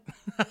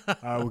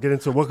We'll get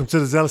into it. Welcome to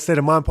the Zealous State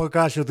of Mind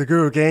podcast with the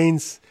Guru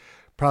Gaines,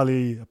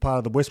 proudly a part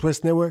of the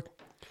West Network.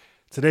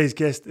 Today's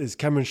guest is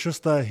Cameron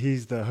Schuster.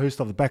 He's the host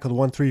of the Back of the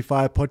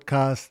 135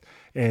 podcast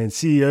and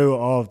CEO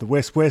of the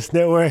West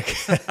Network.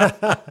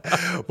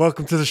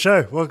 Welcome to the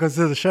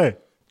show.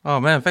 Oh,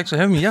 man, thanks for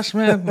having me. Yes,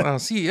 man,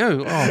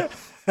 CEO. Oh, I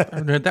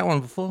haven't heard that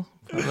one before.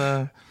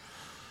 But,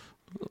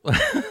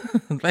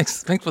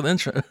 thanks for the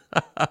intro.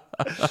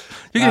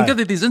 You're getting good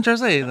at these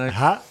intros, eh?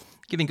 Like,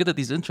 getting good at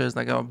these intros.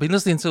 Like, I've been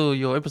listening to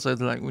your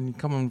episodes. Like, when you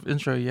come on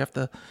intro, you have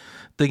to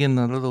dig in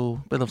a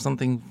little bit of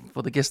something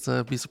for the guests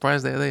to be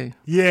surprised at, eh?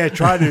 Yeah,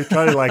 try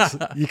to like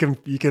you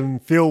can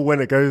feel when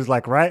it goes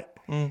like right.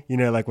 You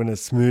know, like when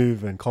it's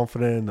smooth and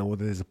confident, or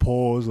there's a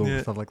pause or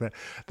stuff like that.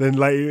 Then,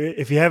 like,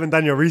 if you haven't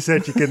done your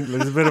research, you can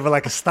there's a bit of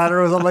a stutter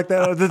or something like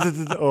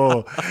that,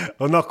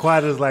 or not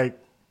quite as like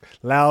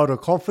loud or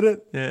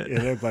confident. Yeah. You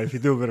know, but if you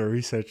do a bit of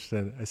research,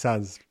 then it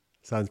sounds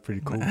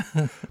pretty cool.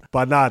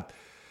 But not.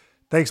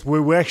 Thanks.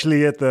 We're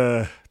actually at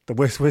the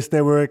West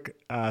Network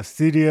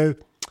studio.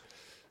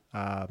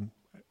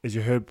 As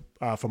you heard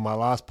from my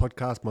last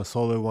podcast, my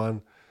solo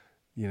one,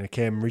 you know,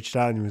 Cam reached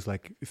out and he was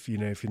like, if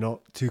you're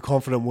not too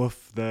confident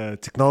with the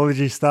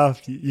technology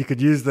stuff, you could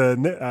use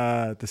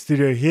the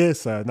studio here.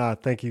 So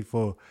thank you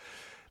for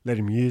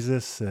letting me use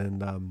this.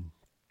 And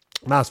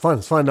it's fun.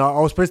 It's fun. I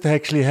was supposed to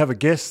actually have a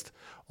guest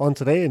on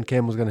today, and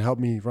Cam was going to help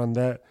me run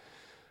that.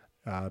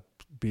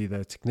 Be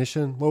the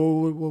technician. I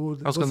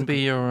was going to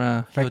be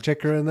your fact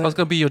checker in that. I was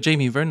going to be your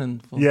Jamie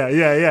Vernon.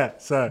 Yeah.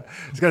 So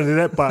he's going to do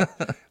that,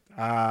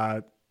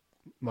 but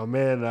my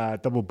man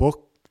double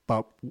booked.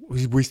 But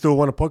we still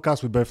want a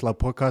podcast. We both love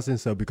podcasting,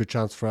 so it'll be a good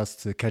chance for us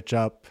to catch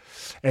up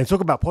and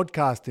talk about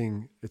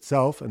podcasting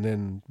itself, and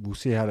then we'll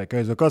see how that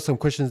goes. I've got some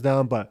questions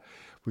down, but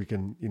we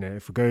can, you know,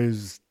 if it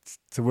goes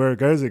to where it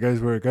goes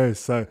where it goes.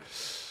 So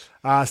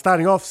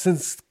starting off,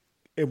 since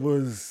it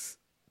was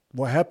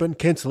what happened,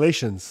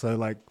 cancellations. So,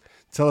 like,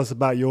 tell us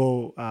about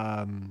your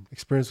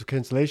experience with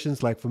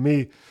cancellations. Like, for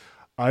me,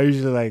 I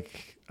usually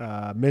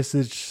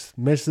message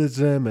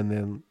them, and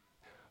then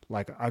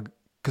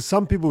because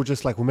some people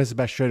just will message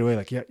back straight away,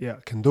 like, yeah,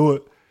 I can do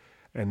it.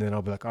 And then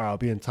I'll be like, all right, I'll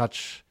be in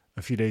touch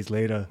a few days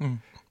later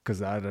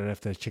because I don't have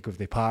to check with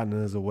their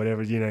partners or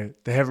whatever. You know,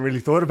 they haven't really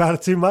thought about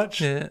it too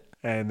much. Yeah.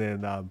 And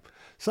then,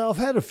 so I've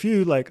had a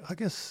few, I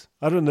guess,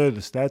 I don't know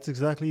the stats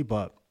exactly,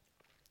 but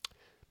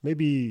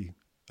maybe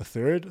a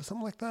third or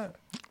something like that.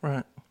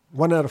 Right.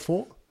 1 out of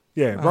 4.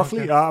 Yeah,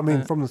 roughly.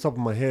 Okay. From the top of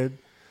my head.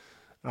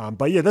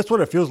 But yeah, that's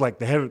what it feels like.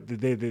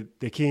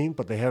 They're keen,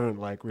 but they haven't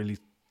really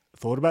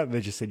thought about it.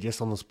 They just said yes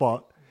on the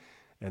spot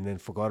and then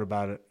forgot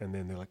about it. And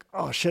then they're like,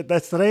 oh shit,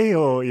 that's today.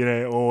 Or, you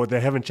know, or they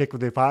haven't checked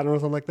with their partner or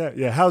something like that.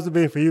 Yeah. How's it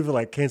been for you for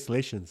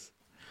cancellations?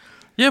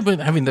 Yeah, but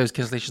having those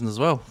cancellations as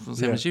well.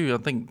 Same as you. I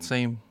think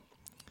same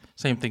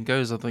thing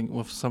goes. I think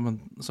with some of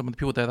the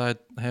people that I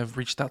have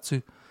reached out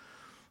to,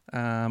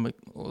 it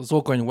was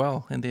all going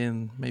well. And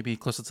then maybe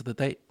closer to the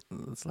date,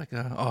 it's like,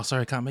 oh,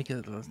 sorry, I can't make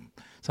it.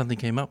 Something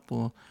came up,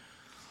 or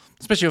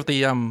especially with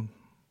the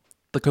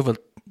COVID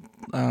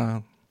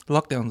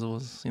lockdowns. It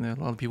was, you know,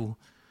 a lot of people,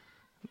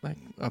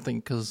 I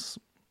think, because,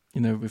 you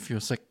know, if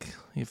you're sick,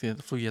 if you had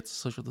the flu, you had to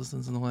social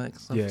distance and all that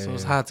stuff. So it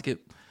was hard to get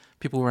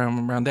people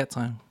around that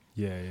time.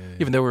 Yeah.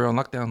 Even though we were on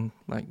lockdown,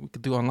 we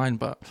could do online,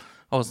 but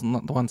I was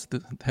not the one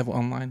to have it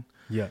online.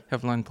 Yeah.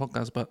 Have online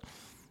podcast, but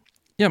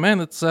yeah, man,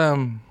 it's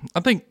I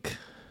think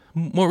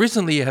more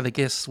recently I had a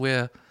guest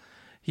where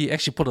he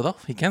actually put it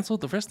off. He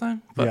cancelled the first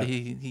time, but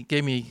he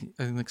gave me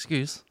an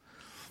excuse.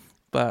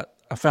 But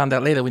I found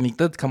out later when he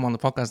did come on the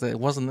podcast that it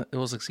was an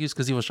excuse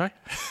because he was shy.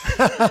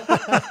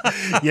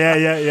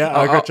 Yeah.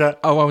 I gotcha.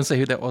 I won't say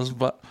who that was,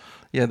 but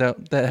yeah,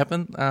 that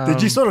happened.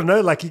 Did you sort of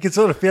know? You could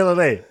sort of feel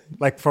it,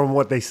 eh? From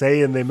what they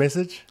say in their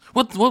message?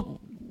 Well,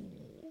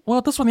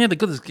 this one he had a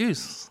good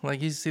excuse.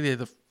 He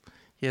said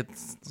he had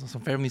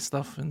some family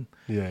stuff, and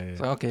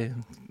so okay,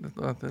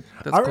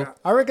 that's cool.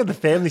 I reckon the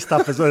family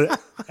stuff is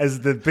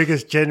the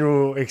biggest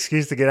general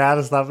excuse to get out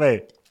of stuff, eh?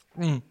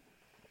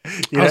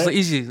 It's the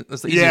easy one.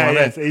 Yeah,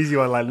 it's the easy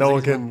one. No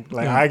one can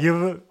argue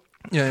with it.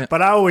 Yeah.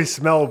 But I always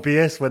smell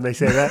BS when they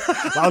say that,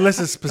 unless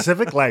it's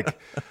specific,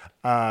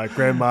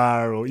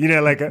 grandma, or, you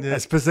know, a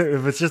specific.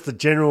 If it's just a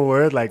general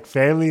word like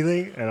family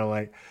thing, and I'm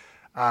like,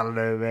 I don't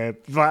know, man.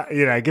 But,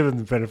 you know, give them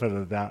the benefit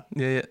of the doubt.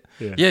 Yeah.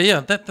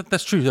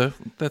 That's true though.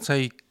 That's how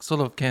you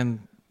sort of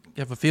can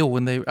have a feel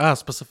when they are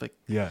specific.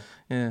 Yeah.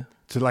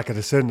 To at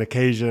a certain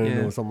occasion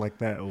or something like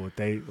that, or a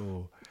date,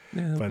 or.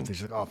 Yeah, but it's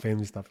just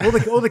family stuff.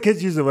 All the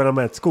kids use it when I'm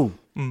at school.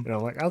 And I'm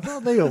like, I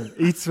thought they all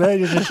eat, man.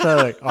 You're just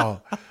why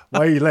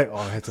are you late? Oh,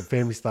 I had some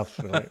family stuff.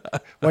 Why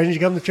didn't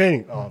you come to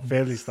training? Oh,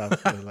 family stuff.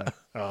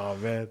 Oh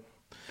man.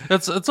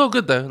 It's all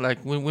good though.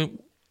 When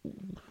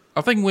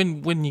I think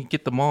when you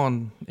get them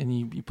on and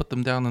you put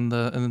them down in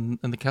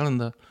the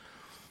calendar,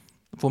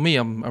 for me,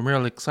 I'm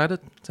really excited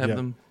to have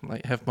them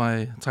have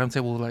my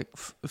timetable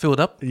filled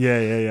up.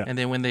 Yeah. And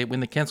then when they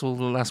cancel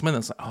the last minute,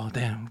 it's like, oh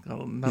damn,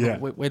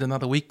 wait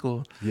another week,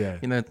 or you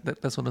know,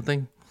 that sort of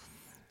thing.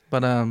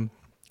 But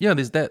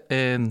there's that,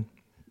 and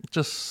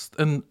just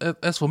and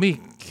as for me,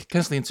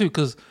 canceling too,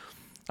 because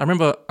I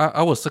remember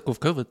I was sick with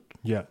COVID,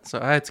 Yeah. so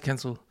I had to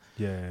cancel,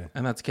 Yeah.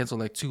 and I had to cancel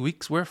like 2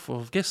 weeks worth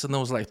of guests, and there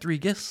was like 3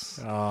 guests,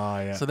 Oh,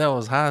 yeah. so that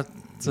was hard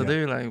to Yeah.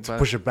 do. Like, but,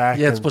 Push it back.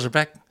 yeah, to and- push it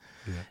back.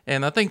 Yeah.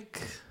 And I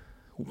think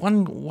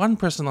one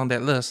person on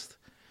that list,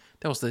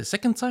 that was the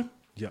second time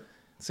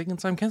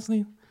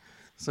canceling.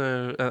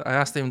 So I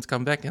asked him to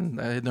come back, and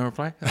I had no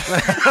reply.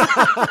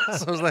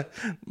 So I was like,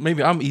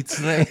 maybe I'm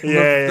eating.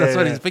 Yeah, That's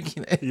what yeah. he's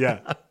thinking. Yeah.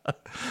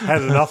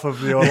 Had enough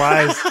of your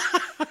lies.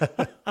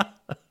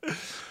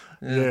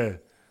 Yeah.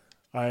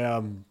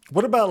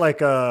 What about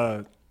like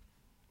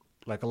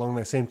along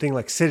that same thing,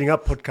 like setting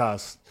up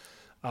podcasts?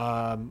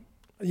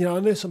 You know, I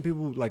know some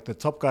people, like the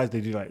top guys, they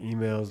do like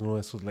emails and all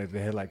that sort of, like they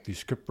had like do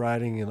script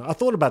writing, and I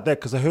thought about that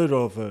because I heard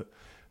of it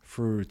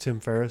through Tim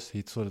Ferriss.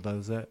 He sort of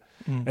does that.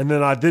 And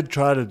then I did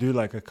try to do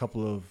like a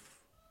couple of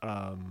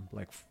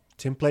like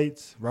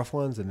templates, rough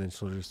ones, and then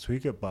sort of just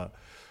tweak it, but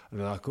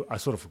then I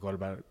sort of forgot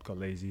about it, got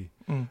lazy.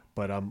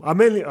 But I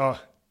mainly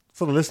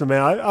for the listener,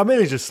 man, I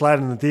mainly just slide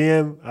in the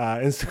DM,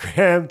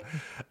 Instagram,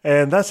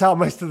 and that's how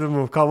most of them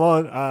have come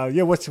on.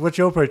 Yeah, what's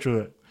your approach with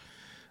it?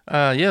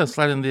 Yeah,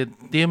 slide in the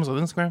DMs on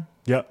Instagram.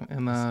 Yeah,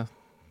 And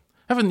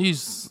haven't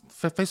used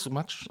Facebook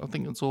much. I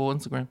think it's all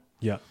Instagram.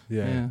 yeah.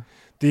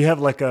 Do you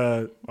have like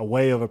a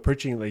way of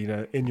approaching it? Like, you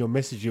know, in your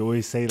message, you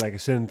always say like a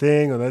certain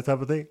thing or that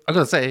type of thing? I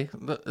gotta say,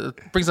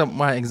 it brings up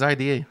my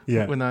anxiety.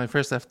 Yeah. When I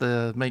first have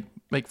to make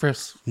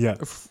first Yeah.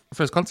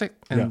 first contact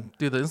and Yeah.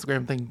 do the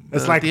Instagram thing.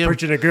 It's the like DM.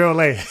 approaching a girl,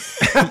 like,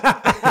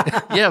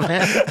 Yeah,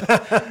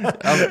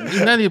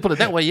 man. Now you put it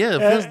that way, yeah.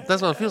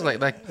 That's what it feels like.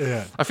 Like,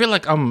 yeah. I feel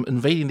like I'm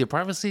invading their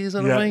privacy or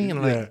something.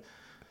 And like, yeah.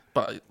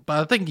 but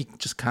I think you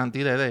just can't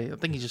do that. I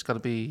think you just gotta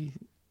be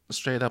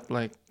straight up,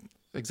 like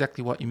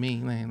exactly what you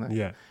mean. Like,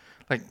 Yeah.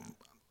 like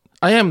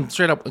I am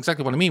straight up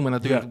exactly what I mean when I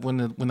do Yeah. when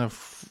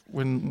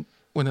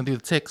I do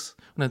the text,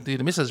 when I do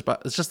the message,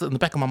 but it's just in the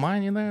back of my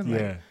mind, you know.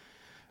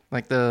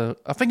 Like, Yeah.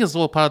 I think it's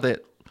all part of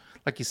that,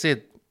 like you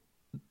said,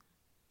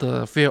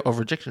 the fear of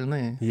rejection.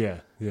 There, Yeah.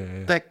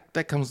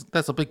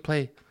 that's a big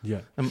play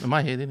Yeah. in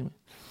my head anyway.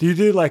 Do you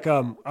do like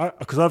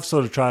because I've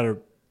sort of tried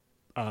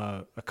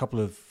a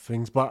couple of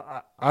things, but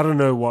I don't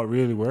know what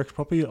really works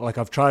properly. Like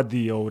I've tried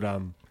the old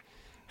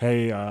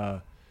hey,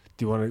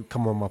 do you want to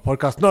come on my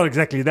podcast? Not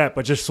exactly that,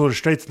 but just sort of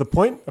straight to the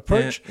point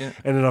approach. Yeah.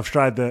 And then I've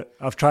tried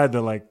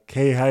the like,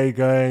 hey, how you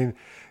going?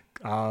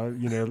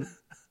 You know,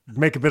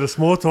 make a bit of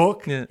small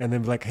talk, Yeah. and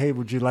then be like, hey,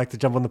 would you like to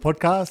jump on the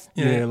podcast?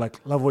 Yeah. You know, like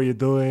love what you're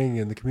doing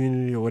in the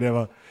community or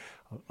whatever.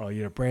 Or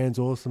you know, brand's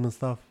awesome and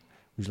stuff.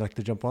 Would you like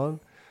to jump on?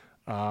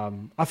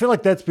 I feel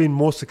like that's been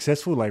more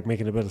successful, like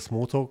making a bit of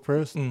small talk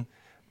first.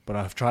 But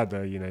I've tried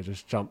to, you know,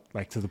 just jump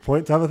like to the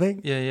point type of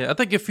thing. Yeah. I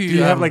think if you Do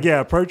you have like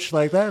approach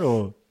like that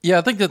or? yeah,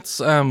 I think it's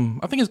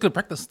good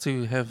practice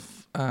to have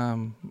a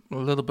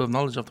little bit of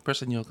knowledge of the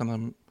person you're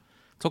gonna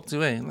talk to.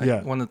 Like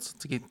Yeah. when it's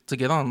to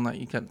get on, like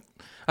you can.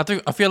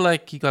 I feel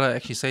like you gotta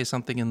actually say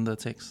something in the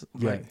text,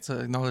 like to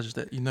acknowledge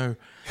that you know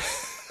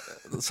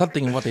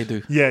something in what they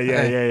do.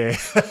 Yeah.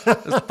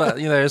 But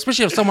you know,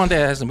 especially if someone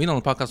that hasn't been on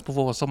the podcast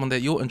before, or someone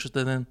that you're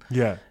interested in,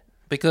 Yeah.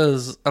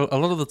 because a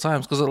lot of the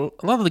times, because a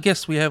lot of the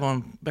guests we have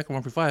on Back on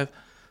 135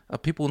 are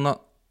people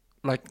not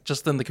like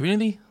just in the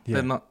community.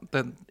 Yeah.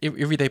 They're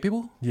everyday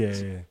people. Yeah.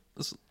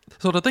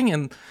 So the thing,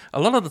 and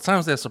a lot of the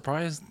times they're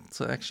surprised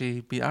to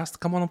actually be asked to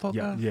come on a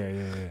podcast. Yeah.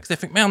 Because they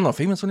think, man, I'm not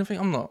famous or anything.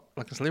 I'm not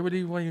like a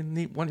celebrity. Why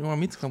you want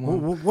me to come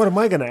on? What am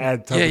I going to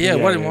add? Type of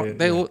thing? What do you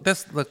want?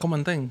 That's the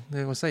common thing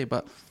they will say.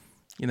 But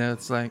you know,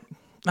 it's like,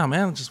 no,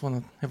 man, I just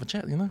want to have a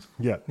chat. You know?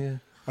 Yeah. Yeah.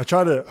 I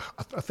try to.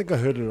 I think I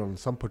heard it on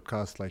some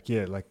podcast.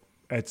 Like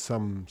add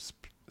some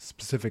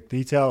specific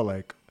detail.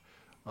 Like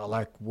I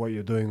like what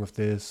you're doing with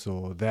this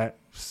or that.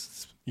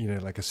 You know,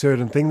 like a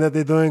certain thing that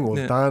they're doing or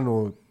done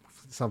or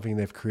something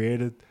they've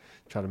created.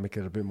 Try to make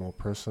it a bit more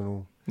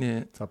personal.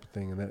 Yeah. Type of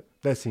thing, and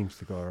that seems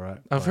to go all right.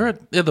 I've heard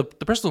the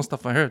personal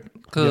stuff I heard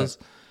because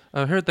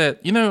I heard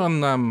that you know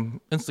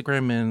on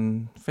Instagram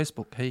and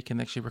Facebook, how you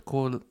can actually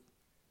record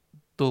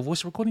the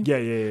voice recording.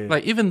 Yeah.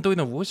 Like even doing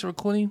a voice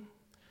recording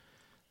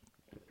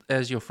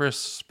as your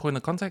first point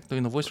of contact,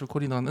 doing a voice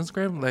recording on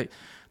Instagram, like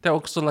that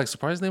also like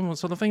surprised them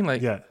sort of thing.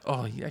 Like,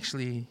 oh, you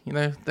actually, you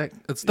know, that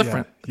it's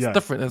different. Yeah. It's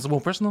different. It's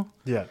more personal.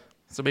 Yeah.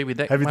 So maybe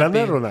that. Have you done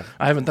that or not?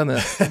 I haven't done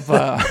that,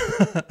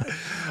 but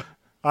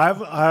I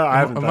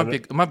haven't done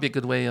it. It might be a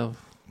good way of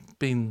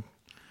being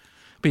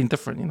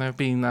different. You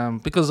know,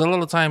 because a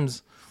lot of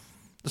times,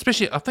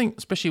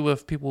 especially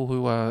with people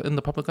who are in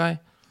the public eye,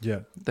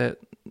 that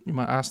you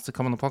might ask to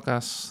come on the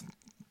podcast,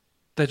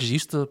 they're just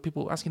used to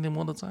people asking them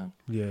all the time.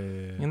 Yeah.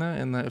 You know,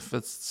 and if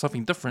it's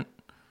something different,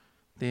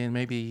 then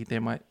maybe they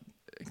might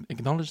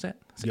acknowledge that.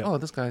 Say, oh,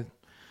 this guy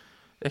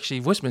actually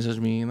voice messaged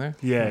me, you know?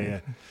 Yeah.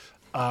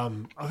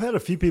 I've had a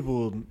few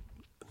people,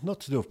 not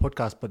to do with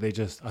podcasts, but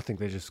I think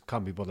they just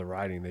can't be bothered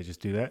writing. They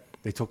just do that.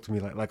 They talk to me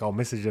like I'll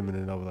message them and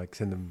then I'll like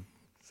send them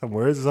some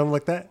words or something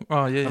like that.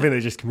 Oh, yeah. I think they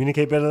just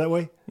communicate better that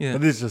way. Yeah.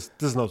 But this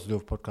is not to do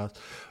with podcasts.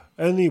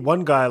 Only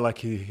one guy, like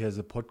he has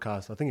a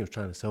podcast. I think he was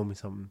trying to sell me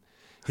something.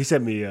 he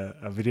sent me a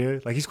video.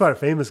 Like he's quite a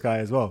famous guy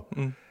as well,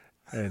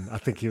 and I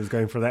think he was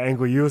going for that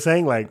angle you were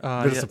saying, like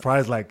a bit of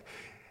surprise, like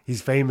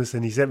he's famous,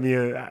 and he sent me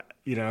a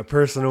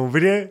personal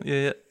video.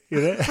 Yeah.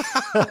 You know,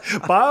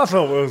 but I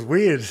thought it was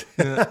weird.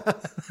 Yeah.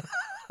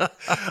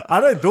 I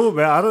don't do it,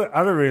 man.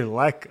 I don't really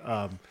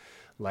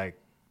like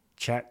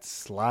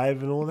chats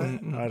live and all that.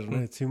 I don't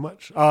know too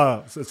much.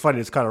 So it's funny.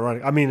 It's kind of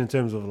ironic. I mean, in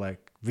terms of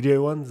like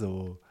video ones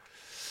or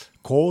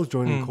calls,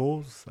 joining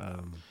calls.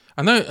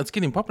 I know it's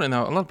getting popular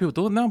now. A lot of people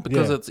do it now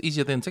because it's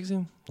easier than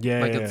texting.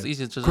 Yeah, like yeah. it's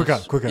easier to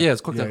quicker. Yeah,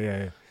 it's quicker.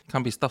 Yeah.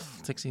 Can't be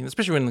stuff texting,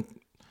 especially when you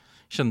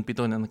shouldn't be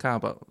doing it in the car,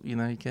 but you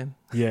know you can.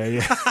 Yeah.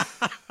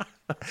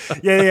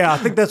 yeah. I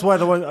think that's why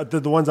the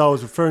ones I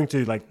was referring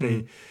to, like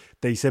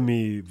they send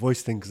me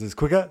voice things because it's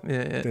quicker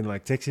than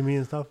like texting me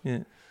and stuff.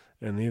 Yeah.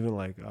 And even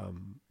like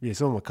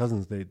some of my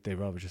cousins they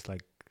rather just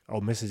like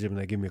I'll message them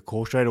and they give me a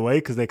call straight away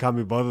because they can't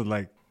be bothered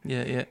like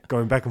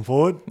going back and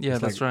forward. Yeah,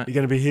 it's that's like, right. You're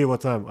gonna be here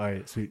what time? All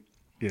right, sweet.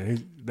 You know,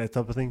 that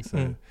type of thing.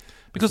 So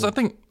because I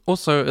think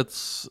also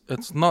it's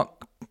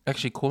not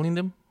actually calling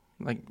them,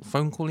 like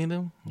phone calling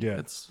them. Yeah.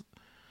 It's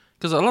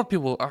because a lot of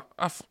people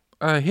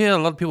I hear a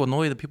lot of people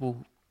annoy the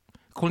people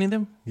calling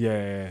them.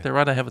 Yeah. They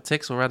rather have a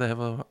text or rather have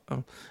a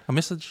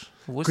message,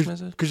 a voice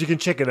message. Because you can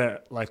check it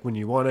out like when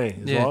you want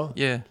as well.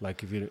 Yeah.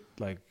 Like if you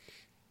like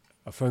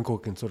a phone call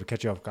can sort of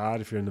catch you off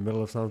guard if you're in the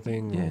middle of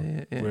something.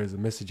 Yeah. Whereas a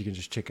message you can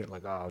just check it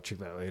like, I'll check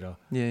that later.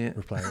 Yeah.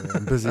 Reply.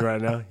 I'm busy right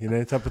now. You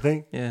know, type of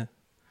thing. Yeah.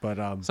 But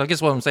so I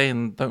guess what I'm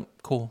saying, don't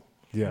call.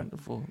 Yeah.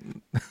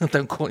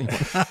 Don't call anyone.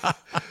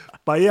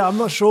 But yeah, I'm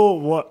not sure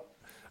what.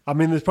 I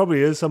mean, there's probably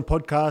is some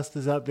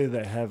podcasters out there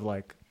that have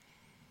like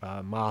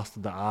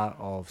mastered the art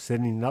of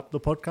setting up the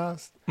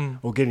podcast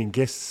or getting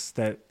guests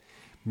that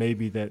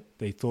maybe that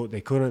they thought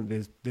they couldn't.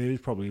 There's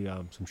probably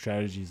some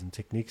strategies and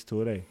techniques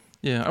to it, eh?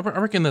 Yeah, I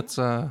reckon that's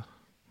a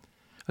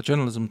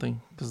journalism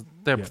thing because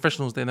they're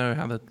professionals. They know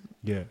how to.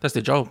 Yeah. That's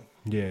their job.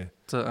 Yeah.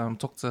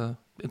 To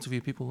interview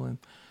people, and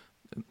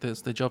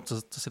it's their job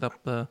to set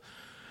up the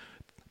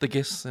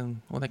guests and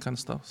all that kind of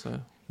stuff.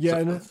 So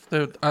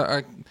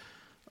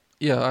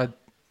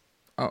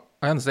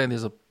I understand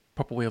there's a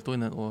proper way of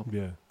doing it or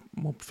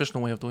more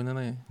professional way of doing it.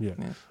 Eh? Yeah.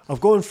 I've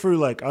gone through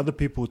like other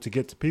people to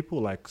get to people.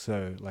 Like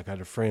I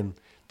had a friend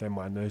that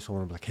might know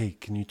someone. I'm like, hey,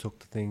 can you talk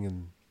the thing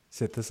and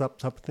set this up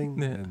type of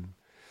thing? Yeah. And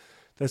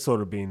that's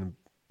sort of been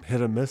hit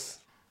or miss.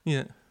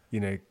 Yeah. You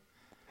know,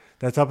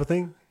 that type of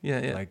thing.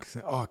 Yeah. Like,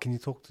 can you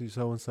talk to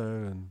so and so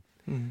and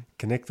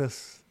connect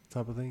us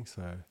type of thing.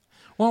 So,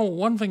 well,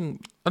 one thing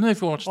I don't know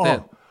if you watched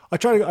that. I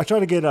try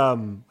to get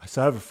So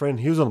I have a friend.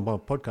 He was on my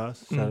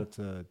podcast. Shout out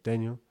to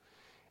Daniel,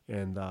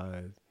 and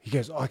he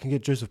goes, I can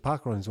get Joseph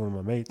Parker on. He's one of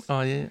my mates.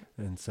 Oh yeah.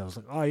 And so I was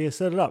like,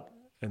 set it up.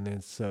 And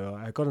then so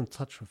I got in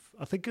touch with,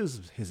 I think it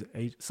was his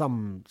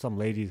some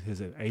lady,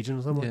 his agent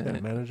or something like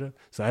that, manager.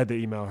 So I had to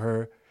email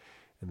her,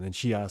 and then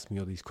she asked me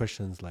all these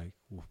questions like,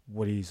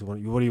 what do you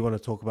want to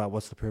talk about?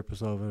 What's the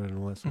purpose of it, and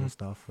all that sort of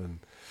stuff.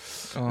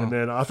 And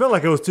then I felt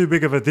like it was too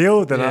big of a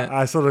deal that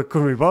I sort of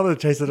couldn't be bothered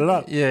chasing it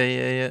up.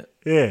 Yeah.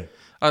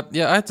 I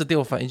had to deal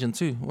with an agent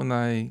too when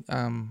I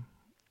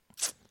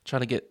tried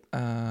to get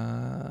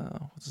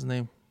what's his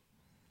name,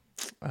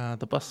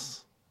 the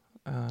bus.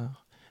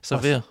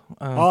 Severe.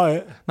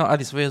 No,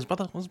 Adi Severe's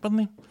brother. What's his brother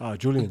name?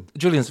 Julian.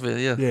 Julian Severe,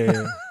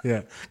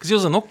 Yeah. Because he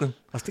was in Auckland.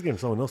 I was thinking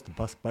of someone else to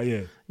bus, but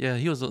yeah. Yeah,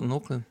 he was in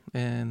Auckland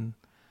and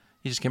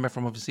he just came back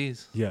from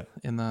overseas. Yeah.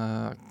 And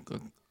I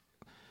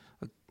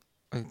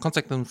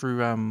contacted him through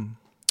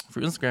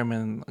Instagram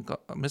and I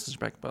got a message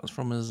back, but it was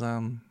from his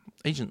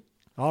agent.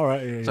 All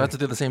right, yeah. So I had to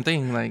do the same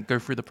thing, like go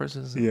through the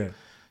process. Yeah.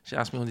 She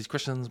asked me all these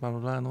questions, blah, blah,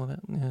 blah, and all that.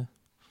 Yeah.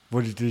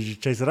 Did you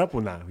chase it up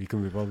or not? You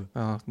couldn't be bothered?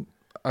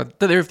 I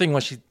did everything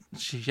what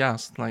she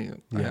asked. Like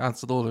I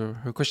answered all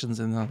her questions,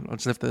 and I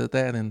just left it at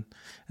that, and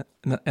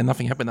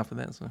nothing happened after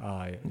that. So.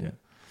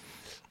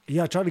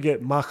 Yeah, I tried to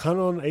get Mark Hunt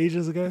on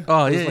ages ago.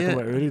 Oh, it was in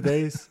my early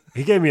days.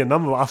 He gave me a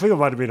number. I think it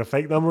might have been a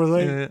fake number or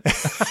something. Yeah.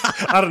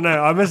 I don't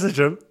know. I messaged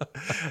him,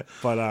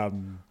 but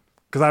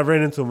because I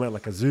ran into him at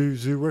like a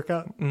zoo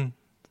workout,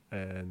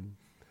 and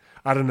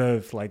I don't know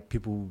if like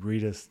people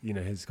read us. You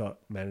know, he's got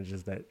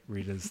managers that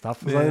read his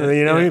stuff. Or something,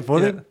 you know what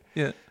I mean?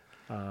 Yeah.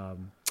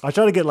 I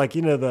try to get like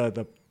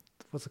the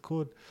what's it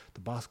called?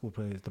 The basketball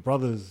players, the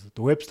brothers,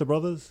 the Webster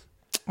brothers.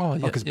 Oh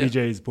yeah. Because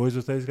BJ's boys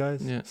with those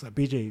guys. Yeah. It's like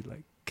BJ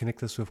like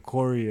connect us with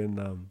Corey and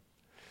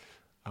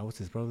what's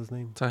his brother's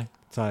name? Ty,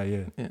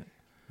 yeah.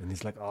 And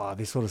he's like,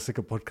 they're sort of sick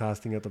of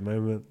podcasting at the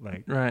moment.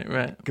 Like,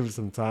 right. Give it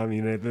some time.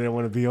 You know, they don't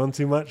want to be on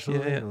too much. Yeah.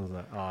 And I was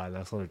like, and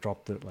I sort of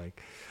dropped it.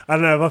 Like, I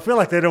don't know. If I feel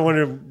like they don't want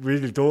to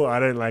really do it, I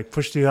don't like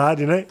push too hard.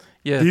 You know?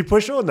 Yeah. Do you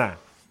push or nah?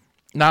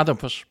 Nah, I don't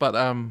push. But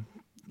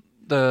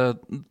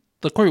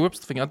the Corey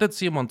Webster thing, I did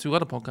see him on 2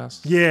 other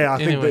podcasts. Yeah, I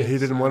think that he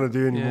didn't want to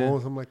do anymore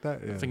or something like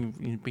that. Yeah. I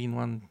think he'd been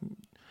one.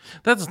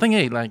 That's the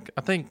thing, like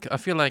I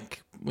feel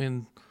like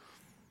when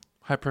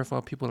high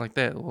profile people like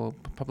that or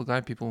public eye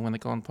people when they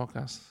go on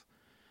podcasts,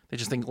 they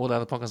just think all the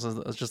other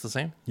podcasts is just the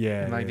same.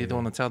 Yeah. And, like they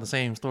don't want to tell the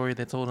same story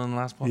they told in the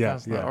last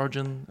podcast, the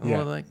origin, and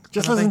all that.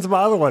 Just listen to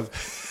my other one.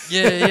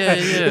 Yeah.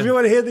 If you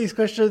want to hear these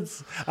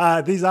questions,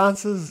 these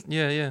answers.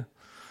 Yeah.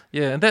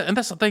 And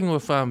that's the thing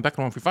with Back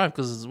on 135,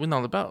 because we're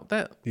not about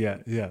that.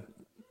 Yeah.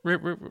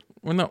 We're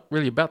not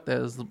really about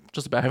that. It's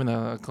just about having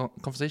a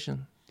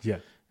conversation. Yeah.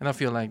 And I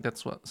feel like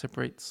that's what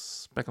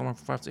separates Back on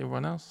 135 to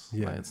everyone else.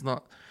 Yeah. Like, it's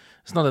not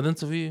an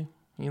interview,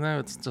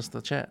 it's just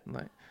a chat.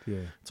 Like,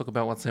 talk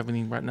about what's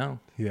happening right now.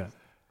 Yeah.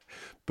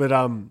 But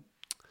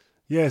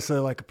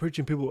so like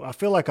approaching people, I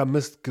feel like I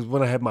missed, because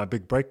when I had my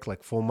big break,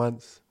 like 4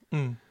 months,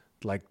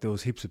 like there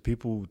was heaps of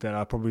people that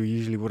I probably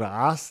usually would have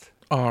asked.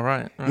 Oh,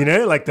 right.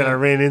 Like that I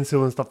ran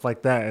into and stuff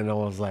like that, and I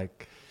was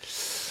like,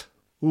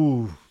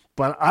 ooh.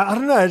 But I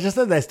don't know, just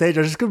at that stage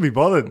I just couldn't be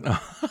bothered.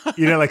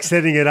 Like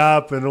setting it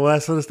up and all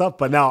that sort of stuff.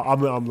 But now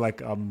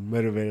I'm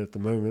motivated at the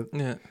moment.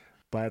 Yeah.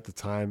 But at the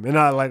time, and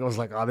I was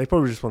like, oh, they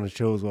probably just want to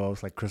chill as well.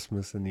 It's like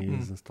Christmas and New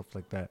Year's and stuff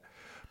like that.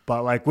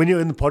 But like when you're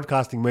in the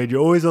podcasting mode,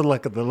 you're always on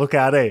like the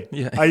lookout, eh?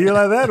 Yeah. Are you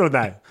like that or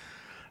no?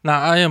 No,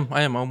 I am.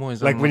 I'm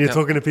always like on when you're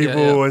lookout. talking to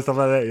people and stuff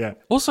like that. Yeah.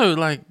 Also,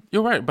 like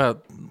you're right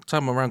about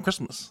time around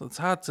Christmas. It's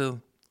hard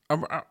to.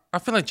 I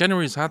feel like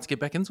January is hard to get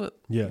back into it.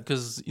 Yeah.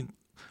 Because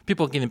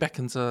people are getting back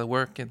into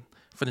work and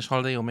finish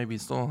holiday, or maybe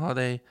still on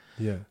holiday.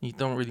 Yeah. You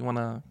don't really want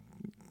to,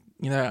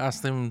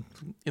 ask them.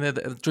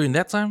 During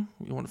that time,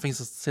 you want things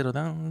to settle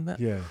down and that.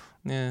 Yeah.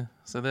 Yeah.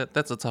 So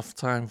that's a tough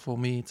time for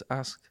me to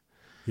ask.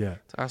 Yeah.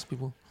 To ask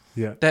people.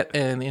 Yeah. That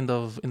and end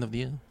of the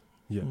year.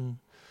 Yeah.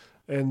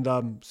 And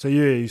so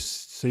you've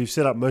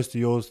set up most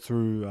of yours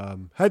through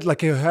how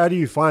do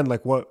you find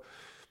what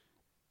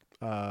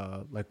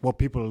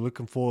people are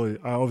looking for?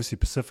 Obviously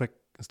Pacific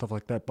and stuff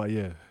like that, but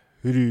yeah,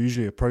 who do you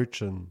usually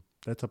approach and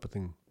that type of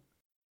thing?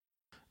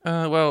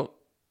 Well,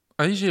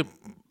 I usually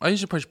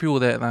approach people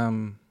that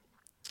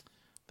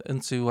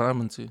into what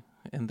I'm into,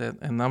 and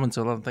I'm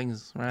into a lot of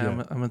things, right?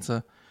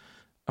 Yeah.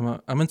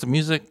 I'm into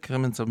music,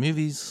 I'm into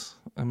movies,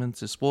 I'm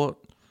into sport,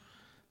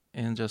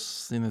 and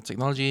just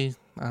technology.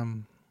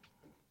 And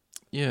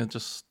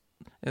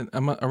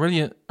I'm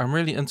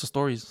really into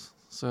stories.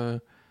 So,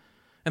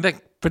 and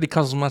that pretty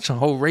covers much a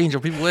whole range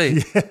of people.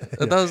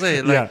 It does,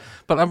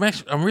 But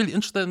I'm really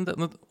interested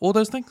in all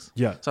those things.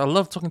 Yeah. So I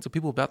love talking to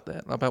people about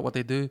that, about what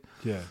they do.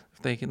 Yeah.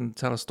 If they can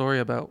tell a story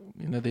about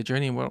their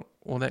journey,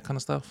 all that kind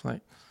of stuff,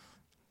 like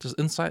just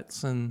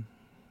insights and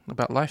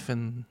about life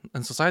and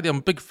society. I'm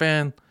a big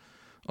fan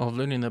of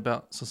learning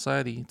about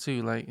society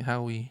too, like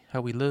how we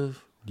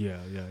live. Yeah.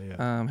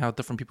 How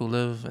different people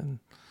live, and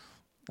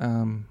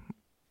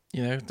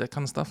that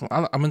kind of stuff.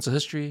 I'm into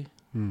history,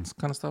 kind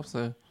of stuff.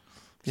 So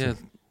yeah.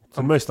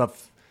 So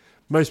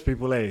most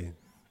people,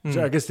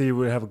 so I guess they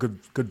would have a good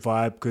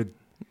vibe, good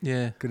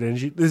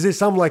energy. Is there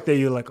some like that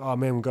you're like, oh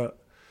man,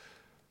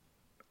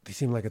 they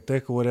seem like a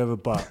dick or whatever,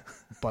 but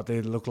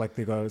they look like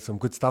they got some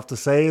good stuff to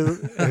say.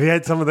 Have you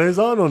had some of those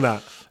on or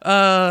not?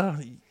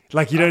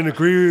 Like you don't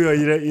agree, or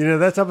you don't,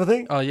 that type of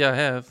thing? Oh yeah, I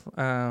have.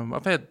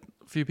 I've had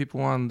a few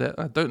people on that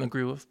I don't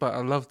agree with, but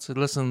I love to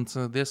listen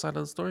to their side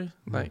of the story,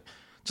 like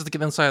just to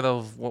get inside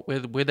of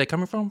where they're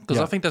coming from, because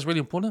I think that's really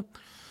important.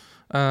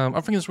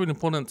 I think it's really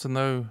important to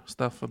know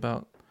stuff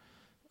about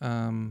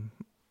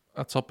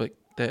a topic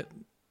that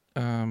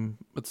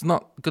it's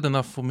not good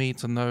enough for me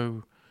to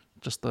know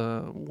just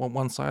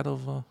one side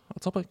of a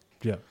topic.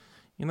 Yeah.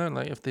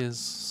 If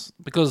there's,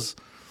 because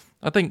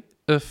I think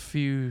if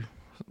you,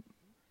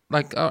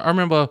 I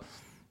remember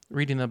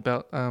reading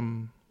about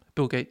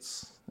Bill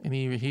Gates, and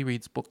he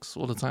reads books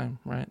all the time,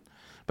 right?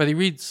 But he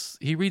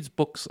reads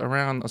books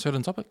around a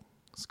certain topic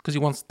because he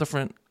wants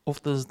different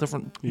authors,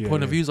 different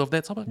point of views of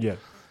that topic. Yeah.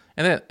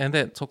 And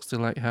that talks to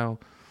like how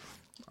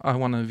I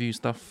want to view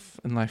stuff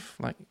in life,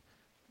 like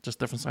just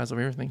different sides of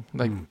everything.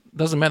 Like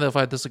doesn't matter if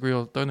I disagree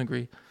or don't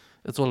agree.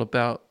 It's all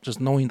about just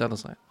knowing the other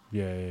side.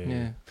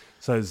 Yeah.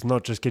 So it's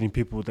not just getting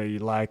people that you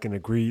like and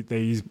agree, that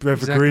you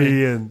both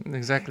agree and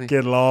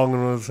get along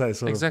and all that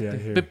sort of.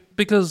 Yeah,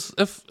 because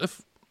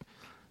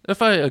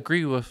if I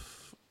agree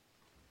with,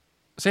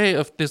 say,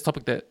 if there's a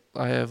topic that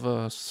I have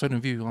a certain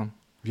view on,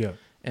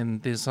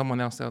 and there's someone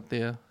else out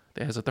there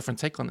that has a different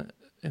take on it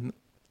and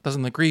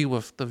doesn't agree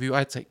with the view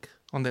I take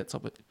on that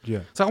topic.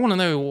 Yeah. So I want to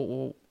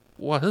know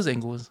what his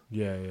angle is.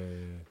 Yeah.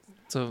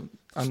 To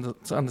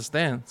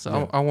understand.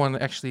 So I want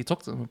to actually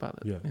talk to them about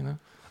it. Yeah.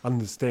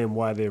 Understand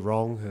why they're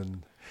wrong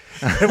and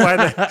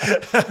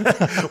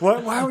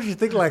why would you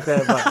think like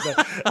that?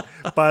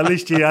 But at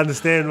least you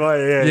understand why.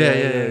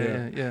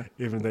 Yeah.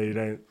 Even though you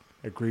don't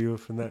agree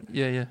with that.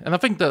 Yeah. And I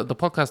think the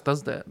podcast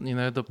does that.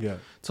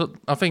 So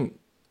I think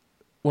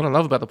what I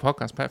love about the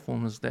podcast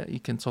platform is that you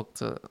can talk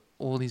to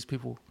all these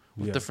people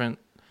with different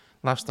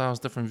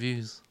lifestyles, different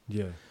views.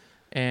 Yeah.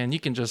 And you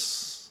can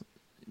just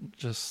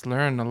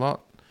learn a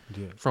lot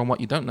from what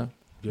you don't know.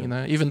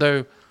 Yeah. Even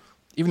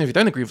if you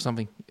don't agree with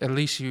something, at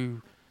least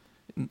you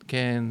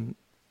can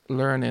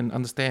learn and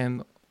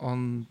understand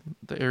on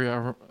the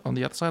area on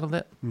the other side of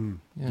that.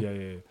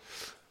 Yeah.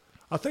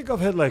 I think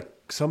I've had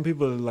some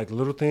people like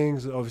little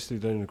things obviously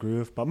don't agree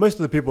with, but most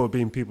of the people have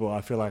been people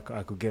I feel like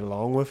I could get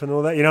along with and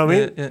all that. You know what I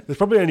mean? Yeah. There's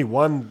probably only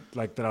one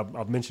like that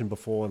I've mentioned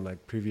before in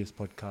like previous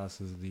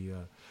podcasts is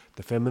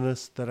the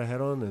feminist that I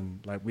had on,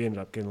 and like we ended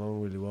up getting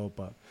along really well.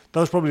 But that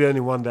was probably the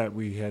only one that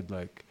we had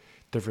like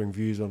differing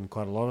views on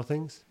quite a lot of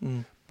things.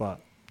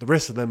 But the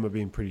rest of them have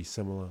been pretty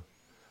similar.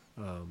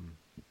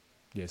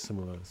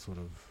 Similar sort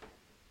of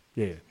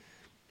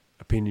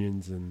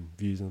opinions and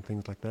views and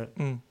things like that.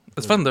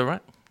 It's fun though,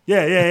 right?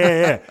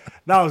 Yeah.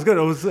 No, it was good.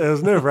 It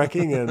was nerve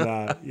wracking, and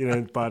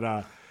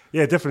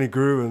definitely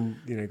grew and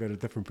got a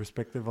different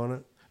perspective on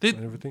it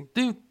and everything.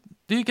 Do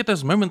you get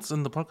those moments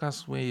in the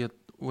podcast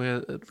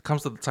where it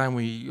comes to the time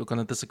where you're going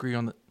to disagree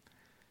on it?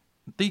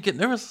 Do you get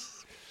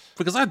nervous?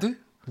 Because I do.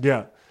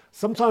 Yeah.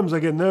 Sometimes I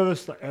get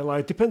nervous, like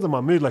it depends on my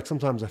mood. Like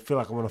sometimes I feel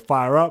like I want to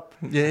fire up,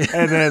 Yeah.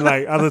 and then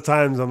like other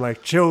times I'm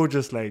like chill,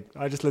 just like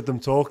I just let them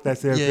talk.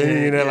 That's their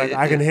opinion,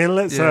 I can handle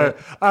it. So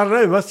I don't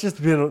know. It must just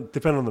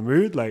depend on the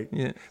mood. Like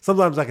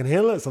sometimes I can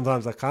handle it,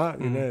 sometimes I can't.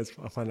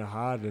 I find it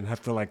hard and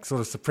have to like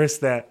sort of suppress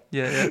that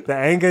the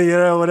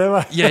anger,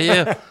 whatever.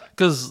 Yeah.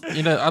 Because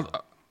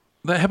that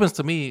happens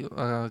to me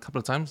a couple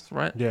of times,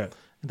 right? Yeah.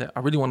 That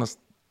I really want to.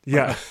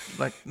 Yeah.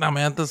 Nah,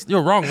 man,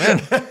 you're wrong, man.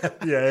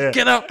 Yeah.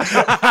 Get out.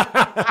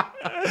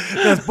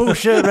 That's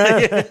bullshit,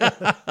 man.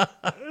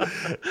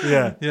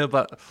 Yeah,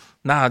 but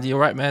nah, you're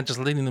right, man. Just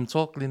letting them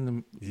talk, letting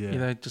them,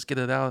 just get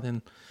it out.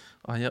 And,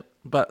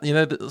 But,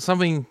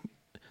 something,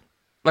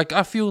 like,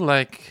 I feel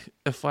like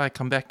if I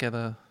come back at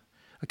a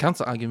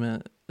counter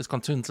argument, it's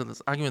going to turn into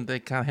this argument they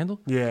can't handle.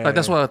 Yeah. Like,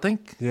 that's what I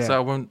think. Yeah. So I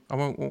won't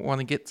want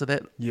to get to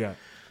that. Yeah.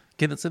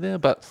 Get it to there.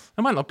 But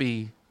it might not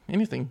be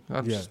anything.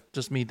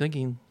 Just me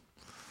thinking.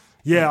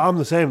 Yeah, I'm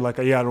the same. Like,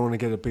 I don't want to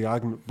get a big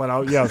argument, but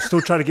I'll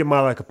still try to get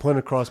my like a point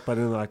across, but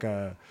in like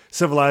a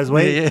civilized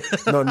way. Yeah.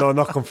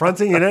 not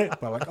confronting,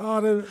 But like,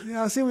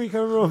 I see where you're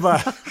coming from.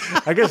 But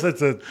I guess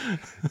that's a,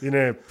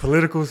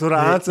 political sort of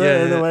answer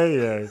in a way.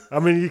 Yeah, I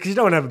mean, because you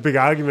don't want to have a big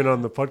argument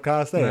on the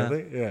podcast, I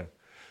think. Yeah,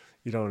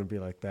 you don't want to be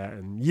like that,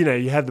 and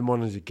you have them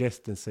on as your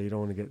guest, and so you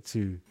don't want to get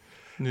too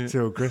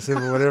aggressive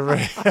or whatever.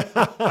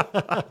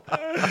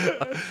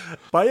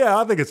 But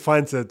I think it's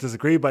fine to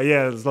disagree. But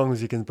as long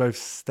as you can both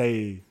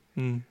stay.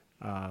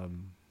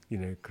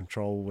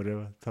 Control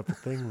whatever type of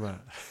thing.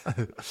 But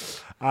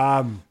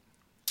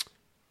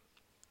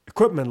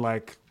equipment,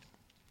 like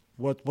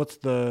what's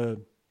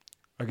the?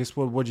 I guess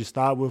what'd you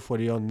start with? What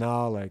are you on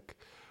now? Like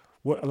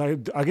what?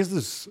 Like I guess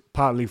this is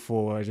partly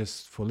for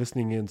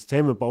listening and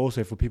entertainment, but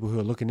also for people who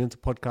are looking into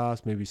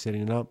podcasts, maybe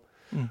setting it up.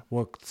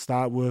 What to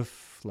start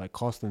with, like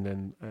cost, and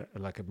then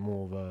like a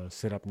more of a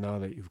setup now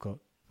that you've got.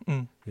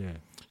 Yeah.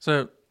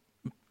 So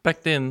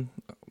back then,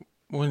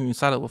 when you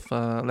started with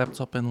a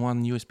laptop and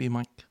one USB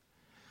mic,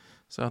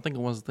 so I think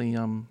it was the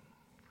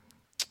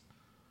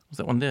was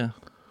that one there?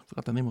 I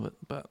forgot the name of it,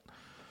 but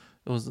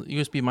it was a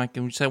USB mic,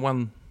 and we just had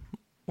one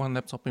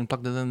laptop and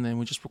plugged it in, and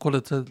we just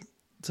recorded to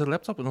the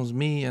laptop, and it was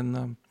me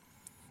and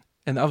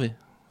Avi.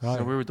 Right.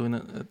 So we were doing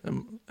it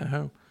at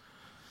home,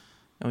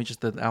 and we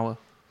just did our.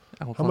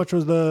 How much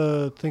was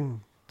the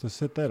thing to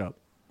set that up?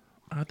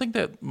 I think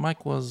that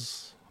mic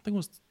was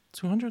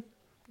 200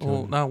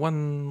 or no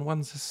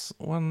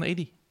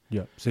 180.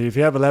 Yeah. So if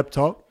you have a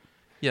laptop,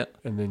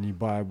 and then you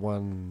buy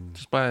one,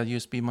 just buy a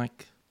USB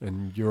mic,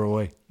 and you're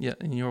away. Yeah,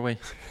 and you're away.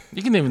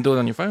 You can even do it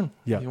on your phone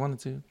if you wanted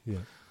to. Yeah.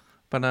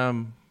 But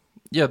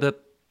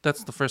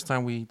that's the first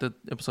time we did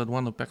episode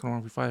 1 of Back on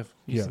 135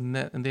 using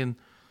that, and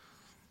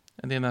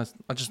then I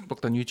just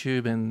booked on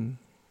YouTube and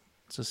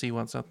to see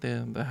what's out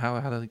there, how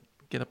to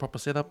get a proper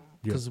setup,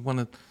 because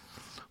when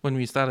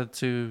we started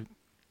to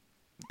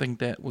think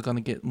that we're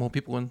gonna get more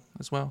people in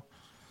as well.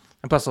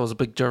 And plus, I was a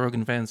big Joe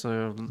Rogan fan,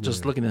 so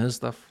just looking at his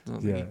stuff,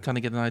 you kind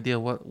of get an idea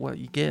what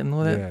you get and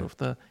all that with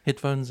the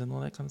headphones and all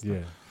that kind of stuff.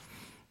 Yeah.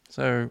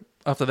 So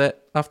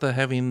after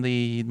having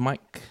the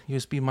mic,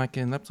 USB mic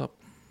and laptop,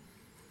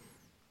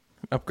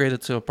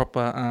 upgraded to a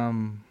proper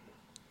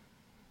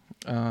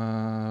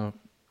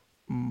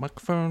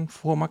microphone,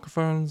 4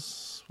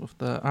 microphones with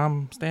the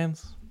arm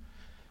stands,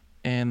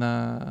 and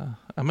a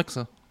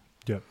mixer.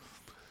 Yeah.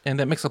 And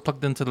that mixer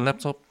plugged into the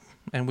laptop,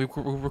 and we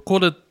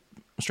recorded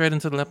straight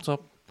into the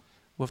laptop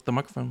with the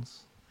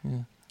microphones.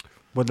 Yeah.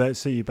 What did that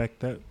set you back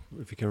that,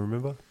 if you can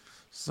remember?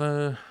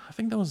 So I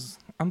think that was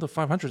under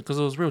 500 because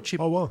it was real cheap.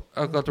 Oh wow!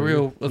 I got the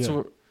real. I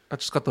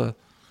just got the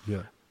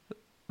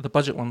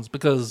budget ones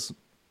because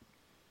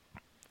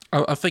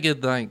I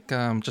figured like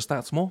just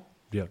start small.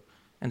 Yeah.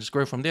 And just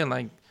grow from there.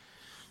 Like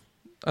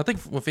I think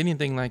with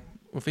anything, like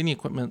with any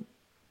equipment,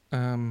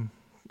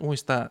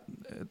 always start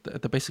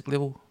at the basic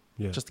level.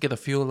 Yeah. Just to get a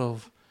feel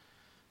of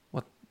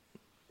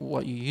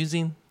what you're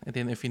using, and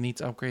then if you need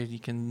to upgrade, you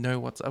can know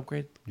what to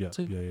upgrade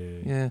to.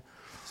 Yeah.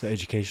 So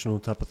educational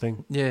type of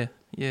thing. Yeah.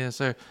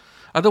 So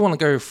I don't want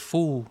to go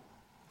full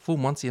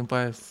Monty and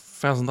buy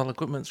 $1,000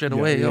 equipment straight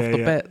away off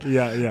the bat.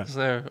 Yeah.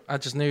 So I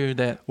just knew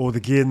that all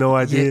the gear, no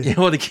idea. Yeah,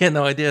 all the gear,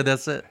 no idea.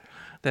 That's it.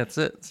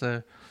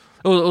 So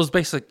it was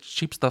basic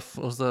cheap stuff.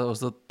 It was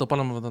the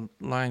bottom of the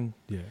line.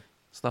 Yeah.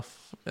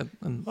 stuff.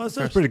 Oh,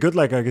 so that's pretty good.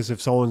 Like, I guess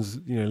if someone's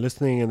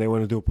listening and they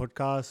want to do a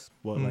podcast,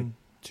 like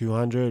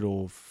 200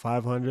 or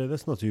 500,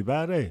 that's not too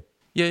bad, eh?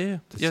 Yeah.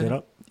 To set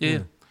up.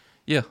 Yeah.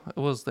 It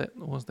was that.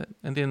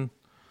 And then,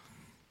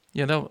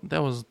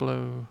 that was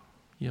below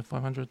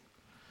 500.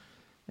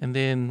 And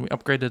then we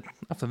upgraded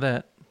after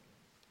that,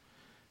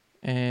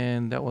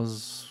 and that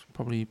was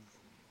probably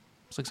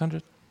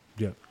 600.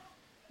 Yeah.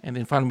 And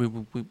then finally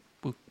we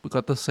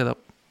got this set up,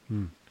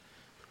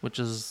 which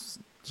is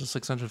just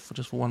 600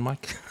 for one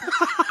mic.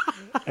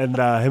 And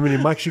how many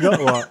mics you got?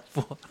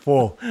 What?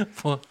 Four.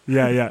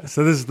 Yeah.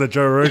 So this is the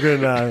Joe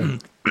Rogan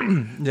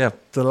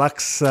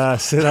deluxe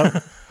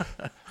setup.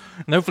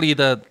 And hopefully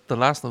the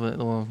last of it,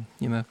 or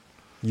you don't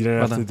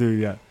have to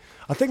do.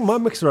 I think my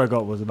mixer I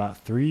got was about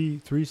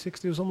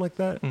 360 or something like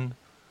that. And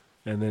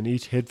then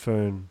each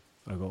headphone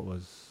I got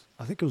was,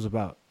 I think it was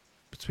about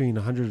between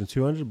 100 and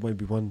 200,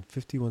 maybe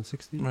 150,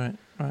 160. Right.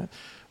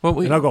 Well,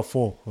 and I got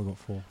four.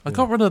 I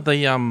got rid of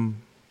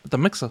the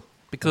mixer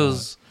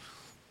because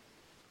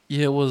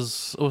it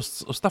was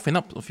stuffing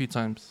up a few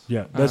times.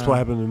 Yeah, that's what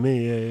happened to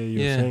me. Yeah, you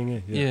were saying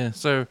it. Yeah.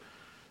 So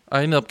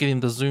I ended up getting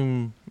the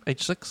Zoom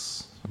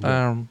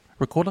H6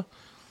 recorder,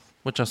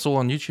 which I saw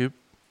on YouTube,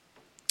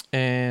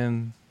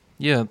 and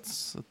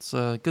it's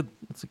a good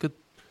piece of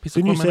equipment.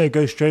 Didn't you say it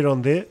goes straight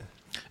on there?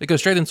 It goes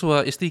straight into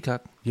a SD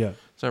card. Yeah.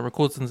 So it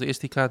records into the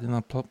SD card,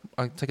 and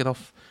I take it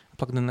off,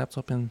 plug it in the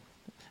laptop, and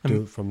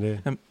do it from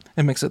there,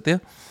 and mix it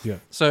there. Yeah.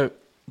 So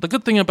the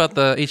good thing about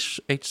the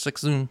H6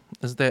 Zoom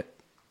is that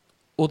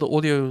all the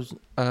audio's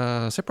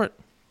separate.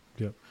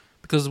 Yeah.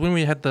 Because when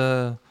we had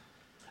the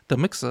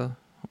mixer,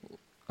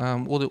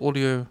 all the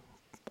audio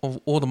of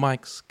all the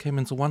mics came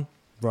into one.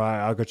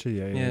 Right, I got you.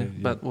 Yeah.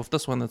 But with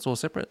this one, it's all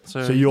separate.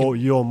 So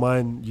your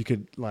mind, you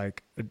could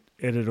like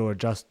edit or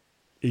adjust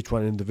each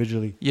one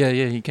individually. Yeah,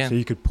 you can. So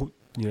you could put,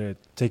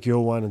 take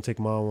your one and take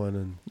my one,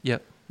 and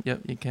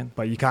you can.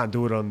 But you can't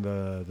do it on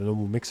the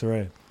normal mixer,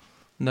 eh?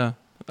 No.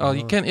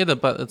 You can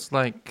edit, but it's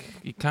like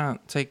you can't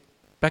take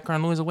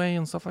background noise away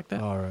and stuff like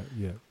that. All right,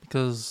 yeah.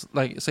 Because,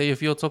 like, say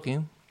if you're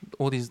talking,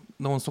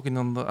 no one's talking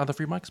on the other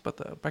three mics, but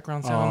the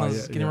background sound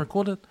is getting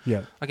recorded.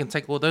 Yeah. I can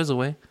take all those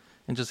away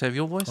and just have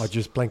your voice. Or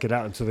just blank it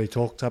out until they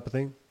talk, type of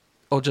thing.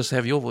 Or just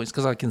have your voice,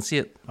 because I can see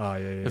it. Oh,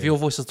 yeah. If your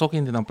voice is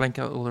talking, then I'll blank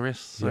out all the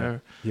rest.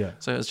 So yeah.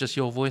 So it's just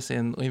your voice,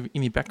 and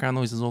any background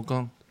noise is all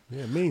gone.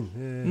 Yeah, mean.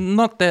 Yeah.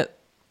 Not that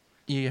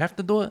you have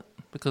to do it,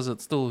 because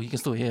you can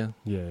still hear.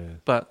 Yeah.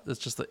 But it's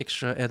just the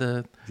extra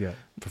added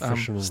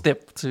professional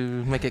step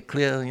to make it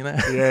clear,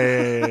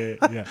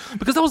 Yeah.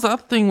 Because that was the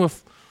other thing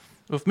with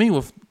me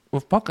with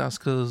podcasts,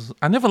 because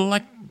I never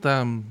liked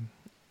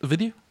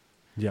video.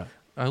 Yeah.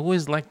 I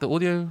always liked the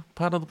audio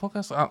part of the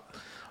podcast.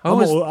 I'm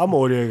an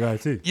audio guy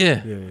too.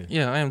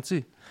 Yeah, I am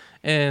too.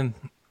 And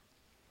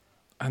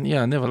I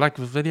never liked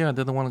the video. I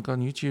didn't want to go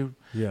on YouTube.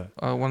 Yeah.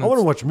 I want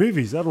to watch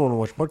movies. I don't want to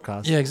watch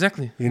podcasts. Yeah,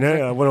 exactly.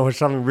 I want to watch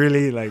something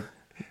really like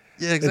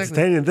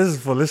entertaining. This is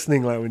for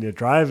listening, like when you're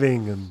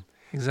driving and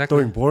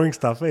doing boring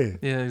stuff, eh?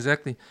 Yeah,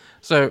 exactly.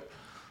 So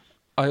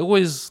I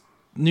always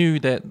knew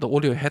that the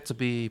audio had to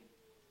be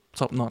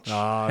top notch.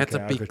 Had to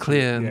be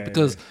clear.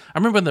 Because I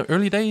remember in the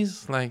early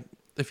days, like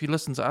if you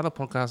listen to other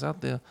podcasts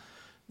out there,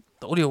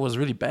 the audio was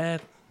really bad.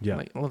 Yeah.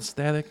 Like a lot of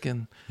static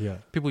and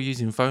people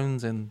using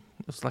phones, and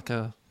it was like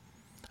a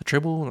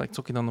treble, like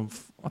talking on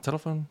a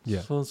telephone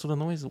sort of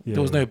noise.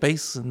 There was no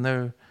bass and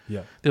there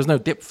was no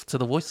depth to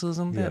the voices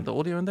and that, the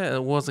audio and that.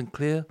 It wasn't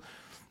clear.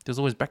 There was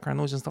always background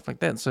noise and stuff like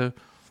that. So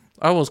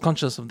I was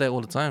conscious of that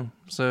all the time.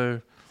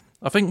 So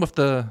I think with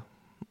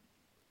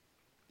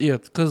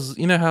because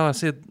you know how I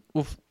said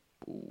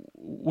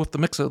with the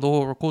mixer, it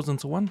all records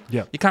into one.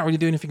 Yeah. You can't really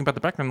do anything about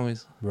the background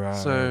noise. Right.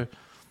 So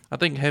I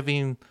think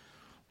having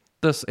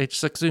this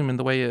H6 Zoom and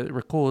the way it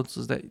records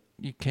is that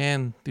you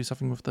can do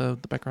something with the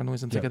background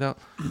noise and take it out.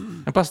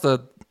 And plus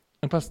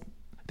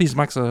these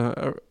mics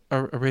are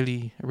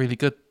really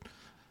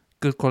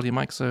good quality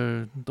mics,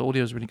 so the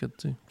audio is really good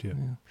too. Yeah.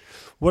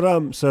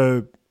 What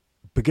so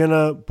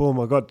beginner, boom,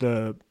 I got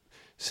the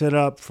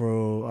setup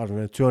for I don't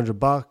know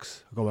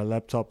 $200. I got my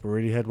laptop,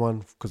 already had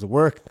one because of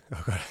work.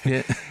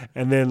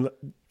 And then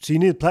so you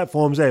need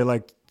platforms,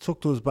 like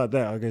talk to us about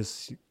that, I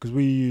guess, because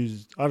we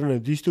use, I don't know,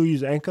 do you still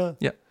use Anchor?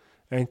 Yeah.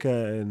 Anchor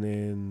and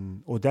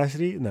then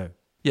Audacity? No.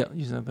 Yeah,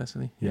 using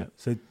Audacity. Yeah.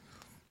 So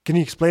can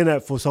you explain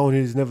that for someone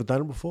who's never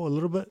done it before a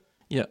little bit?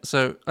 Yeah.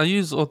 So I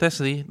use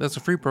Audacity. That's a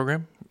free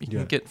program you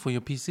can get for your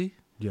PC.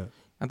 Yeah.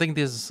 I think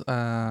there's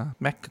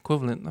Mac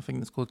equivalent. I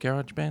think it's called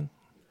GarageBand.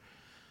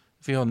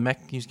 If you're on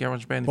Mac, use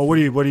GarageBand. Well,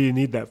 what do you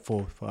need that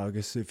for? I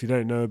guess if you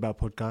don't know about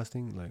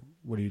podcasting, like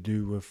what do you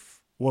do with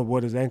what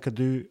does Anchor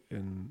do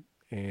and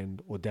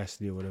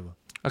Audacity or whatever?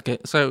 Okay,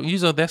 so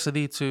use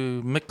Audacity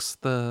to mix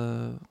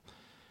the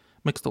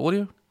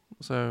audio.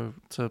 So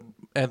to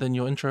add in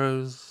your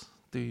intros,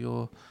 do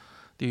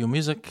your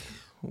music,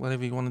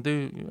 whatever you want to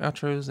do, your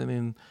outros, and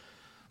then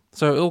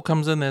so it all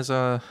comes in as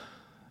a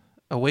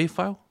WAV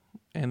file,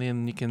 and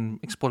then you can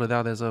export it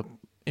out as a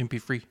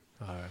MP3.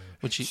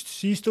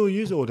 So you still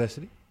use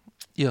Audacity?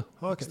 Yeah.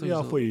 Oh, okay. Yeah,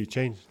 I thought you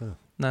changed.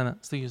 No,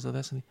 still use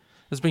Audacity.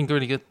 It's been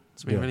really good.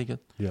 It's been Yeah. really good.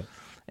 Yeah.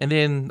 And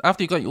then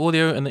after you got your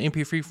audio in the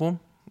MP3 form,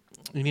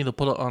 you need to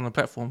put it on a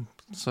platform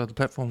so the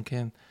platform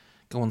can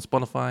go on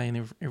Spotify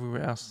and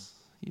everywhere else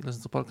you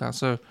listen to podcasts.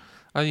 So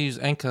I use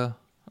Anchor.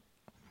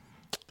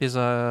 There's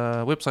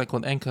a website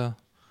called Anchor.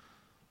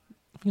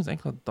 I think it's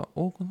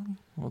anchor.org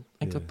or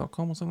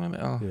anchor.com or something like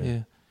that. Oh, Yeah.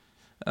 yeah.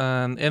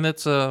 And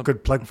it's a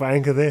Good plug for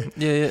Anchor there.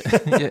 yeah.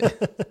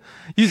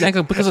 Use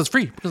Anchor because it's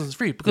free.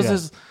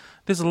 Because Yeah.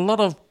 there's a lot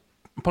of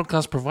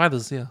podcast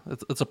providers. Yeah,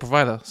 it's a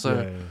provider.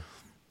 So Yeah.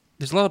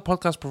 there's a lot of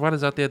podcast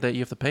providers out there that you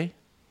have to pay.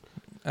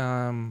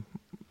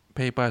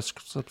 Pay by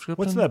subscription.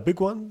 What's that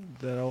big one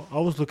that I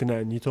was looking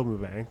at and you told me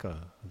about Anchor,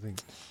 I think.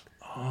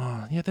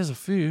 Oh, yeah, there's a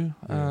few.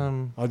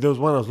 Yeah. There was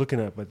one I was looking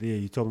at, but yeah,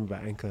 you told me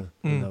about Anchor.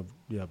 And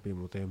I've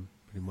been with them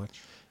pretty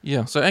much.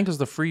 Yeah, so Anchor's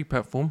the free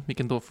platform. You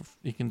can do it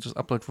you can just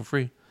upload for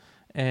free.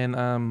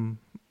 And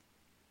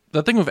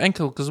the thing with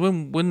Anchor, because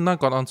when I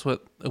got onto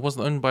it, it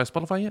wasn't owned by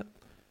Spotify yet.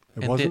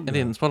 It and wasn't?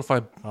 then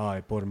Spotify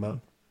I bought them out.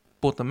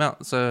 bought them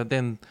out. So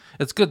then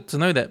it's good to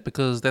know that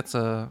because that's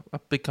a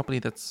big company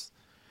that's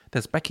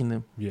backing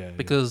them. Yeah.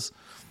 Because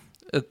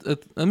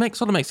it makes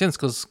sense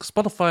because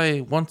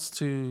Spotify wants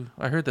to.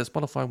 I heard that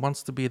Spotify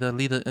wants to be the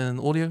leader in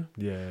audio,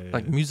 Yeah.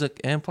 like music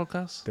and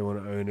podcasts. They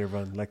want to own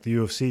everyone, like the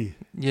UFC.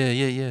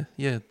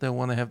 Yeah. They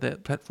want to have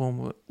that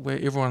platform where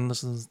everyone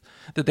listens.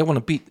 They want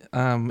to beat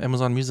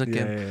Amazon Music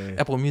and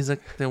Apple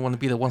Music. They want to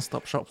be the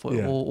one-stop shop for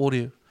all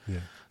audio. Yeah.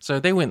 So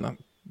they went.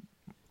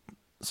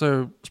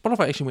 So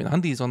Spotify actually went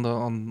hundies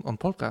on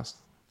podcasts.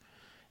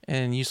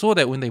 And you saw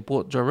that when they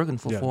bought Joe Rogan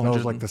for 400. That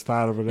was like the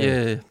start of it.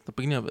 Yeah, the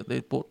beginning of it.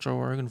 They bought Joe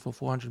Rogan for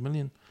 400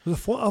 million. Was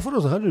it I thought it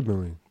was 100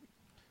 million.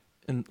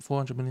 And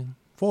 400 million.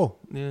 4?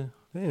 Yeah.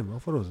 Damn, I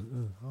thought it was...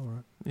 all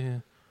right.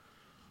 Yeah.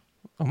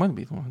 I might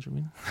be 400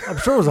 million. I'm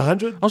sure it was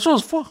 100. I'm sure it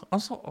was 4. I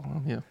saw.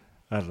 Yeah.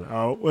 I don't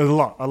know. It was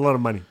a lot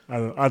of money.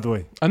 Either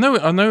way. I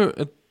know.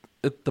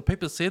 The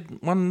paper said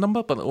one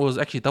number, but it was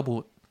actually double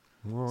it.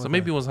 Oh, So okay.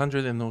 maybe it was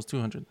 100 and it was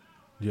 200.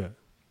 Yeah.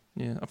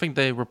 Yeah. I think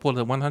they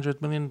reported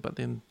 100 million, but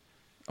then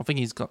I think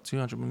he's got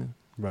 200 million.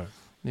 Right.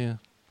 Yeah.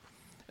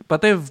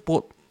 But they've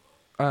bought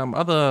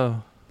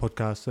other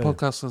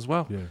Podcasts as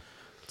well. Yeah.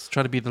 To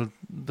try to be the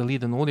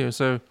lead in audio.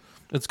 So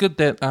it's good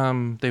that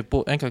they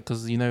bought Anchor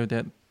because you know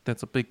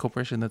that's a big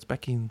corporation that's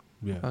backing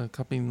a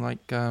company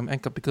like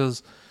Anchor.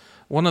 Because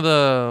one of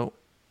the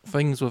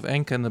things with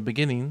Anchor in the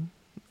beginning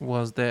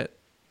was that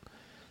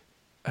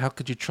how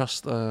could you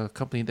trust a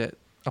company that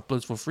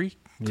uploads for free?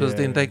 Because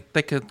then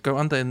they could go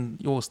under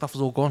and your stuff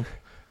is all gone.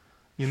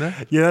 You know?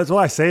 Yeah, that's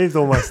why I saved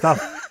all my stuff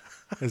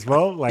as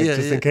well, like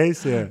in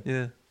case. Yeah.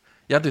 Yeah,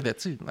 I do that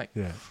too. Like,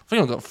 Yeah. I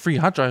think I've got 3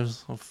 hard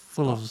drives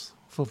full of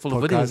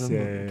videos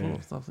and full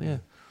of stuff. Yeah.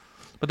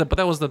 But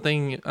that was the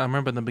thing I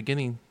remember in the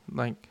beginning.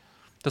 Like,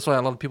 that's why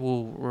a lot of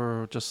people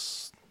were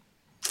just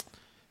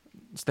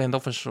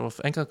standoffish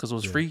of Anchor because it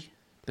was free.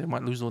 They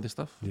might lose all their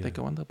stuff if they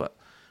go under. But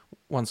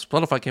once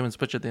Spotify came into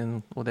the picture,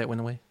 then all that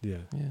went away. Yeah.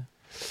 Yeah.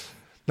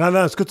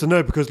 No, it's good to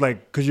know because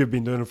you've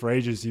been doing it for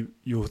ages,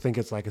 you'll think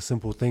it's like a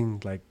simple thing,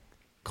 like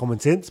common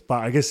sense.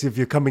 But I guess if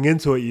you're coming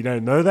into it, you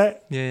don't know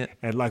that. Yeah.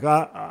 And like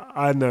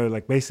I know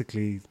like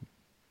basically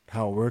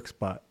how it works,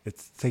 but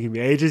it's taking me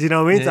ages, you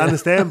know what I mean, to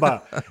understand.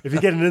 But if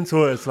you're getting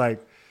into it, it's like,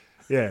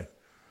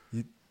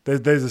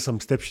 those are some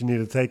steps you need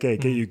to take.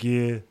 Get your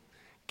gear,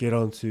 get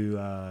onto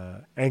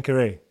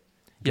Anchor,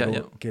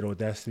 get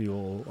Audacity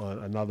or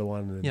another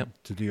one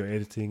to do your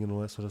editing and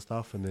all that sort of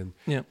stuff, and then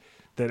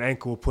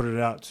Anchor will put it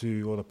out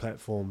to all the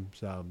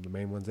platforms, the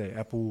main ones,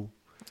 Apple,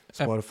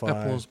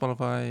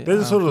 Spotify.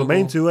 Those are sort of the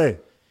main two,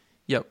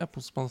 Yeah,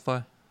 Apple,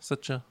 Spotify,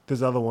 Stitcher.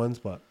 There's other ones,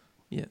 but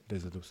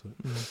there's a different.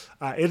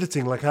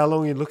 Editing, like how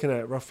long are you looking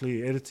at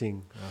roughly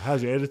editing?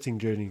 How's your editing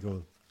journey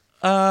going?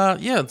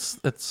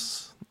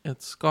 It's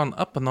gone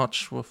up a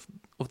notch with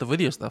the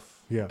video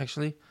stuff. Yeah,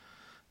 actually,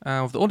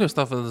 with the audio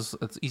stuff,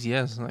 it's easy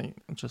as like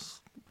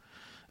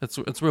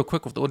it's real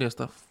quick with the audio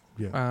stuff.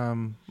 Yeah.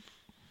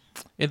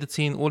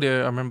 Editing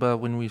audio, I remember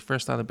when we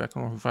first started back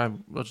on 5, I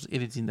was just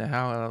editing the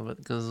hell out of it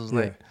because it was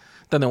like,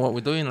 don't know what we're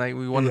doing. Like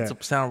we wanted to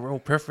sound real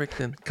perfect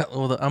and cut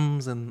all the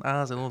ums and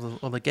ahs and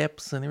all the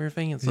gaps and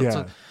everything. And so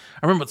I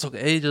remember it took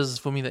ages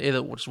for me to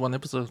edit just one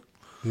episode.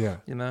 Yeah,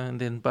 you know,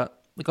 and then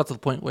but it got to the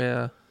point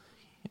where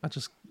I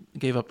just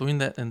gave up doing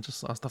that and just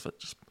stuff it.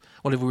 Just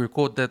whatever we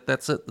record,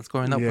 that's it. It's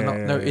going up.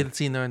 No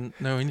editing,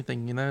 no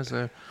anything. You know,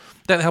 so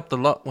that helped a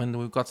lot when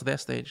we got to that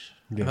stage.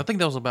 Yeah. And I think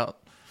that was about.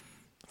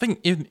 I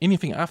think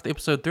anything after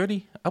episode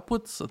 30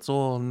 upwards, it's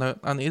all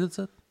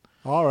unedited.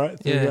 All right.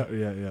 So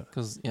yeah.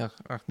 Because I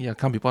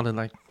can't be bothered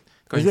like.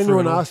 Does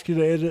anyone ask you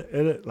to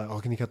edit? Like,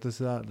 can you cut this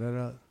out,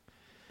 that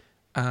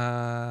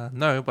out?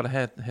 No, but I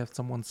had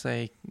someone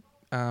say,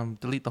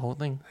 delete the whole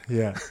thing.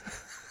 Yeah.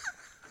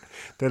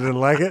 They didn't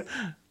like it.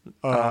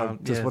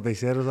 Just what they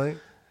said or something.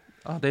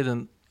 They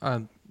didn't.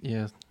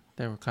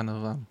 They were kind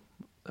of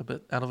a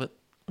bit out of it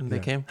when they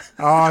came.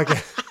 Oh,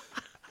 okay.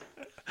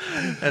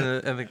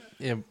 and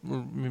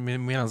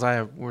me and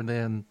Isaiah were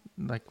there, and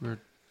like it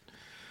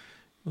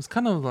was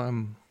kind of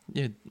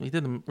it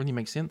didn't really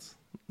make sense.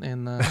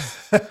 and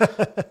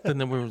didn't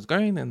know where he was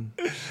going, and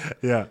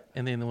Yeah.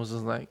 then it was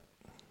just like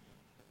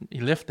he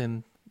left,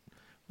 and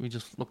we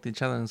just looked at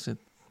each other and said,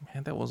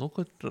 "Man, that was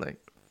awkward." Like,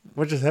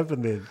 What just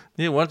happened then?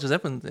 yeah, what just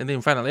happened? And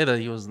then found out later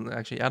he was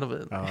actually out of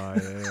it. Oh,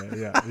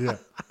 yeah.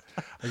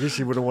 I guess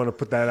you wouldn't want to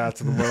put that out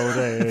to the world.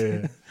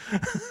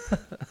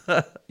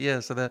 Yeah. Yeah,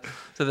 so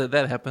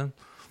that happened.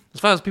 As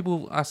far as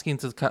people asking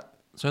to cut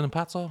certain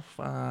parts off,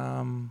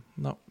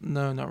 not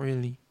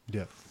really.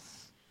 Yeah.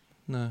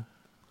 No.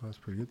 That's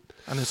pretty good.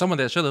 I know someone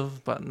that should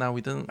have, but no,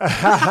 we didn't.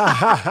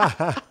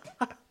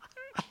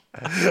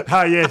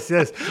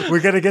 Yes.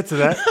 We're going to get to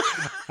that.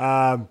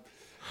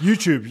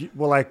 YouTube.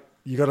 Well, like,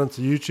 you got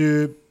onto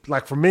YouTube.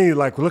 Like, for me,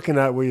 like, looking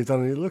at what you've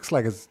done, it looks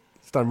like it's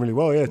done really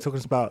well. Yeah,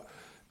 talking about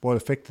what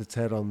effect it's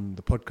had on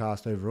the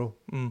podcast overall.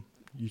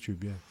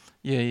 YouTube, yeah.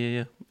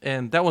 Yeah.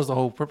 And that was the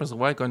whole purpose of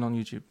why going on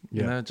YouTube.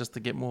 You Yeah. know, just to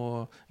get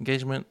more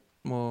engagement,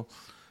 more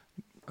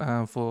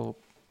for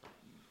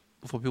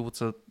people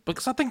to,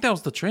 because I think that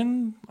was the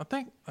trend. I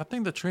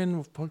think the trend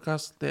with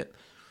podcasts that,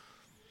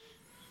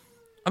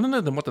 I don't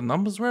know what the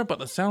numbers were,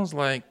 but it sounds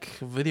like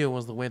video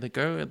was the way to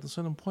go at a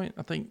certain point.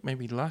 I think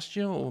maybe last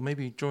year or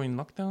maybe during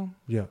lockdown.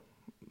 Yeah.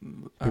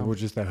 People were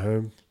just at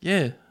home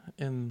Yeah,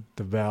 and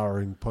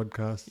devouring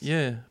podcasts.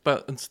 yeah,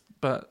 but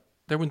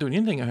they weren't doing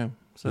anything at home.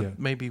 So Yeah.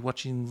 maybe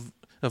watching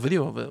a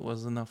video of it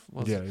was enough.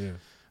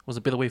 Was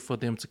a better way for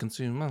them to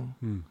consume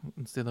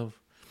instead of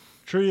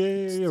True,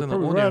 yeah. Still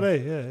Probably audio.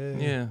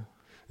 right, yeah.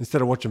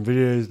 Instead of watching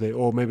videos,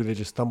 maybe they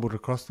just stumbled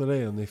across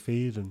today on their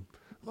feed and,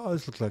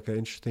 this looks like an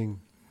interesting.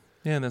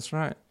 Yeah, that's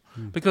right.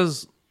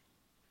 Because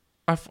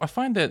I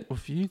find that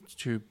with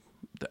YouTube,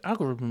 the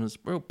algorithm is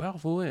real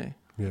powerful, Yeah.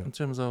 in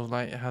terms of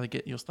like how to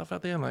get your stuff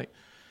out there. Like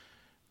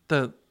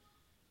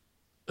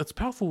it's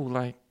powerful.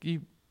 Like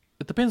it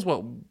depends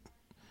what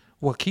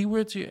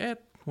keywords you add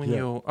when Yeah.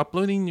 you're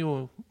uploading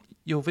your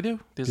video.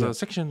 There's Yeah. a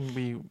section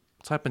where you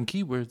type in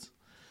keywords,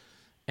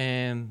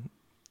 and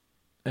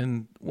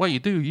what you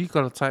do, you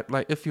gotta type,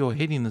 like, if your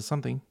heading is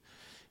something,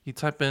 you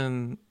type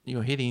in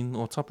your heading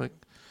or topic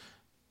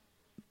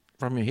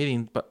from your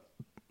heading, but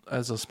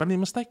as a spelling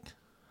mistake.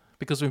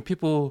 Because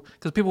people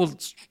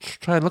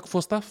try to look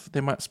for stuff,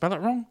 they might spell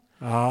it wrong.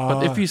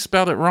 But if you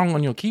spelled it wrong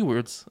on your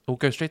keywords, it'll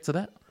go straight to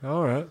that.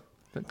 All right.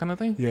 That kind of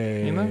thing. Yeah.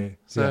 You know? Yeah.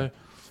 So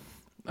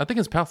I think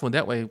it's powerful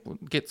that way.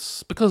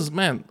 Because,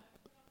 man,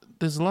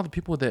 there's a lot of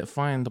people that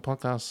find the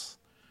podcast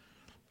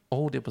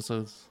old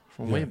episodes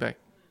from way back,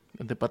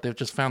 but they've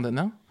just found it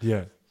now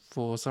Yeah.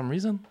 for some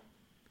reason.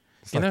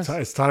 It's, You like know?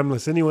 it's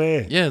timeless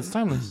anyway. Yeah, it's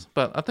timeless.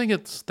 But I think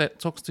that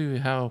talks to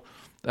how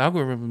the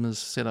algorithm is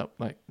set up.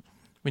 Like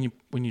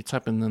when you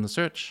type in the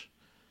search,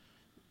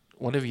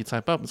 whatever you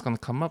type up, it's gonna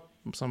come up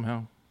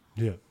somehow.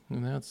 Yeah. You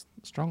know, it's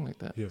strong like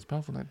that. Yeah. It's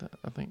powerful like that.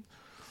 I think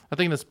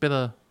that's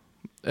better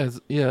as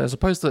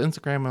opposed to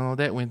Instagram and all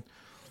that, when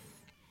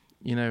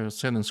you know, a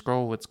certain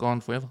scroll, it's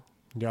gone forever.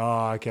 Yeah.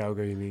 Oh, okay, I'll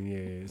go. You mean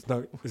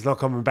It's not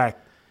coming back.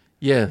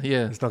 Yeah.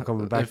 It's not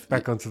coming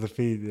back onto the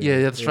feed.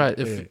 Yeah, that's right.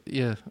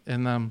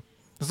 And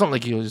it's not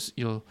like you're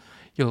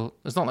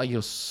it's not like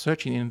you're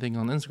searching anything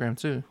on Instagram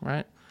too,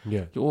 right?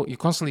 Yeah. You're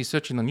constantly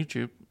searching on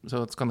YouTube,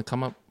 so it's gonna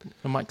come up.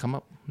 It might come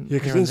up. Yeah,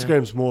 because here and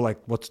there. Instagram's more like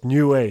what's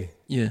new,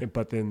 Yeah.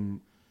 But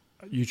then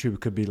YouTube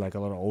could be like a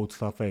lot of old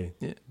stuff,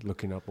 Yeah.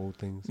 Looking up old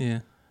things. Yeah.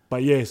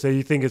 But yeah, so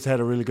you think it's had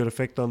a really good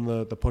effect on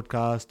the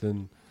podcast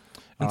and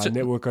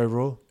network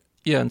overall?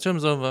 Yeah, in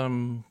terms of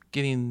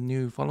getting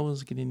new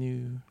followers, getting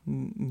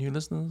new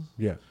listeners.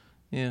 Yeah.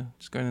 Yeah,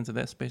 just going into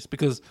that space,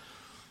 because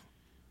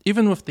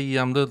even with the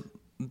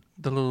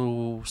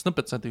little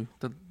snippets I do,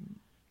 the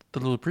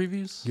little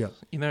previews. Yeah.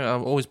 You know, I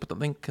always put the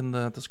link in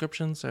the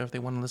description, so if they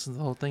want to listen to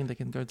the whole thing, they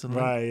can go to the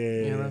link. Right,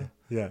 you yeah. know?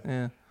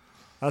 Yeah.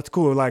 That's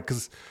cool, like,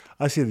 because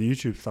I see the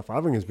YouTube stuff.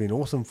 I think it's been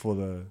awesome for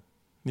the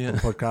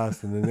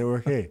podcast and the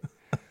network,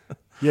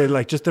 Yeah,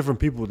 like, just different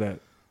people that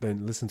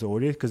don't listen to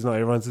audio, because not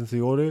everyone's into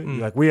the audio.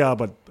 Like, we are,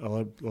 but a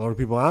lot of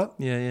people aren't.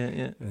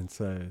 Yeah. And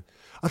so,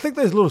 I think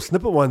those little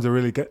snippet ones are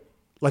really good.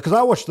 Like, because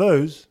I watch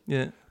those,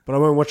 Yeah. but I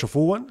won't watch a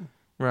full one.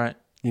 Right.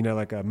 You know,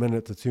 like a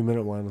minute to 2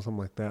 minute one or something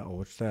like that. I'll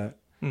watch that.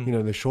 You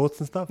know, the shorts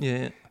and stuff.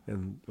 Yeah.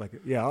 And like,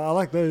 I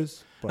like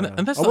those. But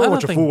And that's I the won't other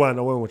watch a thing. full one.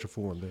 I won't watch a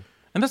full one, though.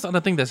 And that's the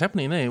other thing that's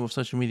happening there with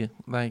social media.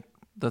 Like,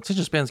 the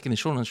attention span's getting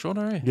shorter and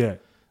shorter, eh? Yeah.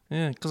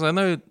 Yeah, because I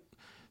know,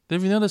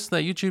 have you noticed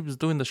that YouTube is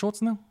doing the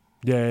shorts now?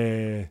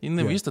 Yeah. You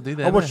never used to do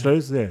that. I watched eh?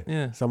 those, yeah.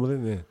 Yeah. Some of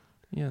them, yeah.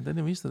 Yeah, they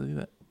never used to do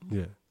that.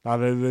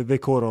 Yeah. They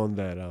caught on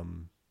that, I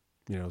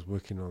was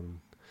working on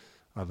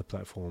other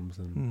platforms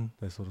and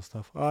that sort of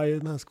stuff. Oh, yeah,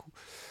 that's cool.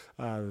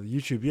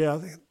 YouTube, yeah,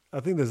 I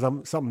think there's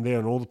something there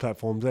on all the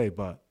platforms,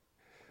 But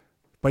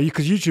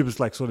because YouTube is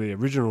like sort of the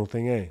original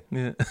thing,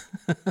 Yeah.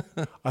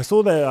 I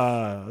saw that,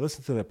 I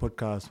listened to that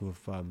podcast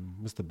with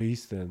Mr.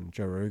 Beast and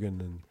Joe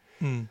Rogan,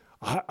 and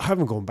I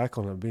haven't gone back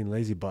on it, I'm being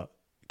lazy, but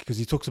because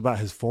he talks about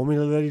his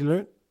formula that he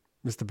learned,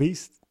 Mr.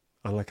 Beast,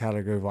 and like how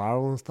to go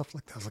viral and stuff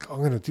like that. I was like, I'm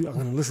going to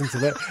listen to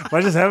that. But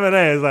I just haven't,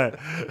 It's like,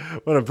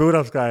 what a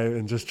build-up guy,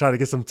 and just try to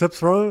get some tips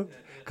from him.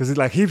 Because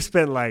he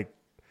spent like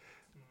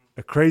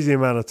a crazy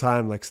amount of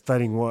time like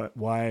studying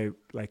why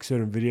like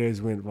certain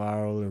videos went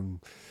viral and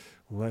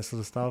all that sort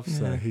of stuff.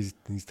 So Yeah. he's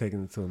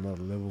taken it to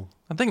another level.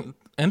 I think,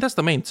 and that's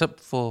the main tip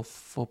for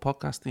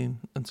podcasting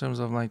in terms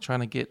of like trying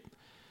to get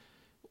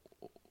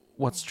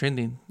what's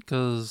trending,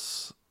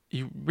 because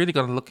you really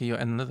got to look at your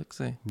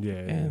analytics, eh?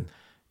 Yeah.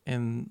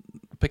 And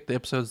pick the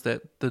episodes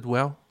that did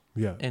well,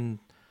 Yeah. and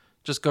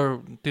just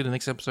go do the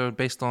next episode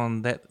based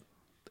on that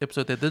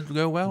episode that did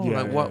go well.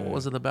 Yeah, Like, what yeah.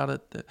 was it about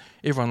it that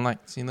everyone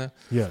likes, you know?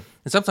 Yeah.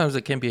 And sometimes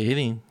it can be a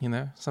hitting, you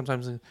know?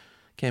 Sometimes it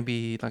can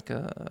be like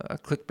a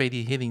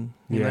clickbaity hitting,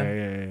 you know?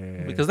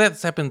 Yeah. Because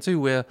that's happened too,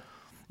 where,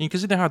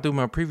 because you know how I do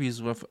my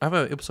previews. I have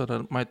an episode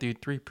that might do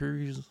 3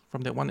 previews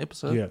from that one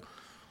episode. Yeah.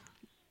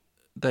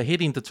 The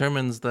heading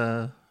determines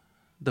the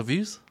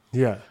views.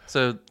 Yeah.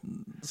 So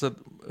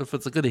if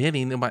it's a good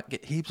heading, it might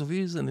get heaps of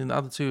views, and then the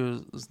other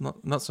two is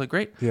not so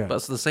great. Yeah. But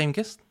it's the same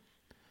guest.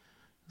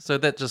 So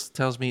that just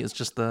tells me it's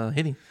just the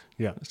heading.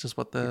 Yeah. It's just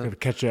what You the gotta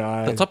catch your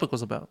eye. topic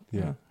was about.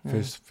 Yeah.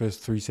 Yeah.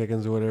 First 3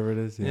 seconds or whatever it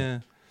is. Yeah.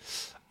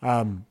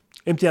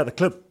 Empty out the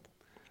clip.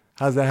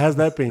 How's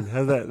that been?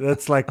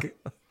 That's like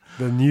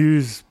the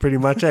news pretty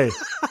much, eh?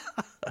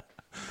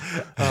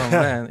 Oh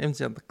man,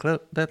 Empty Out the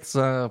Clip. That's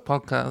a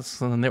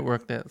podcast on a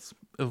network that's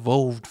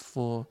evolved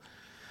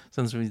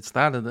since we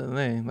started it.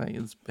 Eh? Like,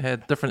 it's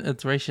had different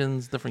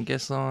iterations, different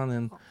guests on,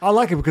 and I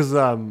like it because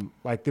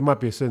like there might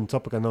be a certain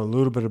topic I know a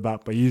little bit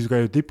about, but you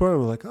go deeper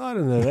and we're like, oh, I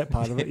don't know that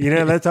part of it. You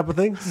know, that type of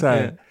thing.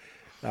 So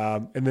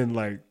and then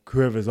like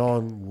whoever's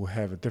on will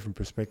have a different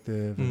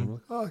perspective. And I'm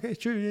like, oh, okay,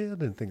 sure, yeah, I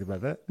didn't think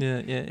about that. yeah.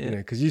 You know,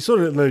 because you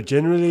sort of know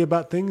generally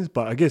about things,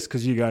 but I guess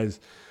because you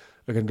guys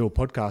are going to do a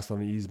podcast on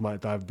it, you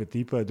might dive a bit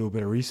deeper, do a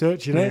bit of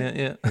research, you know?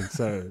 Yeah. And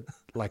so,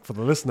 like for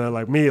the listener,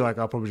 like me, like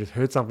I probably just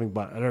heard something,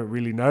 but I don't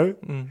really know.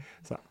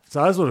 So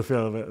I sort of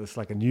feel that it's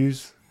like a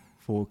news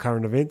for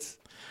current events.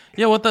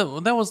 Yeah, well,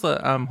 that was the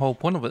whole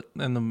point of it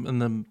in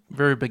the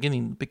very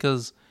beginning,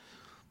 because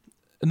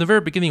in the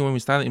very beginning when we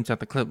started Empty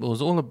Out the Clip, it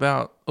was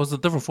a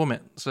different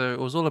format. So it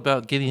was all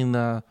about getting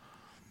the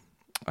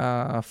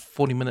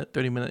 40-minute,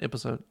 30-minute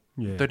episode,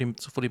 Yeah. 30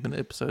 to 40-minute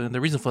episode, and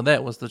the reason for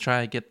that was to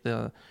try to get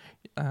the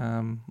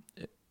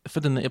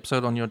fit in the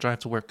episode on your drive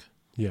to work.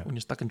 Yeah. When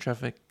you're stuck in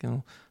traffic,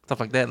 stuff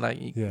like that. Like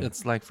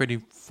it's like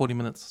 40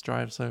 minutes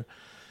drive. So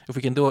if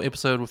we can do an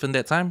episode within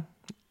that time,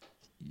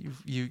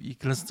 you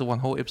can listen to one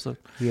whole episode.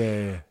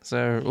 Yeah.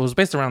 So it was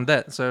based around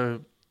that.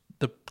 So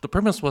the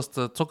premise was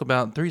to talk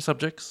about 3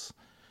 subjects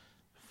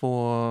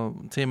for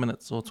 10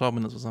 minutes or 12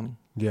 minutes or something,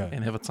 Yeah.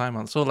 and have a time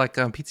on. So like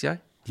PTI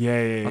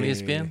Yeah. on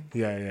ESPN.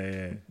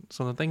 Yeah.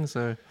 sort of thing.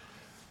 So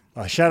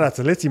Shout out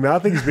to Letty, man. I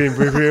think he's been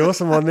very, very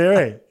awesome on there,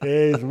 eh?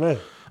 Yeah, he's the man.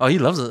 oh, he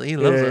loves it. He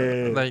loves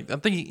it. Yeah. Like I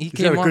think he He's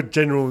came got a on. good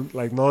general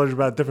like knowledge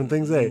about different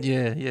things, eh?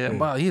 Yeah.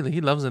 Wow,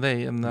 he loves it,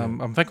 eh? And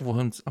I'm thankful for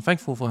him. I'm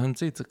thankful for him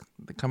too to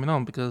coming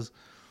on, because,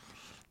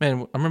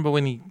 man, I remember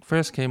when he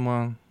first came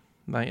on,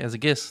 like as a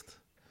guest.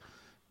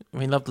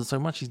 He loved it so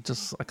much.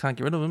 I can't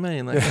get rid of him,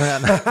 man.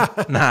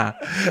 Like, nah,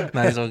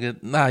 he's all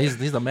good. Nah,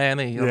 he's the man,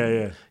 eh?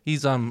 Yeah.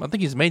 He's I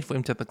think he's made for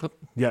Empty Out the Clip.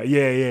 Yeah.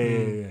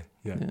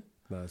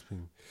 No, it's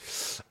been.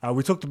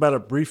 We talked about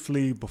it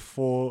briefly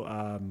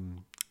before.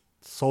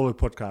 Solo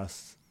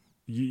podcasts.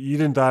 You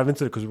didn't dive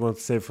into it because we wanted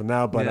to save it for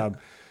now, but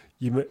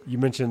you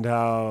mentioned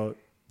how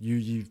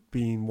you've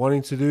been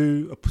wanting to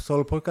do a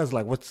solo podcast.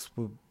 Like,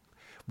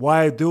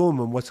 why do them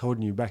and what's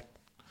holding you back?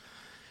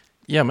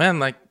 Yeah, man.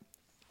 Like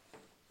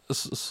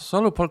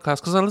solo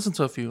podcasts, because I listen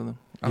to a few of them.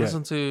 I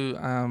listen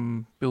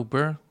to Bill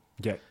Burr.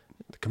 Yeah,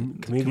 the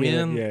comedian.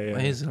 Comedian. Yeah.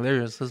 He's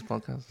hilarious. His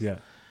podcast. Yeah.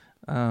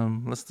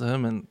 Listen to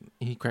him and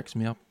he cracks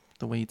me up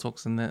the way he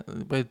talks in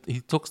that. But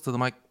he talks to the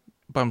mic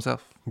by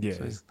himself. Yeah.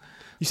 So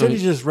You said he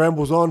just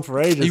rambles on for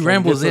ages. He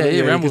rambles,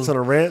 He rambles. gets on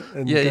a rant.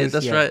 And goes,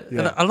 that's right. Yeah.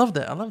 And I love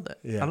that. I love that.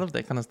 Yeah. I love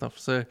that kind of stuff.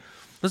 So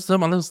listen to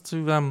him. I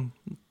listen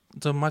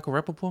to Michael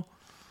Rappaport.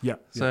 Yeah.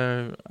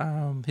 So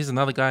he's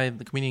another guy,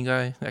 the comedian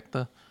guy,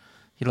 actor.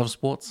 He loves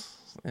sports,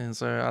 and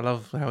so I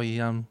love how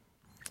he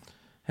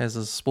has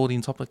his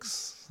sporting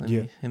topics.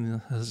 And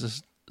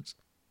it's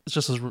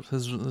just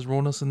his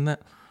rawness in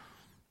that.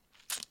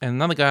 And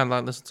another guy I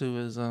like to listen to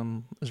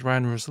is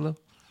Ryan Russillo.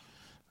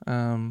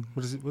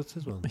 What's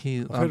his one?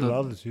 He I've heard of the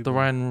other two. the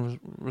Ryan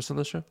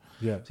Russillo show.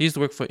 Yeah. So he used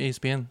to work for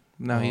ESPN.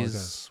 Now Oh,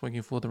 he's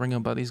working for The Ringer,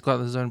 but he's got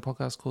his own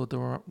podcast called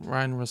the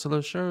Ryan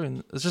Russillo Show,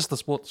 and it's just a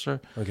sports show.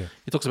 Okay.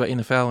 He talks about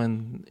NFL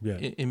and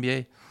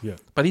NBA. Yeah.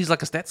 But he's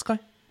like a stats guy,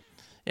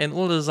 and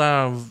all his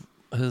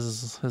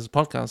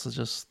podcast is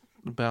just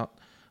about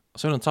a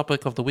certain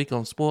topic of the week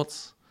on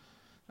sports.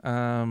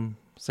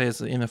 Say it's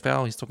the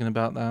NFL. He's talking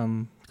about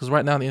because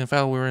right now in the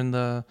NFL we're in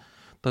the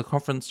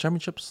conference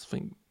championships. I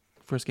think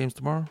first game's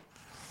tomorrow.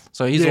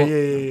 So he's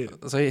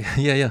So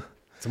yeah.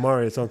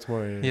 Tomorrow, it's on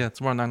tomorrow. Yeah,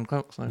 tomorrow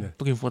 9:00. So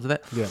looking forward to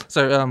that. Yeah.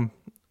 So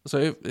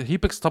so if he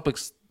picks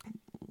topics.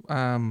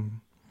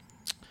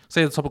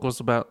 Say the topic was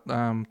about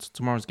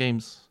tomorrow's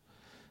games,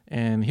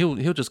 and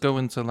he'll just go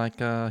into like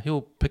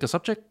he'll pick a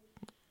subject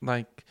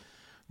like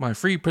my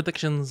 3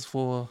 predictions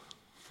for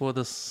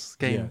this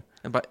game,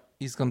 but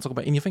he's gonna talk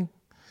about anything,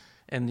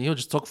 and he'll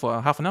just talk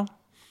for half an hour,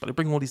 but I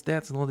bring all these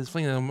stats and all these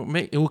things, and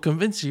it will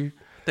convince you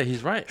that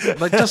he's right.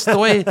 Like just the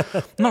way,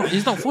 no,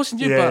 he's not forcing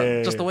you,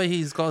 but just the way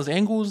he's got his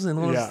angles and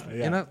all this,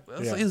 you know,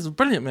 he's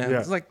brilliant, man.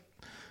 It's like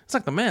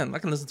the man. I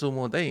can listen to him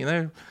all day, you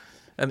know.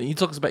 And he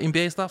talks about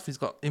NBA stuff. He's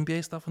got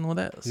NBA stuff and all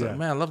that. So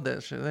man, I love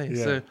that shit. Eh?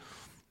 Yeah. So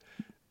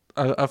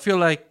I feel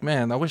like,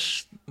 man, I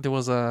wish there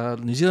was a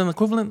New Zealand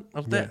equivalent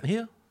of that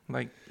here.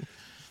 Like,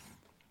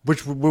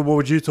 what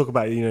would you talk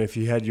about? You know, if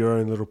you had your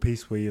own little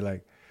piece where you're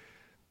like,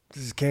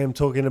 this is Cam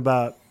talking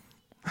about,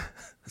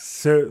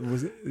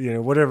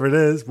 whatever it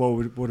is.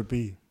 What would it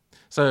be?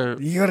 So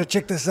you got to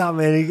check this out,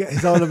 man.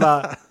 He's on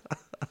about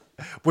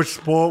which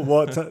sport,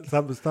 what type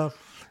of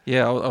stuff.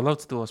 Yeah, I'd love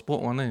to do a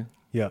sport one. Eh?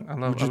 Yeah.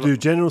 Would you do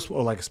general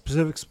sport or like a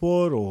specific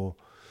sport or?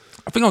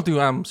 I think I'll do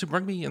Super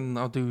Rugby and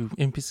I'll do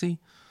NPC.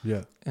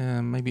 Yeah.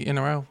 And maybe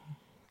NRL.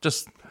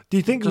 Just. Do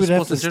you think we'd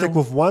have to stick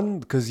with one?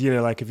 Because, you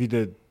know, like if you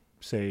did,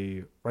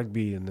 say,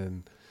 rugby and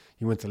then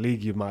you went to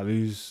league, you might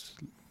lose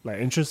like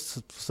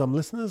interest for some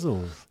listeners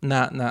or?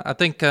 Nah. I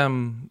think I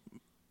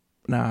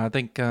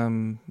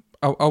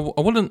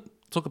wouldn't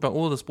talk about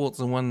all the sports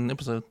in one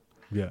episode.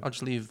 Yeah. I'll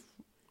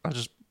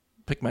just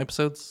pick my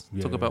episodes,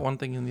 talk about one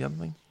thing and the other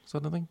thing,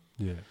 sort of thing.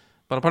 Yeah.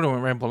 But I probably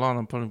won't ramble on.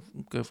 I'll probably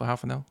go for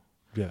half an hour.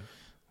 Yeah.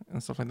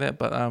 And stuff like that.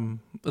 But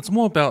it's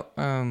more about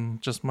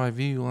just my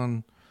view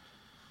on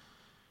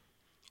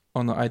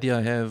the idea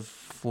I have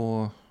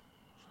for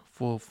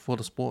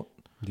the sport.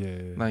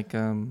 Yeah. Like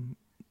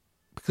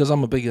because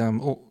I'm a big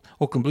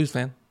Auckland Blues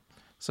fan,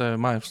 so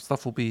my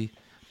stuff will be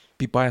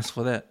biased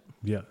for that.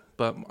 Yeah.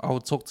 But I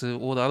would talk to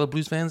all the other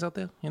Blues fans out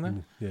there, you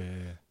know. Yeah.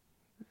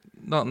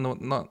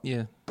 Not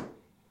yeah.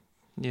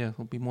 Yeah,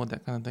 it'll be more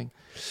that kind of thing,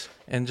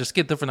 and just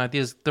get different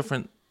ideas,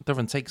 different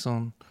takes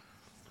on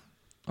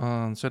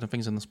certain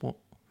things in the sport.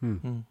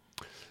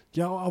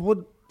 Yeah, I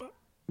would.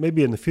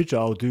 Maybe in the future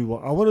I'll do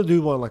one. I want to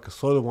do one like a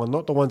solo one,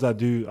 not the ones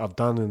I've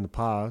done in the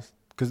past,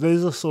 because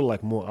there's also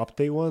like more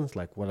update ones,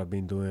 like what I've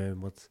been doing,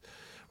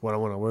 what I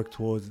want to work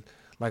towards.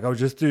 Like I'll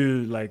just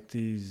do like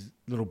these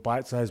little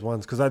bite-sized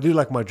ones, because I do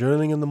like my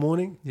journaling in the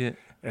morning,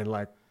 and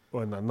like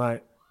on the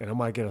night, and I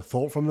might get a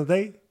thought from the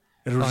day.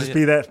 It'll just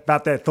be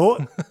about that thought.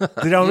 Do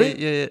you know what I mean?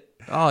 Yeah.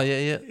 Oh,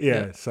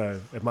 yeah. So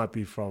it might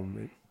be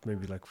from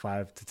maybe like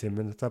 5 to 10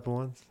 minute type of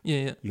ones.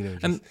 Yeah. You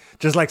know,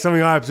 just like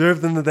something I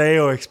observed in the day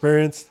or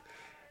experienced,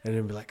 and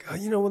then be like, oh,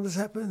 you know, when this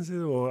happens,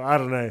 or I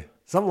don't know,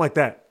 something like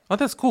that. Oh,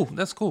 that's cool.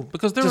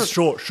 Because there just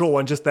short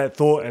one, just that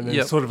thought, and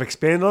then sort of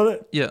expand on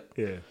it. Yeah.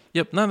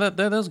 Yep. No,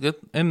 that's good,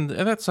 and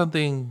that's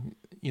something,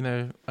 you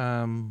know,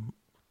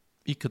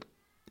 you could,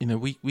 you know,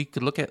 we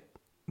could look at.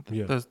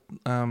 Yeah.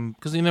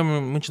 Because you know, we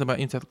mentioned about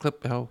Inside the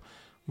Clip how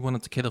we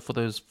wanted to cater for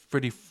those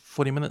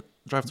 30-40 minute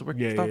drive to work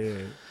stuff. Yeah.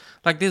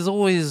 Like there's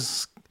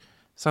always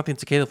something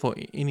to cater for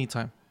any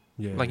time.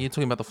 Yeah. Like you're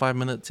talking about the 5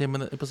 minute, 10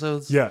 minute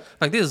episodes. Yeah.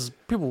 Like there's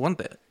people want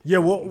that. Yeah.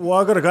 Well,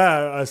 I got a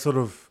guy I sort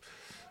of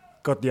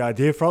got the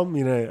idea from.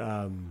 You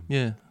know.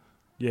 Yeah.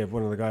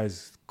 One of the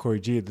guys, Corey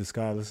G, this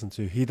guy I listen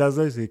to, he does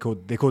those. They're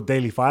called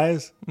Daily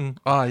Fires.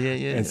 Oh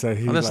yeah. And so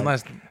he that's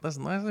nice. That's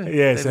nice. Eh?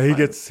 Yeah. So he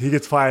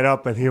gets fired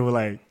up, and he will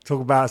like talk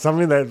about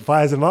something that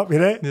fires him up. You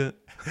know. Yeah.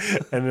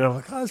 And then I'm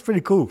like, oh, that's pretty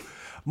cool.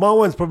 My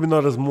one's probably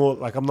not as more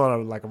like, I'm not a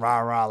like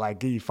rah like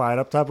get you fired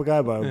up type of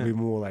guy, but it'll be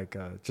more like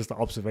just an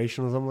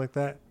observation or something like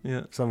that.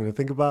 Yeah. Something to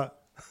think about.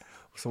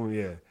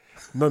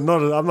 I'm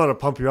not a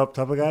pump you up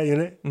type of guy, you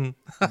know.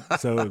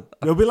 So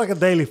it'll be like a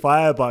daily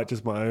fire, but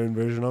just my own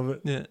version of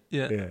it.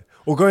 Yeah.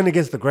 Or going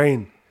against the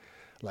grain,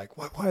 like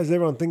why does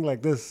everyone think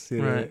like this?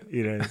 You know, Right.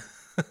 You know.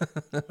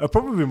 It'll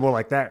probably be more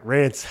like that,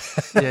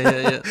 rants.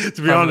 Yeah.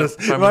 To be honest,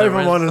 if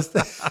I'm honest,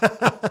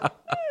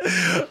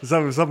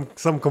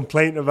 some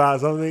complaint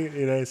about something,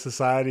 you know,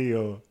 society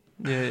or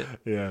yeah.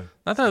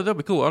 I thought that'd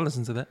be cool. I'll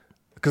listen to that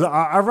because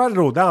I write it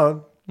all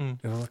down. And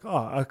I'm like,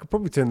 I could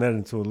probably turn that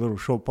into a little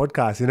short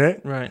podcast, you know?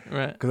 Right.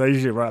 Because I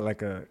usually write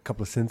like a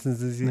couple of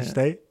sentences each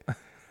day.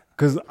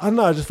 Because I don't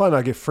know, I just find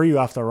I get free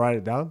after I write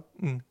it down.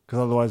 Because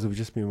otherwise it would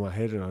just be in my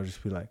head and I'll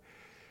just be like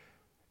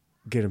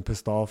getting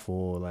pissed off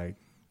or like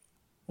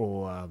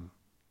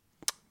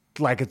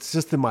it's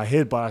just in my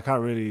head, but I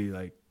can't really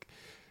like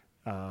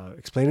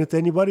explain it to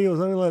anybody or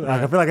something like that.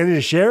 Like, I feel like I need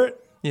to share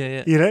it.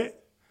 Yeah. You know?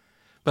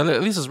 But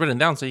at least it's written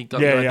down, so you got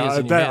your ideas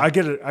in your head. I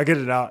get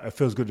it out. It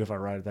feels good if I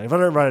write it down. If I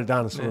don't write it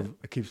down,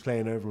 it keeps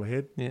playing over my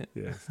head. Yeah,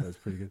 so that's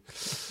pretty good.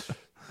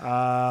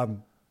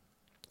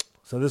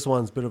 So this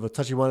one's a bit of a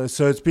touchy one.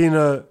 So it's been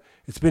a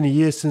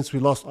year since we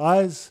lost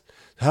eyes.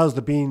 How's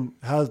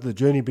the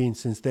journey been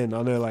since then?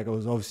 I know like it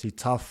was obviously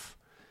tough,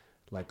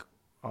 like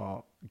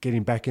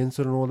getting back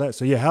into it and all that.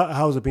 So yeah,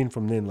 how's it been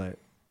from then, like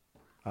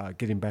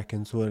getting back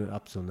into it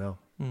up till now?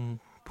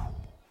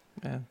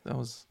 Yeah, that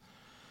was.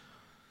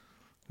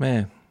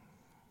 Man,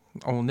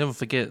 I will never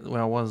forget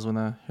where I was when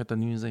I heard the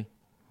news. That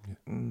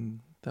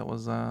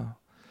was, that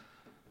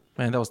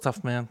was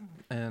tough, man.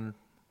 And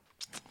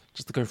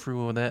just to go through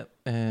all that,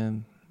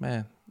 and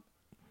man,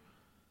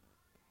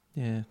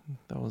 yeah,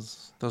 that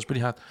was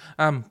pretty hard.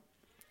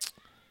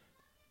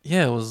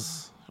 Yeah, it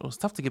was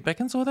tough to get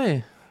back into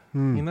it,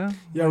 you know?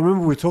 Yeah, I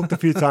remember we talked a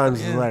few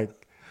times. Like,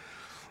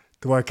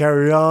 do I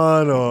carry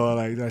on or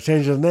like do I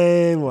change the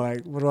name or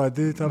like what do I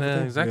do? Type of Yeah,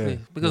 thing. exactly. Yeah.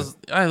 Because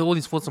I had all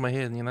these thoughts in my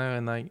head,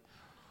 and like,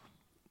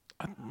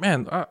 I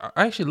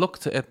actually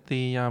looked at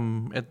the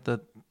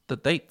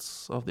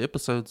dates of the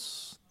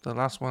episodes. The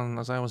last one,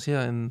 as I was here,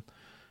 and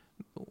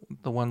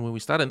the one where we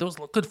started, there was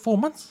a good 4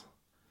 months.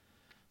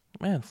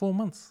 Man, 4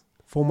 months.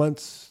 4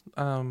 months.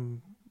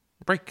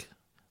 Break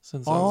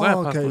since Oh,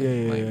 Isaiah passed okay.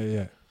 away. Yeah, Like, yeah,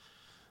 yeah,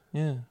 yeah.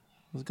 yeah,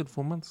 it was a good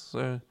 4 months.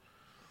 So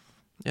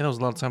yeah, that was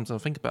a lot of time to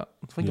think about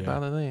Yeah. it. Eh? Yeah,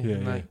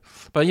 And, yeah. like,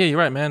 but yeah, you're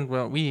right, man.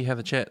 Well, we had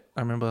a chat,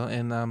 I remember,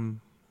 and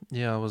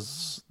yeah, there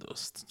was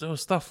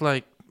stuff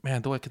like,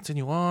 man, do I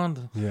continue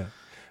on? Yeah.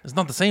 It's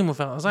not the same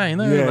without Isaiah, you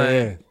know? Yeah, like,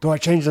 yeah. Do I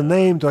change the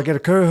name? Do I get a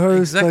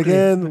co-host Exactly.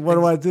 again? What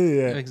do I do?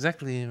 Yeah.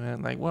 Exactly,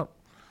 man. Like what,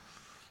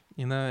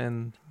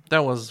 and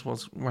that was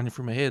running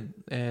through my head,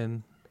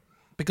 and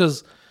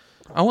because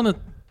I wanted,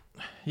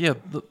 yeah,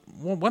 the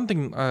one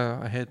thing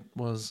I had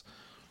was,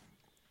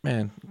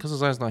 man, because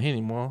Isaiah's not here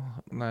anymore,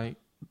 like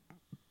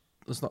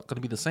it's not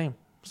gonna be the same.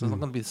 So it's not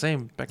gonna be the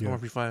same back to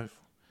 135.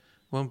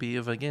 Won't be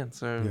ever again.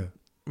 So Yeah.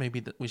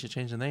 maybe we should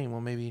change the name,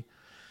 or maybe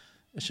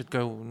it should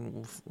go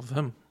with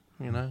him,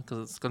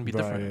 because it's gonna be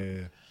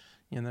different.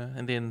 Yeah.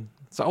 And then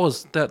so I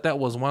was that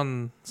was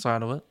one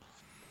side of it.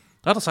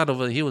 The other side of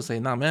it, he would say,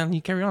 "Nah, man,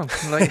 you carry on."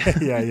 Like,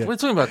 Yeah. we're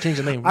talking about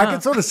changing the name. I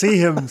can sort of see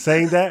him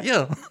saying that.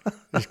 yeah.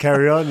 Just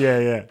carry on. Yeah,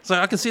 yeah. So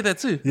I can see that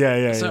too.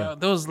 Yeah, So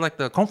there was like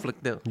the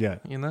conflict there. yeah.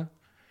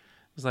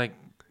 It's like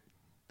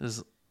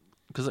there's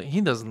because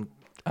he doesn't.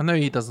 I know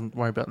he doesn't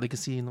worry about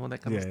legacy and all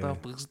that kind of stuff.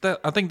 Because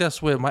I think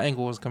that's where my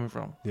angle was coming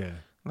from. Yeah.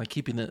 Like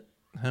keeping it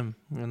him.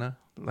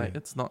 Like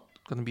it's not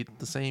gonna be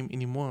the same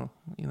anymore.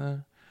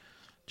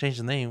 Change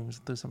the name,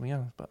 do something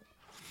else, but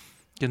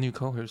get a new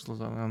co-host or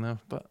something. I don't know,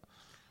 but.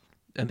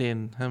 And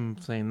then him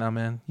saying, "Nah,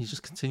 man, you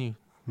just continue.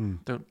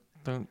 Don't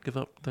give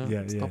up.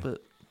 Don't stop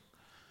it."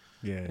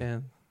 Yeah.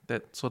 And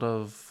that sort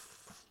of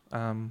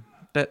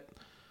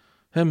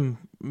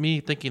me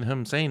thinking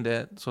him saying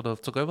that sort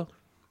of took over.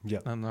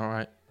 Yeah. I'm all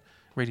right,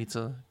 ready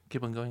to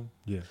keep on going.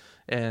 Yeah.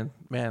 And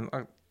man,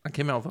 I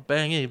came out with a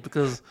bang,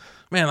 because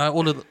man, I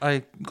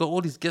got all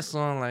these guests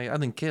on. Like I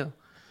didn't care.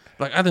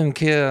 Like I didn't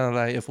care.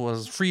 Like if it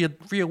was free a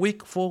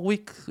week, 4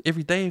 week,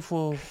 every day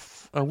for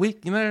a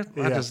week, I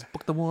just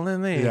booked them all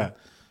in there. Yeah.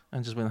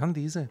 And just went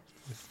hundies there.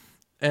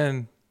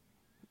 And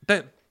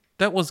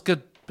that was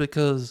good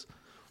because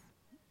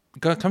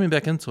coming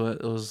back into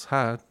it was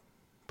hard,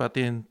 but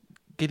then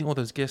getting all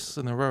those guests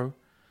in a row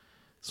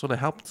sort of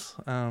helped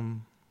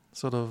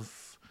sort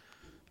of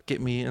get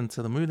me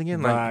into the mood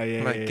again.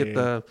 Get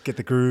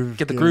the groove.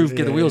 Get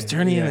the wheels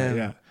turning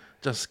and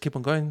just keep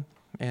on going.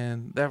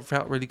 And that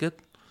felt really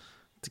good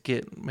to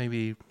get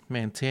maybe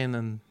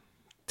 10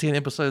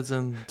 episodes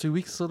in 2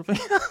 weeks sort of thing.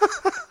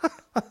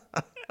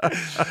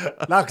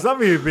 Because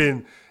some of you have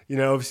been,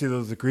 obviously there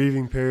was a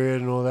grieving period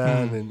and all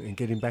that, and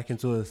getting back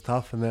into it is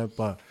tough and that.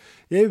 But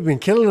yeah, you've been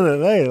killing it,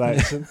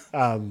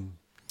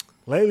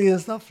 lately and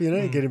stuff.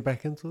 Getting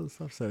back into it and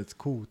stuff. So it's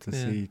cool to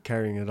see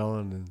carrying it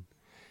on and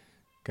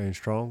going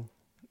strong.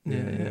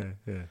 Yeah.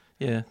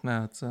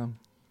 No, it's I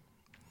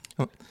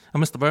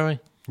missed the Bowie.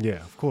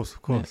 Yeah, of course.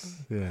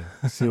 Yeah,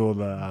 see all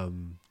the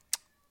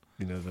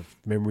the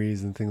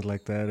memories and things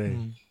like that.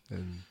 And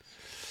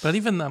but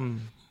even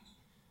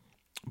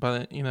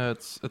But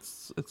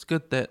it's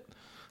good that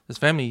his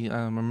family.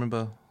 I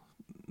remember,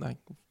 like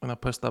when I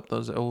posted up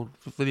those old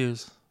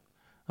videos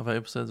of our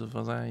episodes of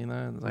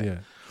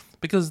Isaiah,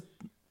 because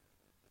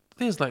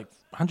there's like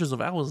hundreds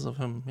of hours of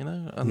him, in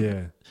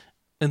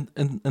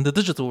the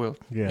digital world,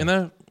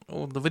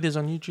 all the videos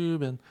on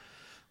YouTube and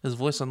his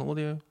voice on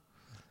audio,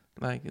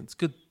 like it's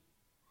good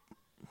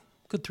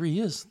 3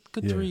 years,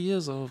 3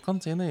 years of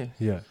content there.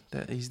 Yeah,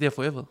 that he's there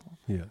forever.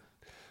 Yeah.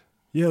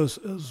 Yeah, it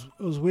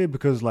was weird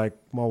because like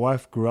my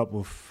wife grew up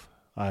with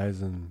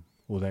Eyes and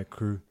all that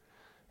crew,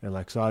 and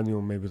like so I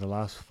knew maybe the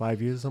last 5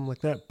 years or something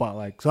like that. But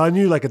like so I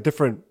knew like a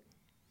different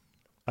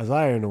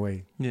Isaiah in a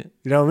way. Yeah,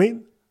 you know what I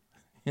mean?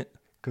 Yeah,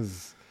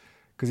 because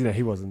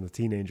he wasn't a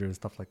teenager and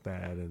stuff like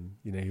that, and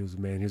he was a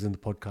man. He was into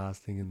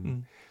podcasting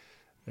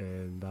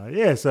and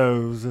so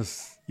it was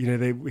just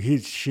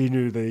she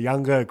knew the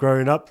younger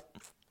growing up.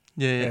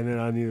 Yeah. And then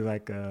I knew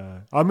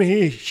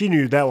she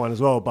knew that one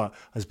as well, but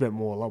I spent a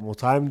lot more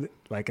time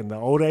like in the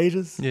older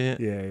ages. Yeah.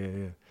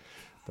 The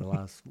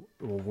last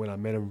when I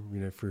met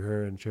him, through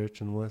her in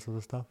church and all that sort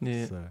of stuff.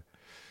 Yeah. So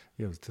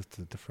it was just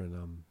a different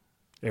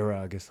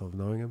era, I guess, of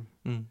knowing him.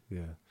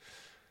 Yeah.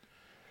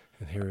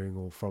 And hearing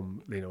all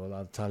from a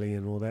lot of Tali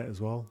and all that as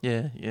well.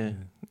 Yeah,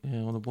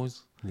 all the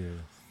boys. Yeah.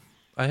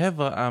 I have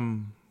a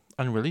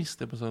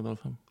unreleased episode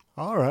of him.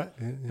 All right.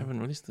 I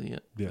haven't released it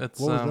yet. Yeah. It's,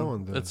 what was that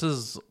one? It's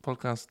his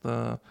podcast,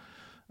 the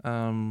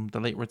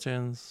Late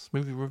Returns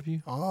movie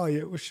review. Oh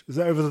yeah, is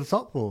that Over the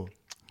Top or?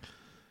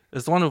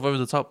 It's the one with Over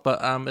the Top,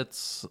 but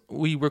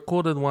we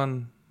recorded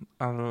one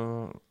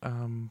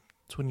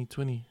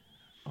 2020,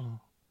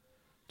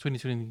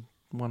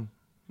 2021,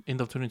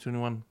 end of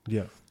 2021.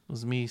 Yeah. It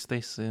was me,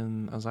 Stace,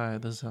 and Isaiah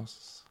at this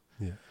house.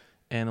 Yeah.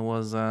 And it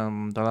was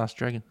The Last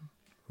Dragon.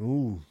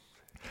 Ooh.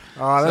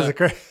 Oh, that's So- a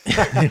great.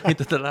 we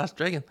did The Last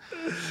Dragon,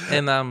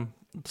 and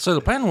so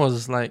the plan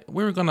was like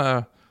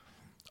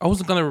I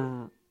wasn't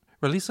gonna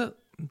release it,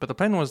 but the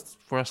plan was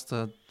for us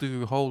to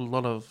do a whole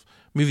lot of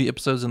movie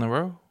episodes in a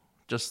row,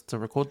 just to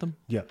record them.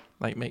 Yeah.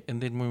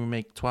 And then when we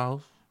make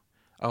 12,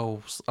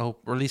 I'll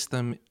release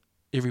them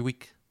every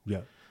week,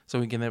 Yeah. so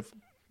we can have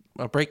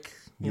a break.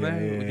 You Yeah, know,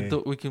 yeah,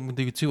 we can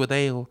do 2 a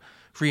day or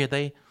 3 a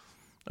day,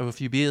 over a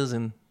few beers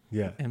and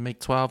Yeah. make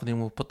 12, and then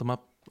we'll put them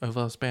up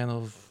over a span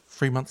of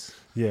 3 months,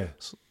 Yeah.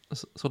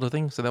 sort of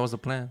thing. So that was the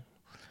plan.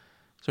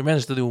 So we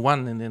managed to do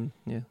 1, and then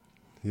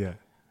Yeah.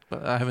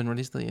 but I haven't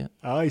released it yet.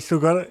 Oh, you still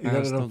got it? You I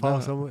got it still on file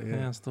got it. somewhere? Yeah,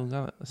 Yeah. I still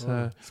got it. So,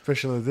 Oh,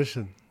 special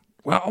edition.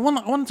 well, I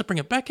wanted to bring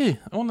it back. I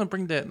want to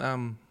bring that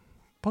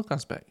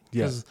podcast back,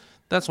 Yeah. because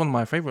that's one of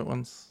my favorite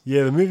ones.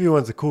 Yeah, the movie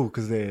ones are cool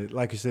because they're,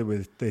 like you said,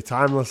 they're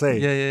timeless, eh?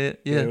 Yeah.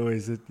 They're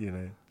always,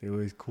 they're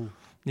always cool.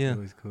 Yeah. They're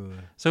always cool.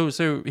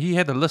 So he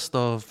had a list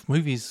of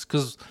movies,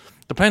 because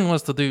the plan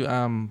was to do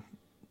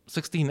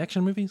 16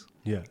 action movies,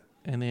 Yeah.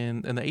 and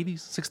then in the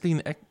 80s,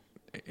 16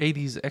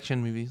 80s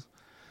action movies,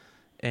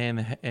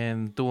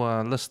 and do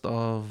a list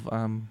of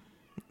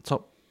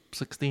top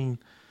 16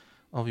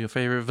 of your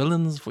favorite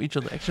villains for each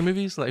of the action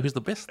movies, like who's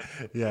the best,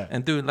 Yeah.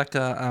 and do like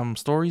a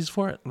stories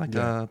for it, like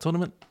Yeah. a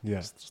tournament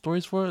Yeah.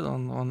 stories for it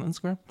on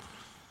Instagram.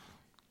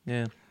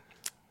 Yeah.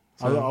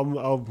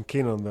 I'm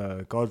keen on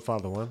the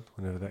Godfather one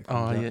whenever that comes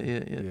Oh out.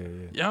 yeah.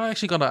 Yeah. I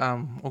actually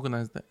gotta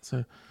organize that.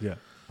 So Yeah.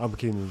 I'm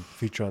keen to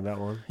feature on that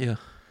one. yeah.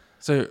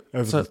 So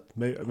Over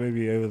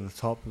maybe over the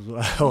top as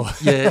well.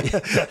 yeah.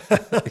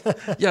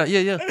 Yeah.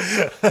 Yeah,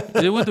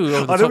 we'll do it over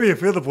the I top. don't mean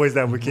feel the boys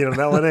that we're keen on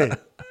that one, eh?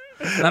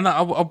 No,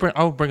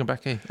 I'll bring it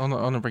back. Hey,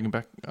 I'll bring it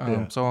back.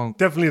 Yeah. So on.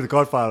 Definitely the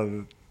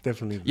Godfather.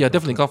 Definitely. The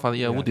Definitely Godfather.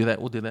 Yeah, Yeah. we'll do that.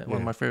 One Yeah.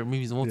 of my favorite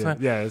movies of all Yeah, time.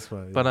 yeah, that's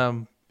fine.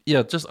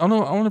 But just I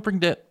want to bring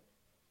that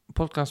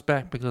podcast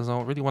back, because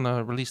I really want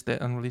to release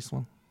that unreleased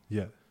one.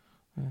 yeah.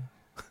 Yeah.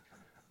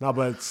 No,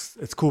 but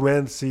it's cool,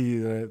 man, to see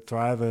you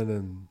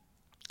thriving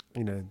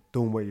and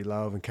doing what you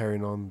love and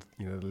carrying on,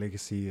 the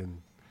legacy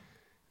and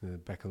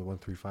back of the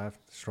 135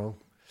 strong.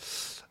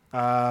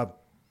 What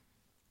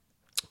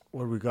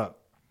do we got?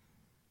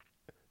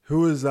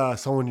 Who is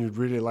someone you'd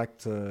really like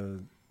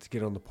to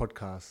get on the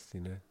podcast?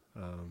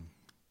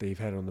 That you've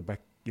had on the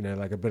back,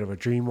 like a bit of a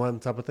dream one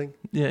type of thing.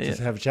 Yeah, Just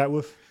have a chat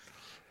with,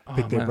 Oh,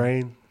 pick their man.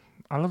 brain.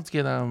 I love to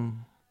get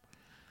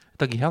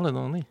Dougie Howlett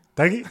on me.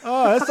 Dougie?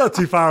 Oh, that's not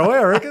too far away,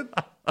 I reckon.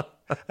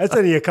 That's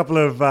only a couple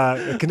of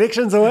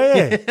connections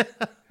away. Eh?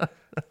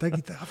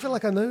 Dougie, I feel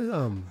like I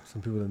know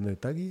some people that know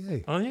Dougie.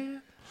 Hey, Oh yeah.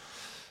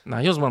 Nah,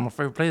 he was one of my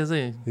favorite players.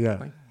 yeah,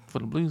 Like, for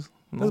the Blues.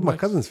 that's my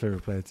cousin's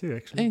favorite player too.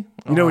 Actually, Hey.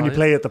 when you yeah.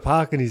 play at the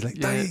park and he's like,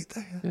 Yeah. Dougie,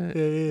 Dougie.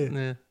 Yeah.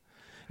 Yeah.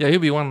 Yeah, he'll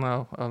be one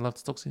I'd love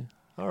to talk to.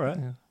 All right,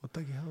 Yeah. well,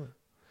 Dougie Howard.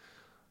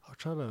 I'll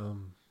try to.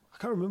 I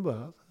can't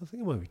remember. I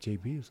think it might be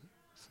JB. Or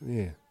something.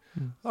 Yeah.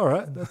 Mm. All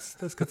right,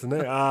 that's good to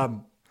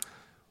know.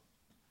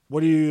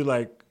 What do you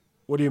like?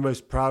 What are you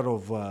most proud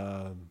of?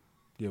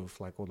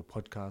 With like all the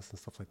podcasts and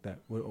stuff like that,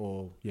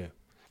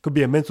 could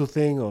be a mental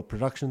thing or a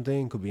production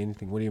thing. Could be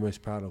anything. What are you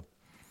most proud of?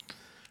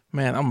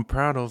 Man, I'm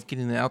proud of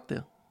getting it out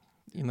there.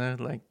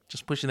 Like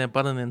just pushing that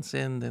button and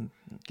send and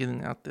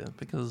getting it out there,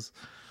 because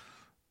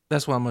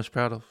that's what I'm most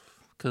proud of.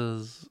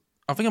 Because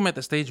I think I'm at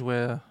the stage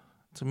where,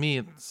 to me,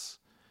 it's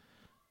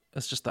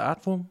just the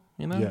art form,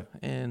 Yeah.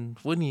 And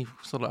for any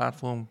sort of art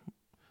form,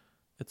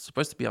 it's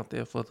supposed to be out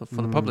there for the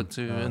public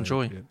to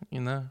enjoy,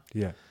 Yeah.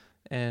 Yeah.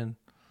 and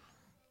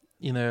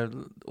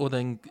all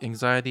the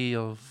anxiety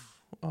of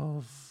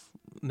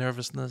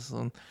nervousness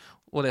and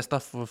all that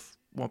stuff of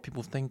what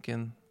people think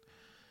and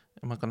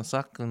am I gonna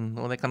suck and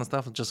all that kind of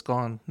stuff is just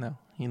gone now.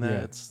 Yeah.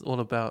 It's all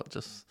about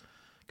just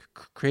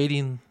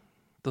creating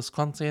this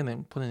content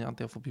and putting it out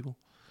there for people,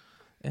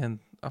 and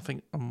I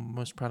think I'm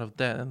most proud of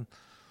that, and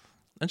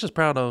just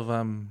proud of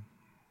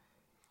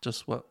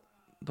just what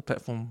the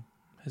platform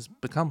has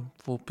become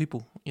for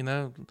people.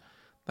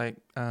 Like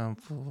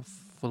for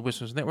the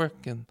Westerners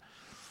Network, and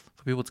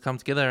for people to come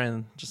together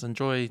and just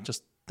enjoy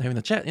just having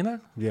a chat.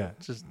 Yeah.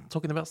 Just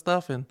talking about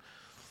stuff and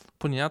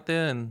putting it out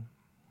there, and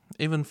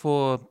even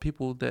for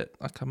people that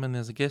I come in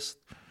as a guest,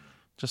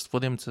 just for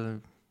them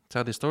to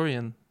tell their story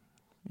and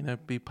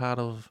be part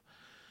of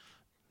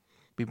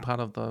the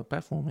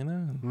platform.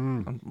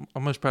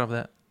 I'm most proud of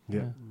that.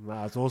 Yeah.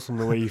 Nah, it's awesome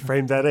the way you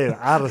framed that in.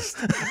 Artist,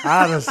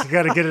 you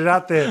got to get it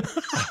out there.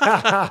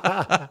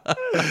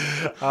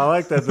 I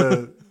like that,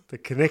 the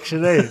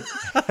connection, eh?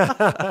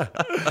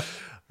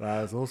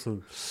 That's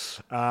awesome.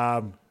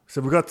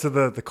 So we got to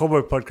the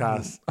Combo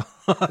podcast.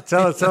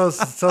 tell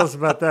us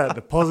about that.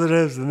 The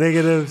positives, the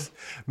negatives,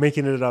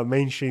 making it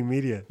mainstream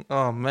media.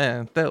 Oh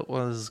man, that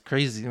was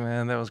crazy,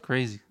 man. That was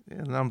crazy.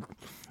 And I'm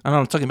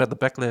talking about the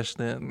backlash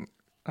that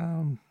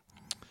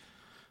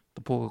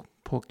the poor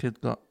kid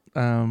got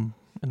in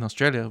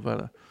Australia,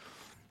 but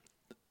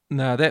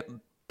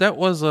that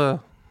was a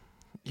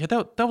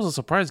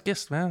surprise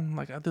guest, man.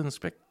 Like I didn't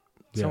expect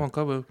someone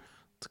Cobo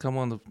to come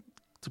on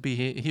to be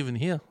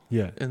here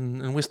Yeah.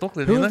 in West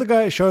Auckland. Who was the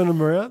guy showing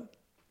him around?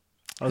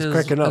 I was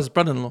cracking up. His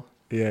brother-in-law.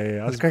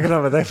 Yeah. I was cracking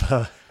up at that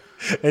part.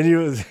 And he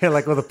was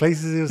like all the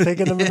places he was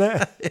taking them in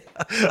that.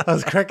 I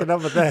was cracking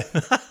up at that.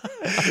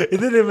 He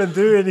didn't even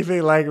do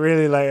anything like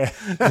really like.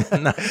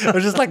 It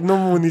was just like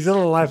normal New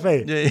Zealand life,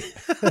 eh? Yeah.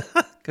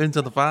 Going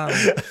to the farm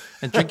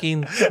and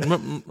drinking.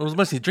 It was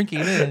mostly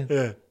drinking there.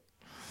 Yeah.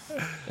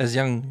 As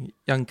young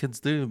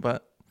kids do.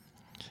 But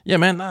yeah,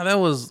 man, no, it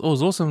was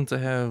awesome to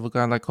have a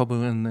guy like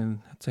Kobu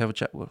and to have a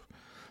chat with.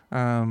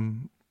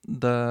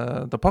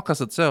 The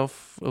podcast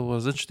itself, it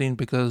was interesting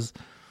because,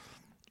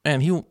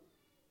 man,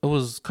 it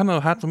was kind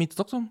of hard for me to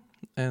talk to him,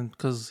 and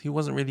because he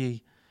wasn't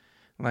really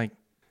like,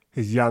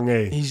 He's young,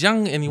 eh? he's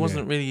young and he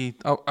wasn't really.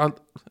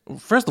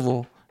 First of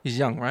all, he's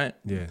young, right?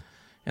 Yeah.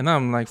 And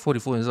I'm like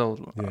 44 years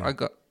old. Yeah.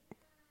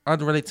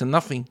 I'd relate to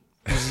nothing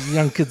these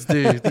young kids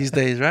do these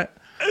days, right?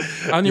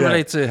 I only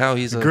relate to how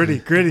he's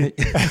gritty.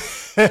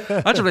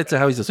 I relate to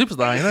how he's a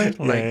superstar, you know.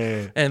 Like,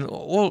 Yeah. and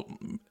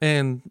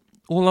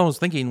all I was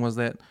thinking was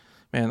that,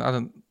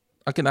 man,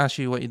 I can ask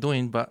you what you're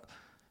doing, but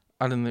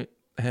I didn't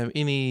have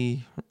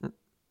any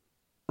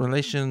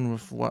relation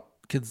with what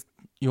kids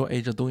your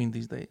age are doing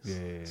these days.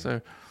 Yeah.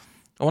 So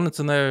I wanted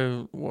to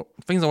know I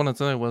wanted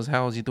to know was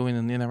how was he doing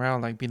in the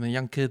NRL, like being a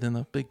young kid in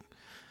a big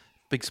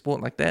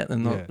sport like that,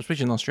 and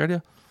especially in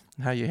Australia,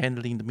 and how you're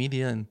handling the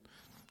media and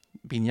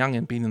being young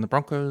and being in the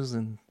Broncos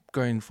and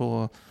going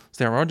for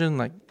Stella Origin,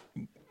 like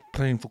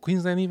playing for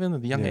Queensland even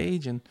at the young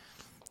age, and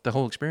the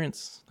whole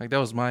experience. Like that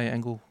was my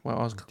angle where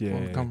I was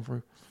coming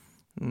through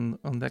on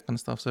that kind of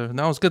stuff. So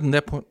now I was good in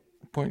that point.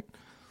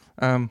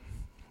 To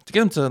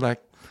get him to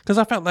like, because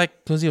I felt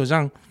like because he was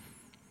young,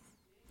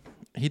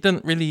 I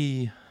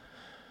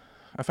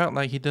felt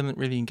like he didn't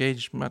really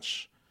engage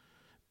much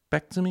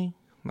back to me.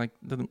 Like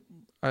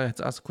I had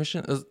to ask a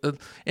question. It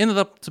ended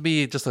up to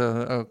be just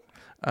a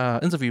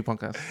interview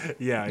podcast.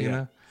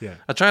 Yeah.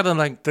 I tried to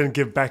like didn't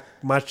give back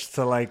much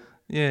to like.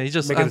 Yeah, he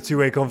just make it a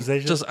two-way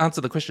conversation. Just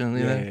answer the question,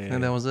 you know,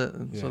 and that was it,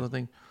 sort of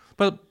thing.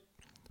 But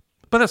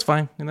that's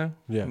fine, you know.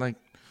 Yeah. Like,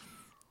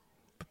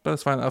 but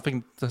that's fine. I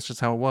think that's just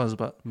how it was.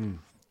 But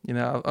you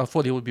know, I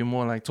thought it would be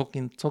more like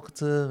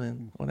talkative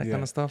and all that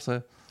kind of stuff.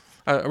 So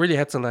I really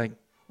had to like,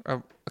 I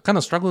kind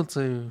of struggled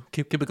to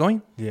keep it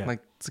going. Yeah. Like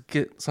to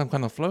get some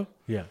kind of flow.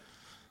 Yeah.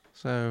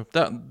 So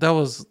that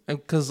was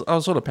because I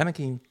was sort of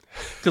panicking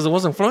because it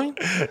wasn't flowing.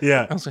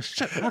 Yeah. I was like,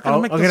 shit, how can I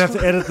make I'm this gonna have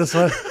to edit this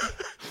one.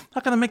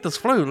 How can I make this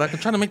flow? Like I'm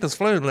trying to make this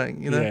flow, like,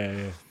 you know.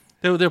 Yeah.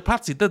 There were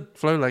parts he did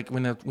flow, like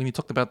when you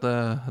talked about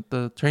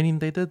the training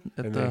they did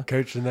at the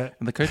coach and that.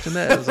 And the coach and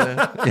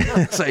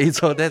that. So he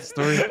told that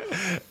story,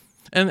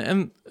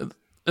 and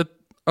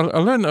I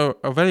learned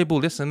a valuable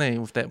lesson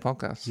with that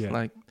podcast. Yeah.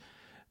 Like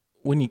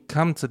when you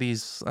come to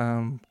these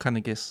kind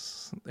of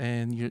guests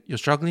and you're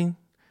struggling,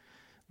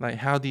 like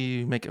how do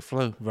you make it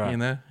flow? Right. You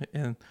know,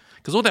 and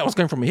because all that was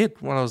going from my head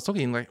while I was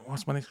talking, like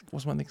what's my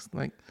next?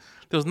 Like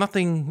there was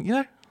nothing, you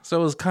know. So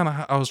it was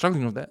I was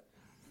struggling with that.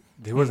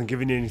 He wasn't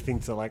giving you anything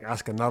to like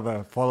ask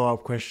another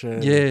follow-up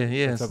question.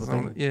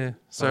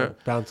 So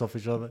bounce off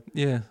each other.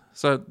 Yeah.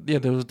 So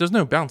there's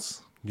no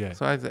bounce. Yeah.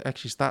 So I had to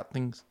actually start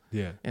things.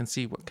 Yeah. And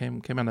see what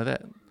came out of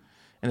that.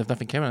 And if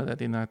nothing came out of that,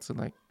 then I had to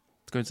like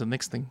go to the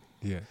next thing.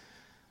 Yeah.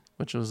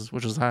 Which was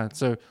hard.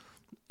 So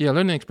yeah,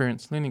 learning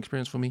experience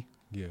for me.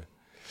 Yeah.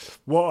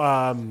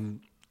 What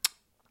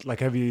like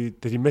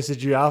did he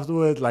message you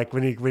afterward, like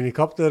when he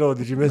copped it, or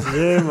did you message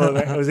him, or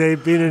like, was there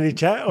been any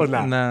chat or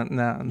not? No,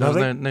 there was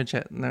no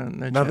chat, no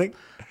nothing.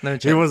 Chat. No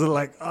chat. He wasn't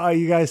like, oh,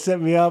 you guys set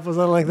me up or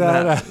something like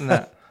that.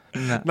 No.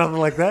 Nothing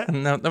like that.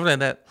 No, nothing like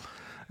that.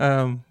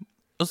 It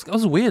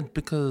was weird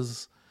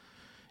because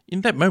in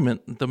that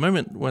moment, the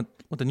moment what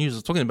the news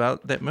was talking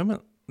about, that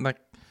moment, like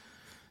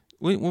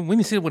when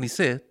he said what he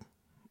said,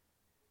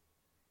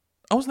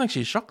 I wasn't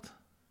actually shocked.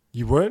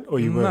 You weren't, or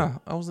you were?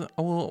 No, I wasn't.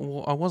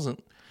 I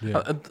wasn't.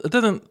 Yeah. It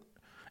didn't.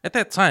 At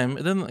that time,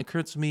 it didn't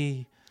occur to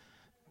me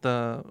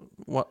how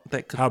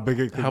big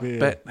it could be.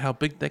 How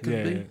big that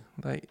could be. Yeah.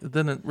 Like it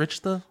didn't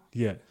register.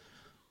 Yeah.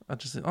 I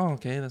just said, "Oh,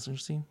 okay, that's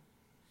interesting."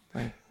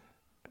 Like,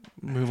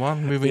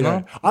 moving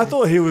on. I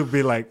thought he would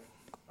be like,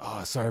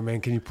 "Oh, sorry,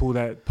 man, can you pull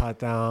that part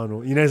down?"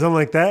 Or something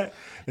like that.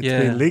 It's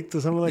been leaked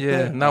or something like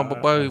that. Yeah, no,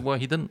 but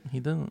he didn't. He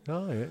didn't.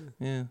 Oh yeah.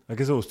 Yeah. I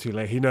guess it was too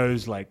late. He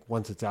knows, like,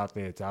 once it's out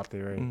there,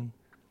 right? You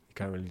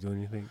can't really do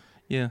anything.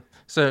 Yeah.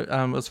 So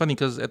it was funny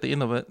because at the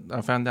end of it,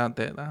 I found out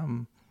that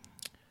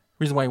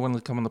reason why he wanted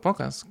to come on the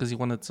podcast because he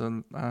wanted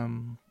to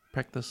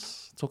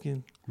practice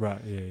talking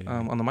right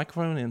on the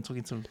microphone and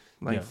talking to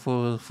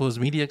for his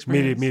media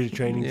experience, media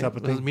training type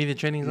of thing, media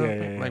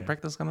training like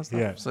practice kind of stuff.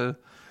 Yeah. So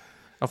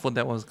I thought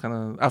that was kind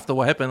of after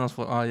what happened. I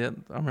thought, oh yeah,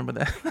 I remember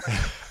that.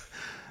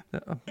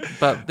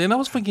 But then I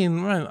was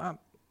thinking, man,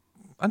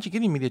 aren't you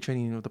getting media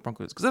training with the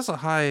Broncos? Because that's a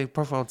high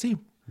profile team.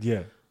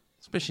 Yeah.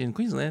 Especially in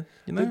Queensland,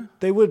 you know?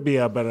 They would be,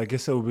 but I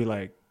guess it would be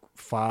like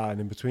far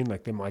and in between.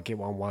 Like they might get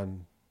 1-1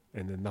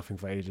 and then nothing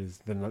for ages.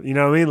 Then, you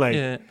know what I mean?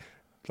 Like,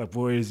 like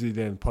Warriors do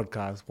then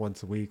podcast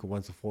once a week or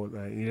once a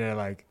fortnight. You know,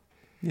 like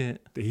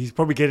he's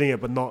probably getting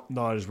it, but not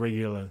as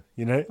regular.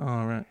 You know? Oh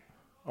right.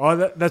 Oh,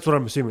 that's what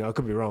I'm assuming. I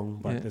could be wrong,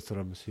 but that's what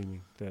I'm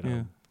assuming.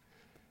 That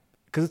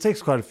because it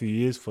takes quite a few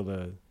years for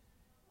the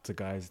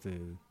guys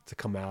to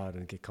come out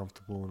and get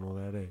comfortable and all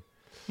that.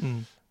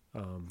 I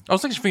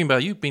was actually thinking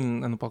about you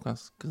being on the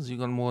podcast because you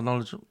got more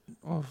knowledge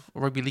of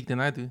rugby league than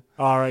I do.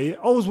 All right, yeah.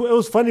 It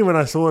was funny when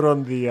I saw it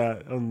on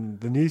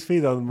the news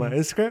feed on my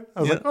Instagram.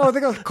 I was like, oh, they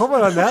got a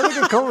comment on that. They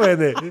got a comment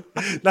there.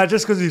 Not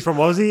just because he's from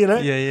Aussie, you know.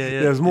 Yeah.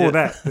 There was more of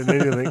that than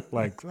anything.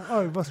 Like,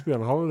 oh, he must be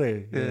on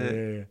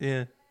holiday.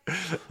 Yeah.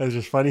 It was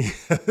just funny.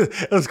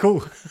 It was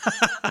cool.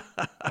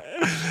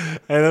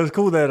 And it was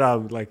cool that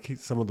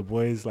some of the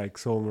boys like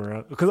saw him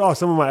around because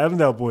some of my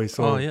Avondale boys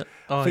saw him.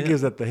 I think he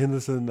was at the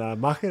Henderson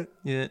market.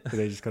 Yeah, and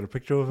they just got a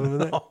picture of him in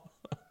there.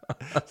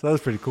 So that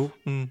was pretty cool.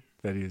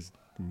 That he's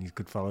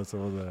good fellow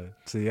to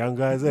the young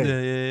guys.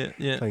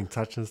 Yeah. Playing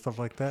touch and stuff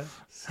like that.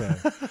 So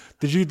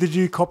did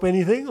you cop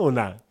anything or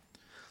not?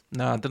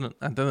 No, I didn't.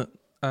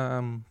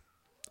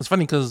 It's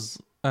funny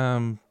because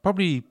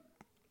probably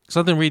because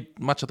I didn't read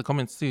much of the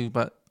comments too,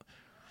 but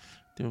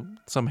there were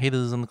some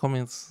haters in the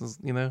comments,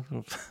 you know.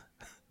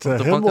 To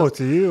him or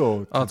to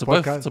you or to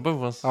both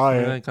of us. Oh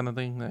yeah, kind of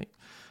thing. Like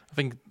I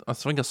think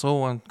I saw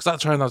one because I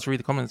try not to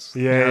read the comments.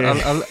 Yeah.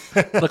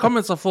 The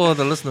comments are for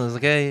the listeners,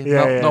 okay?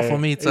 Not for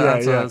me to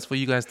answer. It's for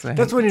you guys to.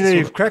 That's when you know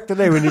you've cracked the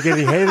day when you're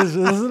getting haters,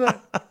 isn't it?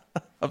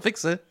 I think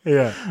so.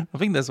 Yeah, I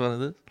think that's what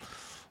it is.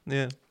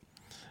 Yeah,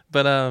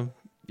 but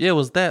it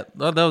was that.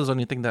 That was the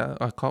only thing that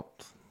I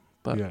copped.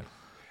 But yeah,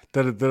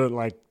 did it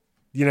like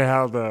you know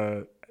how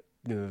the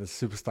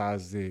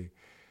superstars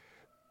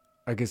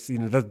I guess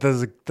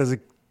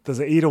does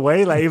it eat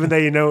away like even though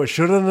you know it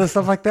shouldn't and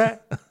stuff like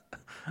that.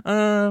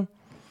 I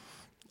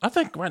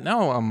think right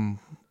now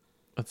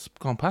it's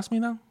gone past me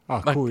now.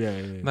 Oh, like, cool,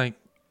 yeah. Like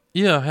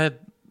I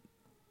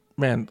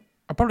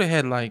probably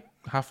had like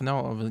half an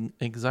hour of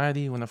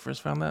anxiety when I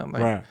first found out,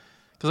 like, right?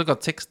 Because I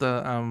got text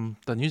the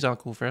news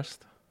article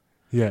first,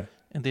 yeah,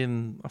 and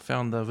then I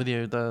found the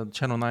video, the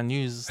Channel 9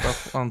 News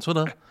stuff on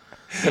Twitter,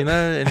 you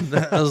know, and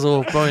that was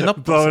all blowing up.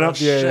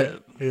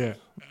 Yeah.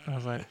 I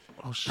was like,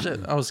 oh shit!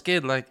 I was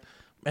scared, like,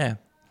 man.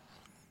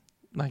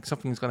 Like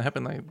something's gonna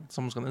happen, like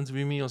someone's gonna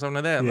interview me or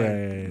something like that.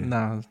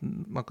 Nah,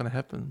 not gonna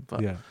happen.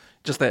 But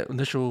just that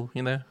initial,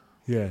 you know.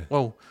 Yeah.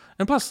 Well,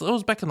 and plus it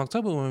was back in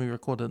October when we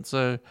recorded,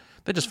 so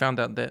they just found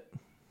out that.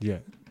 Yeah.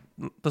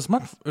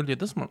 Earlier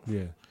this month.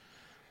 Yeah.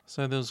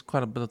 So there was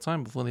quite a bit of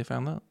time before they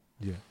found out.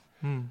 Yeah.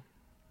 Yeah,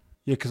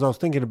 because I was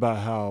thinking about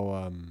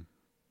how,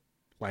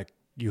 like,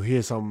 you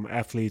hear some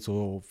athletes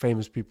or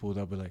famous people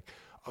that'll be like,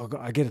 "Oh,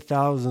 I get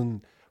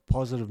 1,000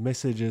 positive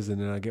messages, and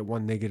then I get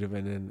one negative,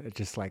 and then it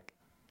just like."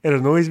 It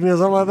annoys me or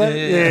something like that.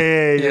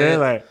 Yeah.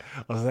 Like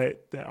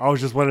I was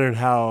just wondering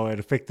how it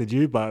affected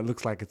you, but it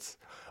looks like it's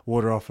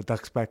water off a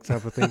duck's back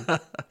type of thing. I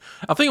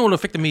think it would have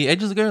affected me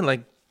ages ago,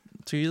 like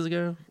 2 years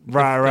ago.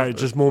 Right.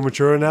 Just more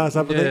mature now,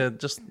 something.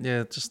 Just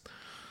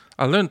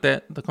I learned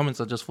that the comments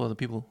are just for the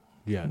people.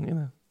 Yeah. You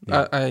know.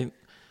 Yeah.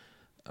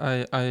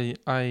 I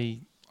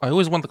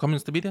always want the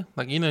comments to be there,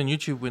 like in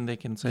YouTube when they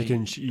can say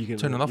you can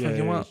turn it off if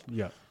you want.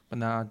 Yeah. But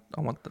now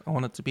I want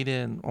it to be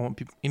there, and I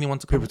want anyone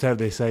to people to have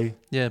their say.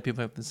 Yeah,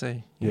 people have to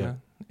say. You know?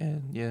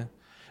 And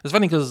it's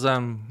funny because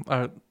on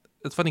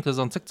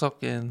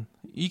TikTok and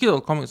you get all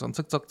the comments on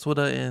TikTok,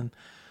 Twitter, and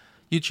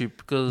YouTube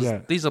because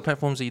these are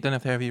platforms that you don't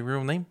have to have your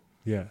real name.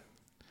 Yeah.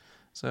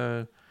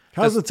 So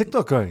how's the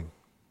TikTok going?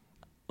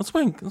 It's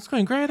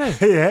going great, eh?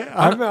 Yeah,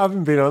 I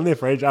haven't been on there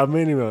for ages. I've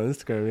mainly been on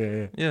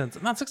Instagram. Yeah.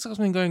 No, TikTok's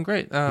been going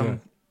great.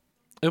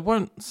 It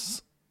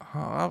won't.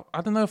 I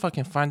don't know if I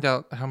can find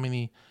out how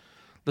many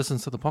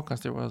listens to the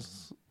podcast there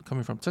was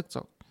coming from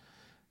TikTok,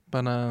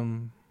 but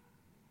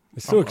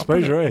it's still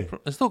exposure, eh?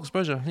 It's still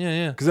exposure,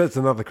 yeah. Because that's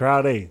another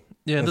crowd, eh?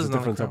 Yeah, that's a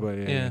different type of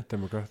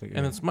demographic,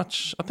 and I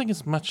think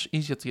it's much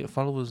easier to get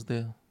followers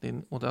there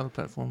than all the other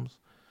platforms.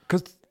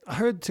 Because I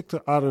heard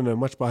TikTok, I don't know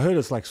much, but I heard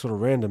it's like sort of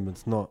random.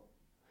 It's not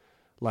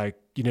like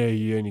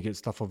you only get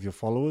stuff of your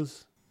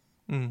followers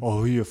or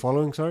who you're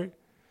following. Sorry,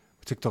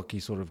 TikTok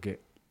you sort of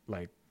get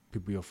like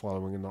people you're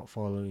following and not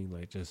following,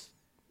 like just.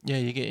 Yeah,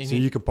 you get. So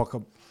you can pop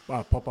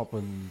up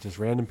on just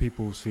random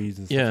people's feeds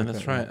and stuff. Yeah,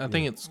 that's right. I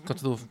think it's got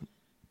to do with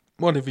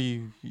whatever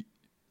you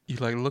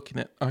like looking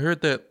at. I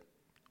heard that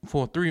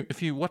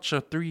if you watch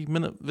a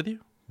 3-minute video,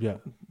 the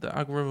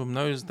algorithm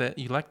knows that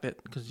you like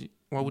that because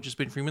why would you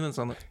spend 3 minutes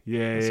on it?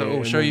 Yeah, so it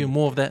will show you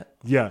more of that.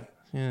 Yeah.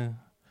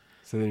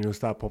 So then you'll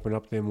start popping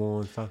up there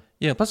more and stuff.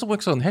 Yeah, plus it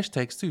works on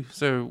hashtags too.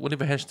 So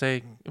whatever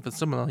hashtag, if it's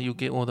similar, you'll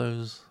get all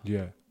those.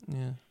 Yeah.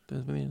 Yeah,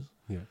 those videos.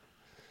 Yeah.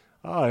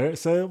 Oh,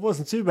 so it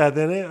wasn't too bad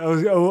then. It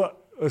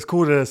was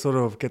cool to sort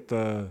of get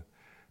the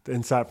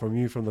insight from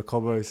you from the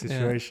Cobbo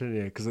situation.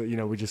 Yeah, because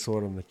we just saw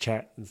it on the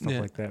chat and stuff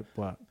like that.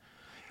 But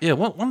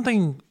one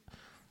thing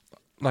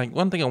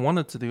I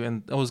wanted to do,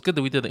 and it was good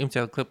that we did the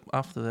MTL clip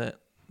after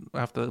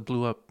it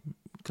blew up,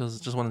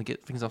 because I just wanted to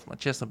get things off my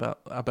chest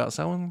about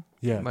Selwyn.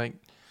 Yeah, like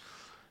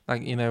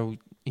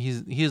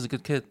he's a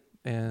good kid,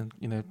 and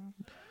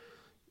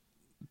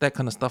that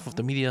kind of stuff with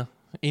the media.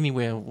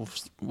 Anywhere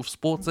with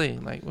sports,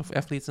 like with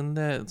athletes in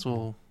there, it's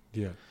all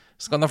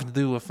it's got nothing to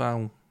do with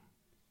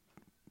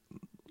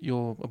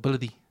your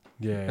ability.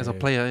 as a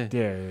player. Eh?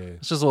 Yeah.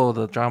 It's just all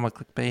the drama,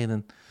 clickbait,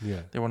 and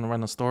Yeah. they want to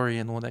run a story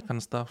and all that kind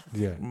of stuff.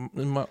 Yeah.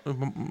 It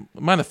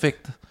might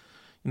affect,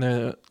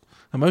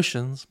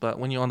 emotions, but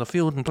when you're on the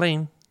field and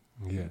playing,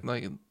 Yeah.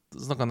 like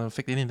it's not gonna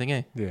affect anything,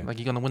 eh? Yeah. Like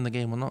you're gonna win the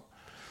game or not.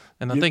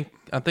 And You-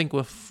 I think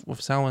with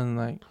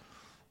Salman,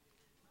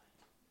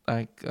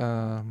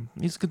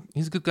 he's good.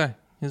 He's a good guy.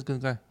 He's a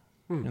good guy.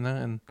 Hmm.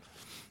 And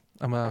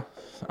I'm a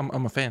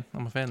fan.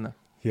 I'm a fan now.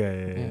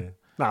 Yeah.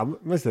 Nah,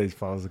 most of these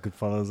fellas are good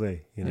fellas, eh?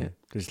 You know, Yeah.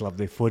 they just love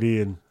their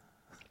footy and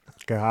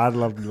go hard.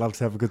 Love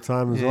to have a good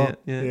time as well.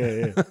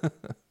 Yeah.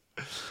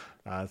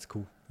 That's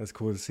cool. That's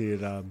cool to see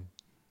it.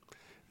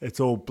 It's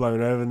all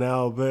blown over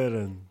now a bit,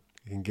 and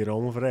you can get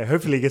on with it.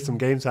 Hopefully, get some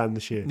game time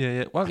this year.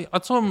 Yeah. Well, I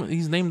saw him.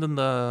 He's named in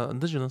the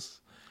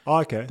Indigenous. Oh,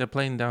 okay. They're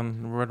playing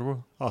down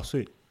Rotorua. Oh,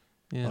 sweet.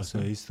 Yeah. Oh, so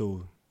he's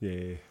still.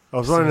 Yeah. I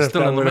was So wondering he's if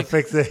still that in the would mix.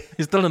 affect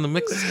he's still in the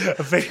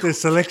mix. the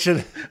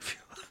selection.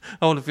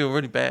 I want to feel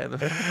really bad.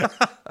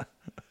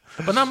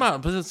 But not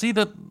much. But see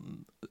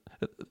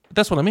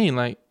that's what I mean.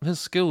 Like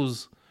his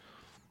skills,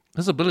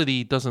 his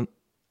ability doesn't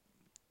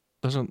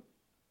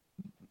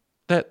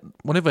that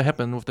whatever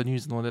happened with the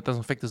news and all that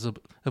doesn't affect his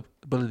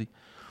ability.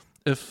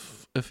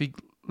 If he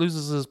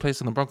loses his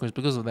place in the Broncos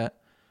because of that,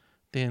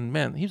 then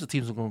man, heaps of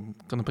teams are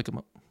gonna pick him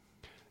up.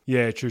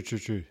 Yeah,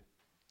 true.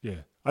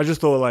 Yeah. I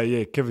just thought,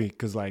 Kevin,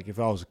 because, if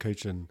I was a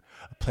coach and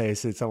a player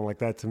said something like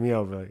that to me,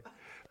 I'd be like,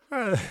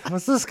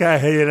 what's this guy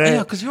here, you know? Yeah,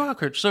 because you are a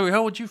coach. So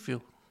how would you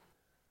feel?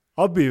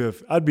 I'd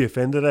be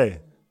offended, eh?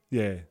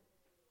 Yeah.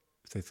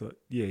 If they thought,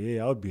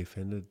 I would be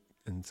offended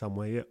in some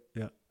way,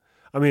 yeah.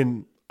 I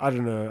mean, I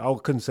don't know. I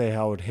couldn't say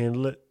how I would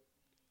handle it,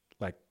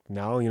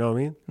 now, you know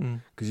what I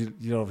mean? Because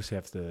you obviously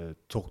have to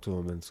talk to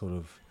them and sort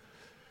of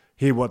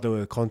hear what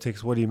the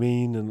context, what do you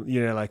mean?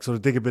 And, sort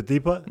of dig a bit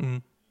deeper.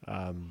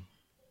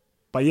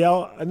 But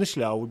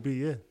initially I would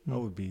be, I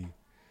would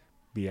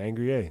be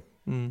angry, eh?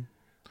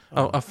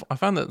 I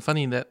found it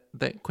funny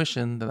that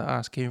question that I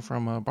asked came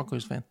from a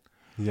Broncos fan.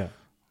 Yeah.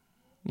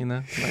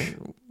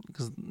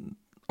 Because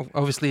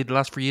obviously the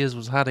last 3 years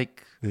was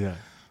heartache. Yeah.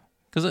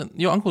 Because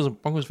your uncle's a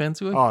Broncos fan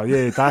too. Eh? Oh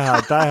yeah, die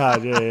hard, die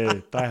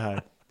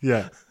hard.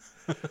 Yeah.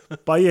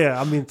 But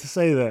I mean, to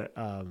say that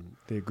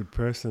they're a good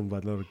person,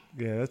 but not,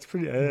 that's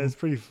pretty, it's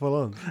pretty full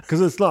on.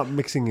 Because it's not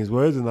mixing his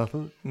words or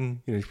nothing.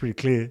 It's pretty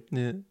clear.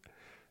 Yeah.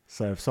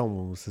 So if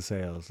someone was to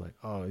say, I was like,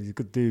 oh, he's a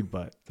good dude,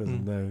 but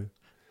doesn't know.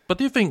 But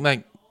do you think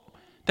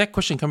that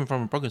question coming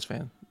from a Broncos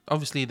fan?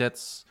 Obviously,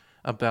 that's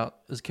about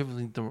is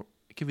Kivy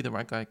the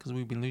right guy? Because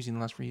we've been losing the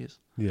last 3 years.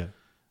 Yeah.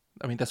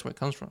 I mean, that's where it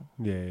comes from.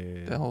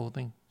 Yeah. That whole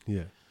thing.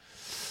 Yeah.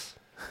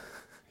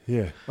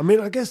 Yeah. I mean,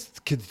 I guess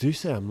kids do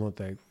say I'm not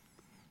that.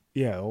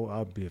 Yeah,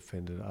 I'd be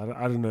offended.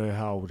 I don't know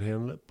how I would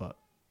handle it, but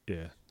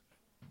yeah,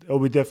 it'll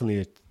be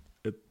definitely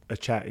a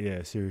chat. Yeah,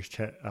 a serious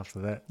chat after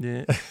that.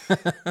 Yeah.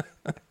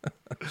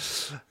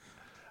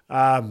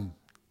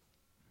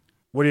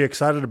 What are you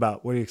excited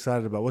about?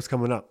 What's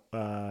coming up?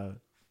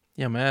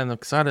 Yeah, man, I'm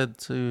excited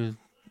to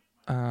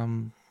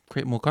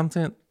create more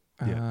content,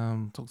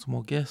 talk to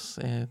more guests,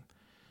 and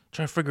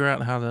try to figure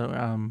out how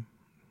to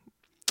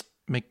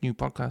make new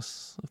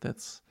podcasts. If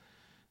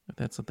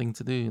that's a thing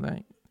to do,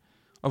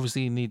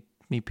 obviously you need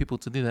people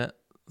to do that.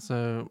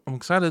 So I'm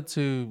excited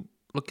to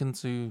look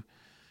into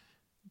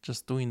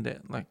just doing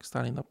that,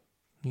 starting up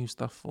new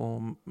stuff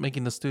or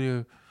making the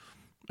studio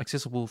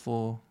accessible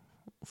for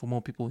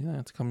more people,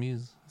 to come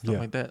use stuff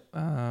like that.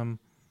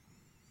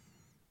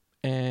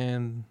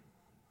 And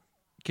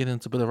get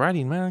into a bit of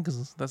writing, man,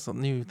 because that's a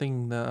new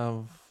thing that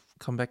I've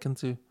come back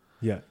into.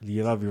 Yeah,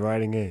 you love your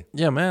writing, eh?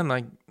 Yeah, man.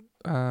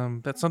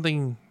 That's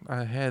something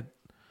I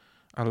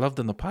loved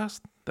in the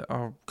past that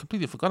I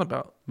completely forgot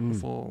about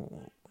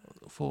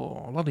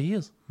for a lot of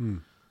years.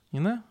 And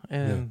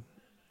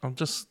I'm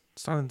just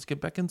starting to get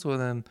back into it,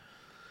 and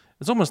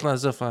it's almost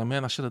as if,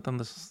 I should have done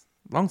this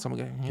a long time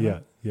ago.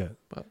 Yeah.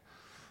 But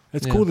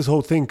it's cool, this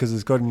whole thing, because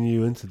it's gotten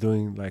you into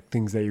doing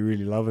things that you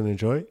really love and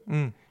enjoy.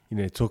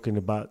 Talking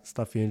about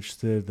stuff you're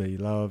interested, that you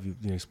love,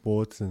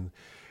 sports, and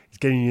it's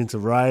getting you into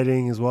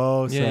writing as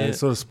well. So it's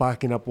sort of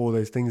sparking up all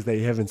those things that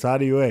you have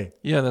inside of you, eh?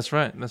 Yeah, that's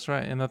right.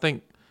 And I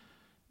think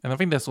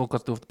that's all got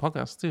to do with the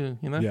podcast too,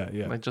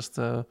 Yeah. Just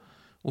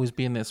always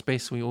be in that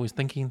space where you're always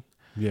thinking.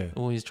 Yeah.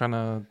 Always trying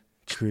to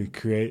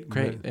create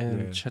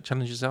and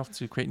challenge yourself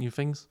to create new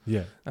things.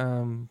 Yeah.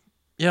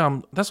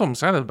 That's what I'm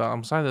excited about. I'm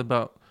excited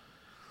about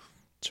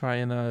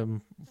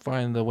trying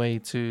find a way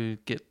to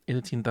get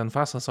editing done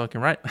faster so I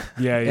can write.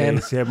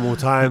 And so you have more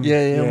time.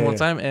 More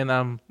time.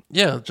 And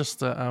just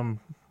to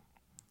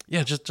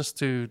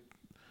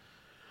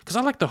because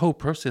I like the whole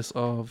process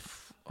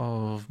of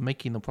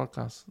making the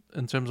podcast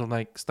in terms of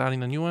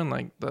starting a new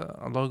one, the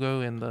logo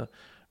and the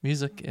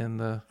music and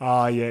the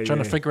trying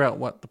to figure out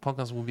what the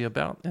podcast will be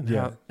about and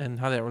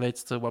how that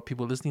relates to what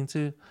people are listening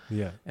to,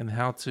 and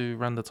how to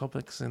run the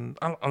topics, and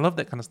I love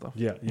that kind of stuff.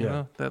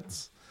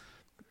 That's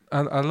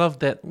I love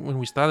that when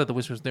we started the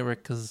Whispers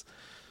Network, because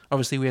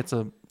obviously we had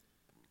to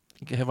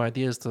have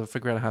ideas to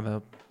figure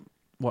out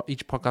what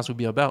each podcast would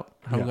be about,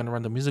 how we're going to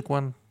run the music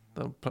one,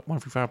 the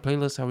 135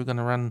 playlist, how we're going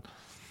to run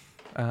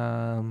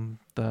the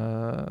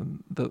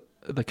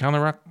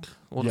counteract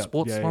or the Yeah,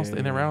 sports yeah, ones, yeah, the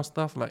in and yeah. around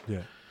stuff, like,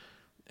 Yeah.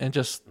 and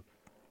just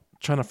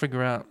trying to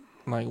figure out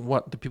like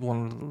what do people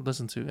want to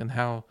listen to and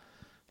how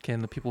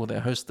can the people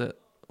that host it,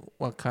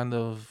 what kind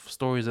of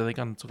stories are they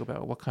going to talk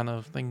about, what kind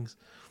of things,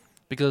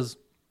 because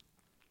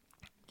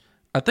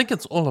I think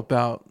it's all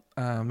about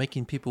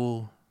making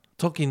people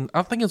talking.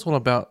 I think it's all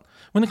about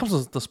when it comes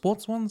to the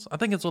sports ones. I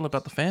think it's all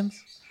about the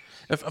fans.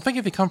 I think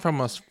if you come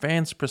from a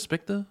fan's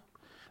perspective,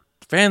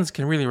 fans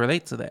can really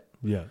relate to that.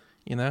 Yeah.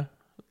 You know,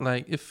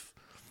 like if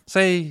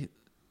say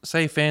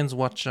fans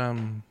watch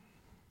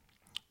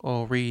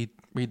or read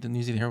the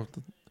New Zealand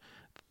Herald,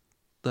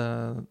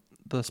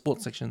 the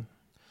sports section.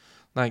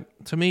 Like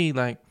to me,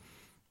 like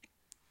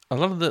a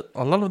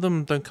lot of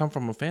them don't come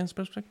from a fan's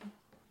perspective.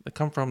 They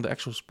come from the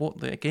actual sport,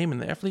 the game,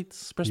 and the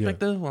athlete's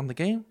perspective on the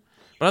game.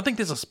 But I think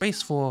there's a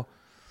space for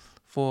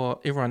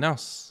everyone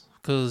else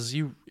because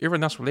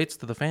everyone else relates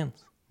to the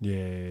fans.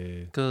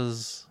 Yeah.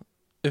 Because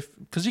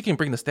you can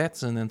bring the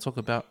stats in and talk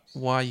about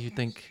why you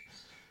think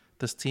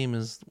this team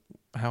is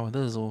how it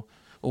is, or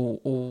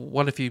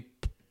what if you,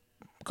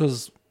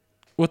 because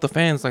with the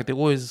fans, like they're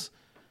always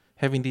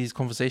having these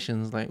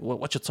conversations like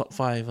what's your top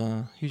five,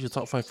 who's your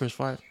top first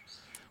five,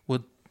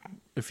 would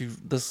if you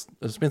this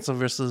Spencer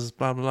versus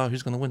blah blah blah,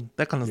 who's gonna win,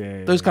 that kind of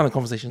those kind of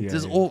conversations.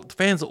 There's all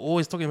fans are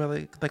always talking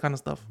about that kind of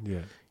stuff. Yeah.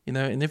 You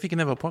know, and if you can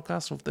have a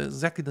podcast with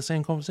exactly the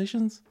same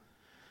conversations,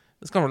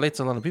 it's gonna relate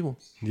to a lot of people.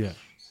 Yeah.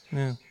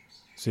 Yeah.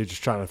 So you're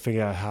just trying to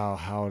figure out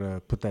how to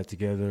put that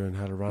together and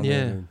how to run it.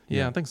 And,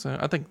 yeah, I think so.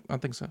 I think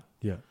so.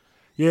 Yeah.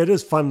 Yeah, it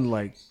is fun,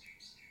 like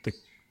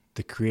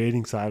the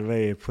creating side of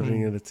it,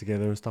 putting it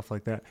together and stuff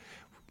like that.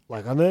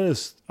 Like I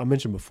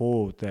mentioned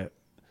before that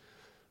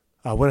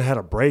when I had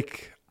a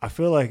break, I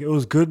feel like it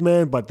was good,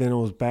 man, but then it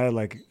was bad.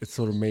 Like it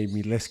sort of made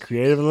me less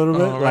creative a little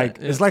bit. Right, Like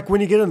it's like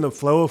when you get in the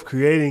flow of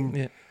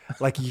creating,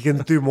 like you can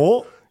do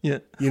more. Yeah.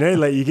 You know,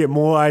 like you get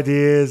more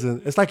ideas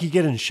and it's like you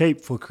get in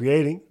shape for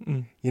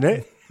creating, you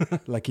know,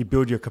 like you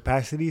build your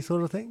capacity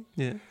sort of thing.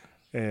 Yeah.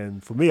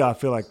 And for me, I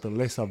feel like the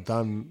less I've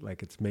done,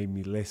 like it's made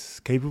me less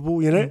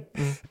capable, you know?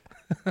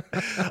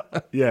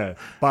 Yeah.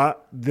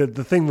 But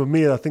the thing with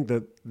me, I think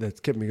that's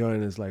kept me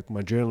going is like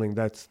my journaling.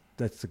 That's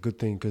a good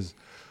thing because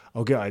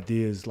I'll get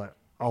ideas, like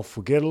I'll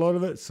forget a lot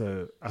of it.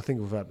 So I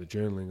think without the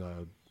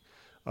journaling,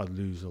 I'd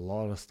lose a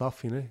lot of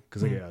stuff, you know,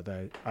 because I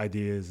get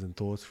ideas and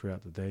thoughts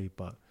throughout the day,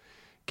 but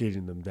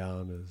getting them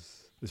down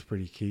is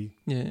pretty key.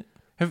 Yeah.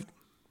 Have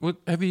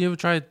you ever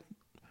tried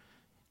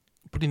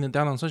putting it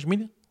down on social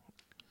media?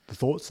 The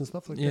thoughts and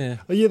stuff like that? Yeah.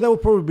 Oh, yeah, that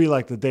would probably be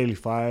like the daily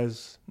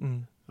fires.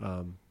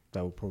 That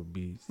would probably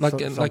be as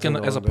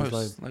a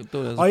post. Like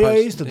do it as a yeah, post. I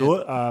used to do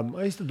it.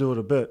 I used to do it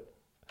a bit,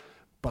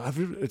 but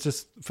it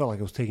just felt like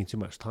it was taking too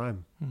much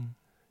time,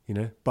 you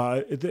know.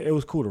 But it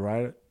was cool to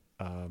write it.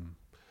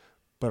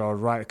 But I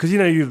would write because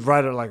you'd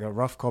write it like a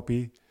rough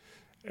copy,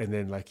 and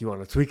then like you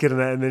want to tweak it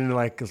and then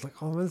like it's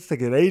like, oh man, it's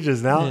taking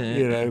ages now,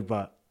 you know.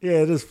 But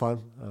yeah, it is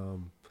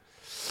fun.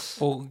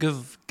 Or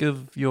give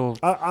your.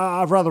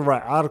 I'd rather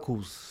write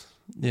articles.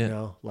 Yeah. You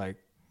know, like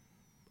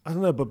I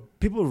don't know, but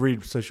people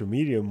read social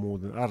media more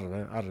than I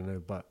don't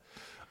know. But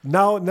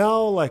now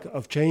like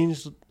I've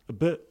changed a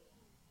bit.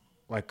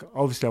 Like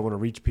obviously I want to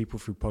reach people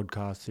through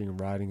podcasting and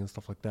writing and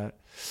stuff like that.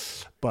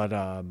 But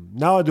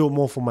now I do it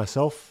more for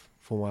myself,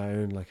 for my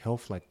own like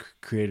health, like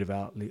creative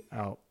outlet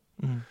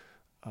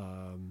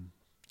to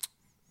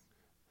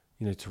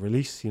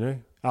release,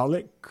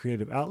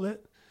 creative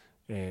outlet.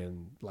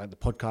 And like the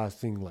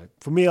podcasting, like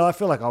for me, I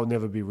feel like I'll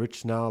never be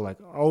rich now. Like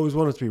I always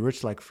wanted to be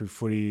rich, like through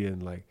footy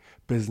and like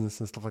business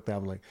and stuff like that.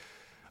 I'm like,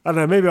 I don't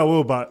know, maybe I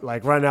will, but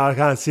like right now I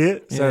can't see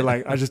it. So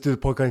like I just do the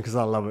podcast because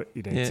I love it,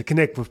 to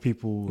connect with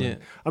people. Yeah.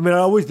 I mean, I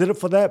always did it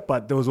for that,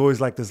 but there was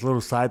always like this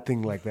little side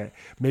thing like that.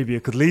 Maybe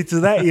it could lead to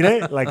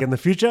that, like in the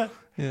future.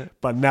 Yeah.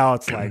 But now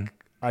it's like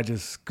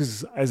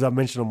because as I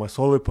mentioned on my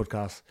solo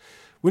podcast,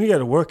 when you go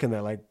to work and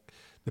that, like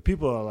the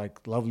people are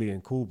like lovely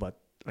and cool, but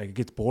like it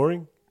gets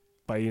boring.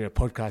 But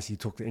podcasts, you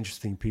talk to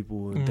interesting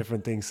people and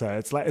different things. So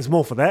it's like it's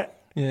more for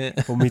that,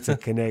 for me to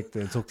connect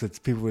and talk to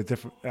people with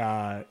different,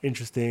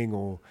 interesting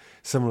or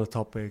similar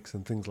topics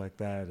and things like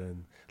that.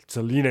 And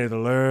so to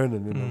learn,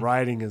 and then the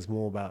writing is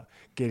more about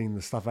getting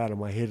the stuff out of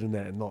my head and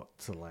that, and not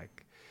to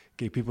like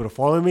get people to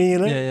follow me.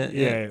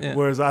 Yeah.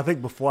 Whereas I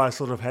think before I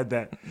sort of had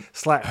that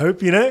slight hope,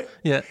 to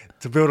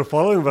build a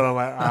following, but I'm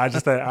like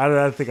I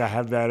don't think I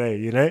have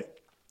that,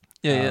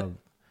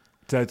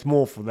 So it's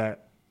more for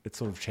that. It's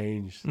sort of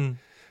changed.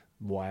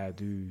 Why I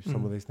do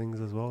some of these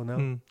things as well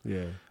now.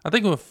 Yeah. I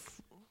think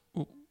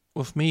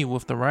with me,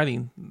 with the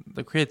writing,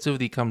 the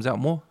creativity comes out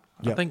more.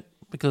 I think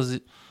because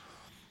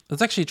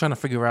it's actually trying to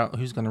figure out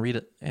who's going to read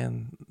it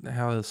and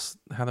how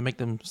to make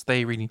them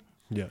stay reading.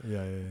 Yeah.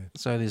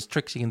 So there's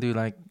tricks you can do,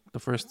 like the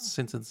first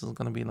sentence is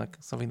going to be like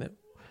something that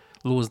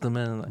lures them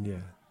in, like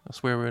a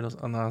swear word or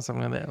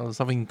something like that, or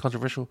something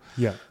controversial.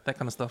 Yeah. That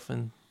kind of stuff.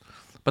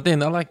 But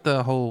then I like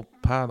the whole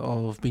part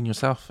of being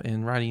yourself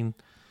and writing.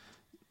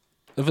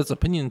 If it's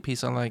opinion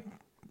piece, I like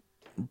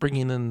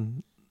bringing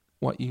in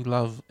what you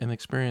love and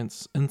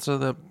experience into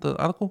the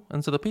article,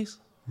 into the piece.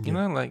 You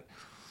know, like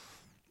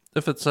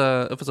if it's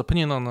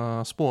opinion on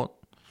a sport,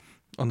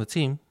 on the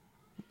team,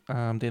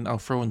 then I'll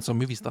throw in some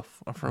movie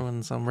stuff. I'll throw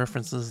in some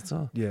references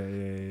to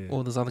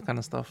all this other kind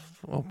of stuff,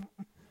 or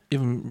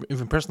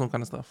even personal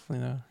kind of stuff. You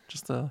know,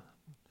 just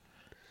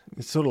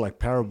it's sort of like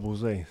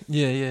parables, eh?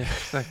 Yeah,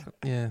 exactly.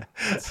 Yeah,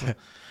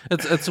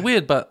 it's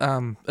weird, but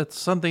it's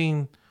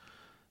something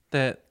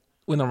that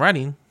when I'm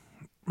writing,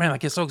 man, I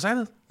get so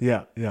excited.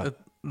 Yeah.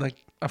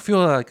 Like I feel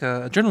like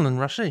adrenaline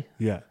rush, eh?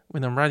 Yeah.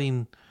 When I'm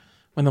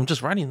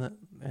just writing it,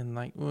 and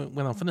like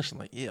when I'm finished, I'm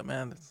like, yeah,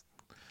 man,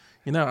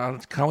 I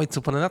can't wait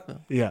to put it up there.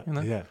 Yeah. You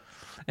know? Yeah.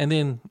 And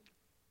then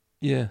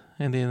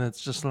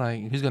it's just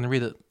like, who's gonna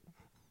read it?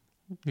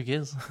 Who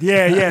cares?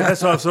 Yeah.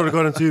 That's what I've sort of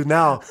got into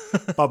now.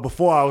 But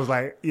before I was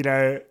like,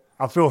 I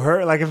feel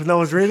hurt, like if no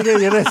one's reading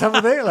it,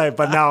 something like.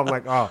 But now I'm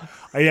like, oh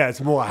yeah,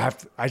 it's more.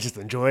 I just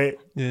enjoy it.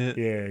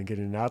 Yeah, and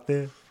getting it out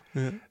there.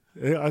 Yeah.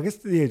 I guess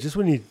just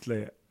when you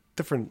like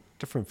different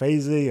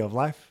phases of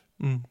life.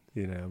 Mm.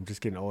 I'm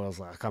just getting old. I was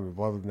like, I can't be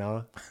bothered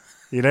now.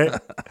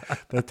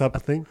 That type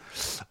of thing.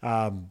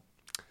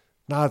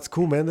 It's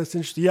cool, man. That's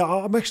interesting. Yeah,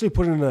 I'm actually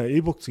putting an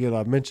ebook together.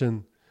 I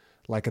mentioned,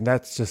 and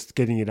that's just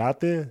getting it out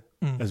there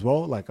as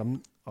well. It's a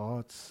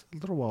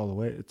little while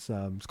away. It's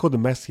called the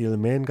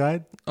Masculine Man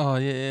Guide. Oh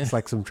yeah. It's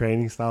like some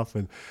training stuff,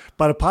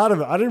 but a part of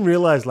it, I didn't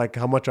realize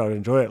how much I would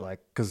enjoy it.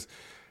 Because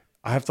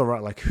I have to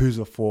write who's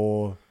it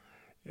for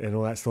and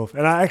all that stuff,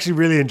 and I actually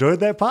really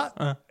enjoyed that part.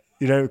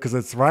 Because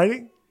it's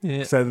writing.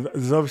 Yeah. So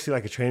there's obviously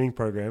a training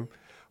program,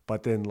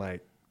 but then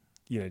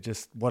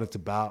just what it's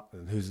about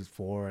and who's it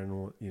for and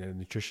all,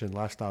 nutrition,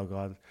 lifestyle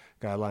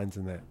guidelines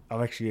and that.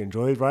 I've actually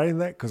enjoyed writing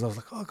that because I was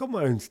like, oh, I got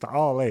my own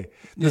style, eh?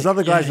 There's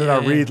other guys that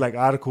I read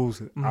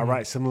articles I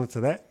write similar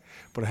to that,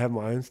 but I have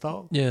my own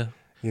style. Yeah.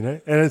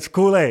 And it's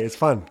cool, eh? It's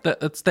fun.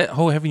 It's that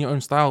whole having your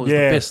own style is the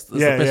best. The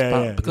best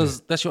part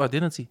because that's your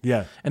identity.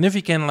 Yeah. And if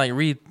you can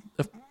read,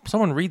 if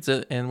someone reads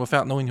it and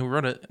without knowing who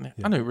wrote it,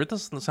 I know who wrote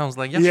this. It sounds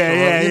like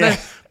yeah.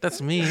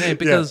 That's me, eh?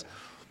 Because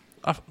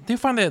do you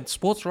find that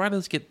sports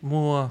writers get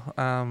more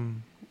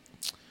any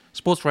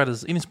sports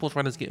writers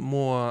get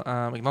more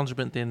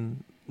acknowledgement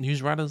than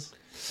news writers?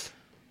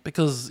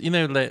 Because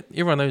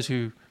everyone knows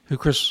who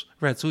Chris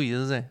Ratsui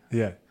is, eh?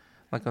 Yeah.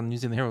 On New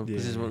Zealand Herald,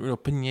 because he's real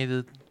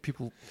opinionated.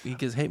 People, he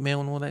gets hate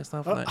mail and all that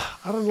stuff. I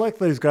don't like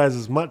those guys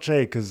as much,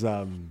 eh? Because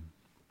I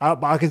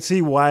can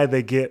see why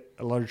they get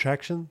a lot of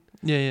traction.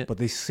 Yeah. But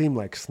they seem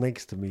like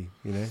snakes to me,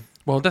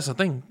 Well, that's the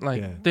thing.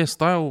 Their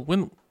style,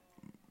 when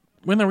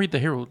I read the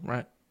Herald,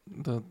 right,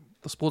 the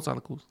sports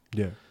articles.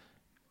 Yeah.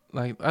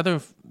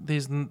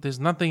 There's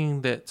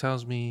nothing that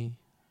tells me,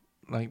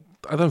 I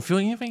don't feel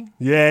anything.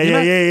 Yeah.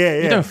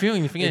 You don't feel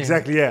anything.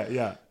 Exactly.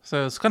 Yeah.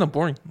 So it's kind of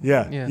boring.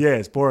 Yeah.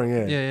 It's boring.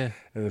 Yeah.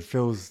 And it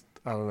feels,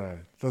 I don't know.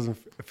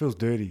 It feels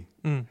dirty.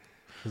 Mm.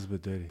 It's a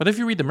bit dirty. But if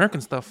you read the American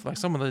stuff,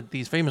 some of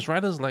these famous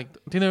writers, do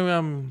you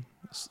know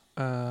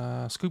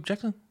Scoop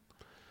Jackson?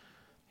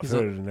 I've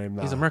heard of the name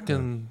now. He's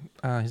American.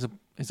 He's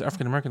an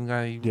African American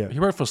guy. Yeah. He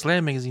wrote for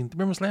Slam magazine. Do you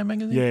remember Slam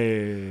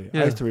magazine?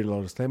 Yeah. I used to read a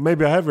lot of stuff.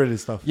 Maybe I have read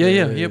his stuff.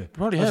 Yeah.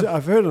 Probably have.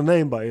 I've heard the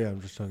name, but I'm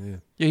just trying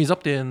to. Yeah, he's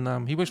up there,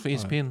 and he works for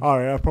ESPN. All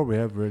right, I probably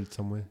have read it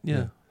somewhere.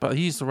 Yeah, but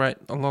he used to write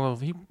a lot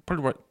of. He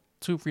probably wrote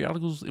 2 or 3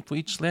 articles for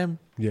each Slam.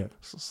 Yeah.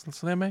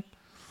 Slam mag.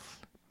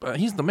 But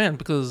he's the man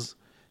because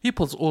he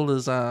puts all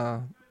his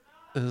Black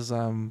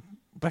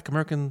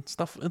American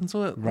stuff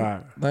into it.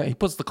 Right. He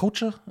puts the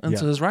culture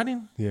into his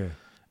writing. Yeah.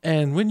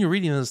 And when you're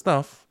reading his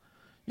stuff,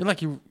 you're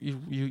it's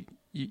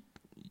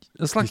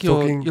like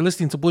you're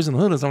listening to Boys in the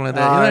Hood or something like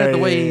that. The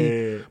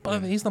way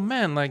but he's the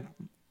man,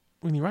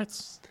 when he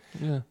writes.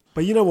 Yeah.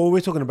 But what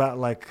we're talking about,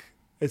 I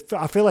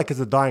feel like it's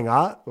a dying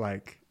art.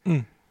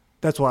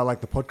 That's why I like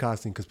the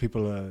podcasting, because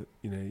people are,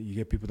 you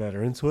get people that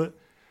are into it.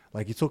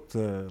 You talk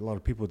to a lot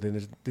of people,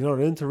 they're not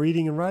into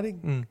reading and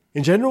writing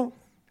in general.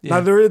 Yeah.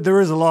 Now there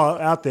is a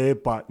lot out there,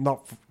 but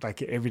not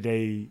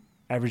everyday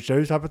average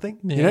Joe type of thing.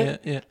 Yeah.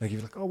 If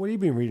you're like, oh, what have you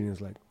been reading?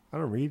 It's like, I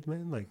don't read,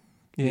 man.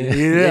 Yeah.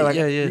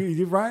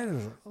 You write? And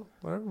it's like, oh,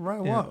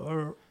 write what?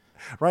 Or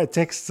write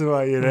text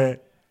to you know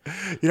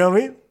what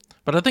I mean?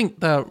 But I think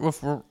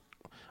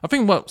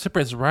what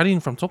separates writing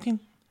from talking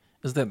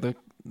is that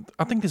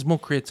I think there's more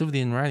creativity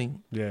in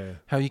writing. Yeah.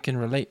 How you can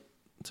relate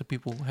to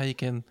people, how you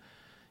can,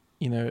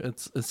 it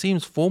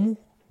seems formal,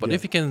 but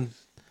if you can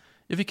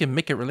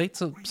make it relate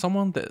to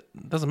someone, that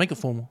doesn't make it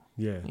formal.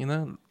 Yeah.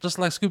 Just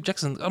like Scoop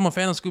Jackson. I'm a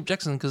fan of Scoop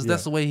Jackson because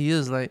that's the way he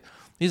is.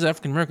 He's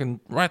African American,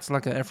 writes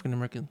like an African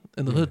American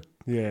in the hood.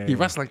 Yeah. He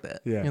writes like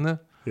that. Yeah.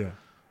 Yeah.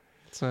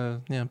 So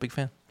I'm a big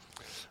fan.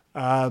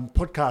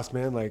 Podcast,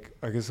 man.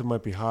 I guess it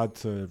might be hard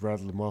to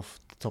rattle them off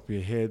the top of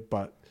your head,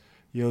 but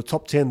your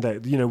top 10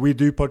 that we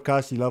do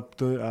podcasts. You love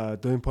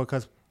doing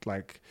podcasts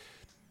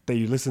that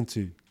you listen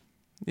to.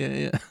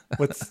 Yeah.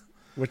 What's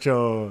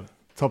your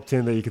top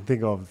 10 that you can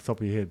think of at the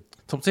top of your head?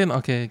 Top 10.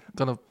 Okay,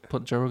 gotta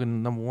put Joe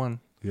Rogan number 1.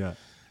 Yeah.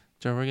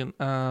 Joe Rogan.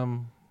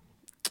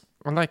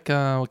 I like.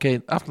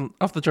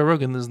 After Joe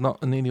Rogan, is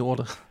not in any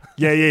order.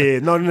 Yeah.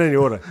 Not in any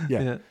order.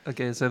 Yeah.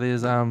 Okay, so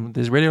there's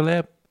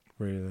Radiolab.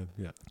 Radio Land,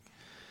 yeah.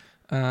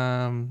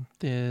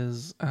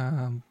 There's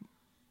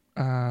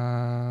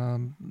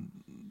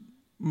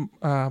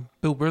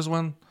Bill Burr's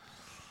one,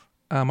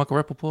 Michael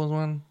Rappaport's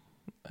one.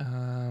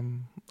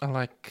 I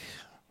like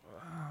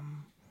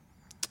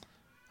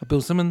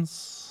Bill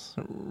Simmons,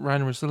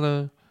 Ryan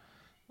Russillo,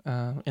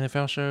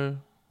 NFL show,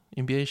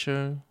 NBA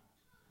show.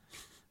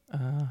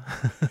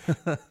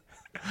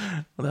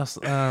 What else?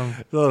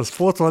 A lot of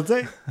sports ones,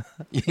 eh?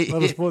 Yeah. A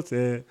lot of sports,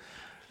 yeah.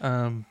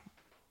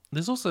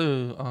 There's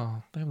also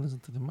I haven't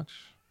listened to them much.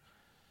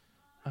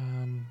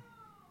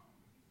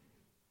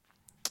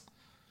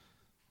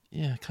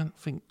 Yeah, I can't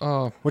think.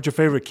 Oh, What's your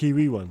favorite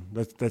Kiwi one?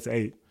 That's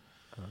 8.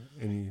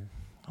 Any?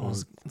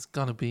 it's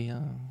gotta be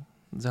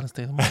Zealous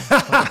Day of the Morning.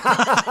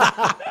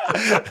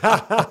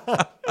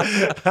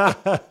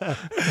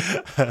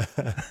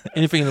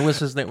 Anything in the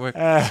Whistles Network.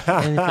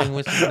 Anything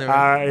Whistles Network.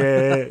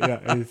 Yeah.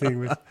 Anything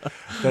with.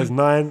 That's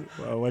 9.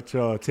 What's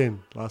your 10?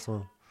 Last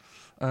one.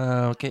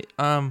 Okay.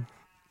 Man,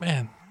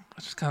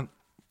 I just can't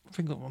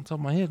think of it on top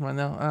of my head right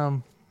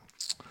now.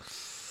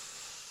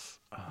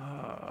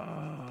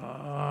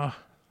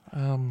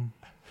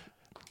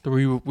 The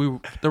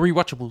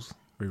rewatchables.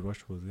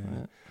 Rewatchables,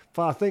 yeah.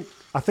 But I think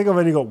I've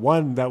only got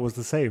one that was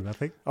the same. I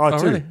think. Oh,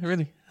 2.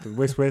 Really? The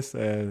West,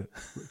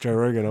 Joe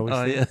Rogan,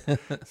 obviously. Oh,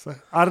 yeah. So,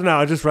 I don't know.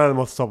 I just ran them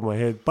off the top of my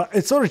head, but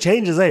it sort of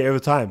changes, over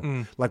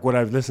time. Like what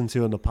I've listened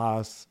to in the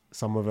past,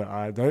 some of it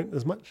I don't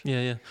as much.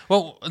 Yeah.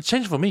 Well, it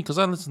changed for me because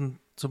I listen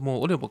to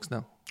more audiobooks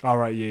now. All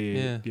right,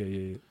 yeah.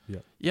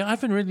 Yeah, I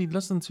haven't really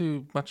listened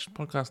to much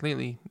podcasts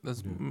lately.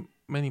 There's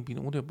mainly been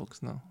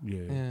audiobooks now.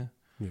 Yeah.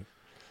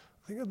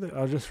 I think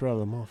I'll just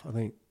rattle them off. I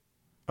think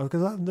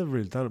because I've never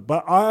really done it,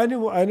 but I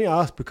only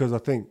ask because I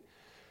think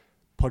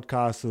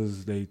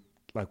podcasters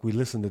we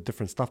listen to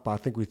different stuff, but I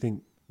think we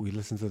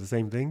listen to the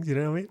same things. You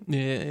know what I mean?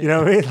 Yeah. You know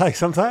what I mean? Like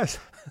sometimes.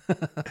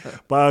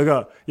 But I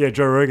got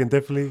Joe Rogan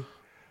definitely.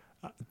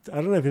 I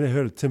don't know if you've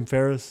heard of Tim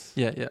Ferriss.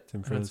 Yeah.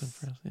 Tim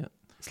Ferriss. Yeah.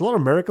 It's a lot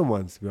of American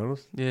ones, to be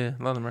honest. Yeah,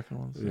 a lot of American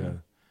ones. Yeah.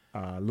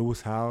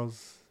 Lewis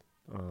Howes.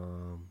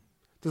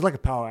 There's like a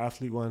power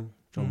athlete one,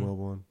 John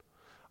Wellborn.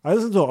 I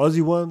listen to an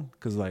Aussie one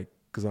because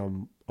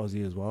I'm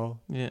Aussie as well.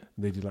 Yeah.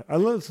 They do I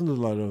listen to a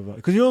lot of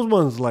because yours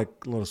one's like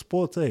a lot of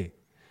sports, eh?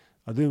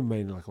 I do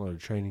mainly like a lot of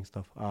training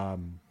stuff. I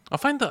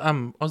find that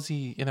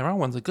Aussie in around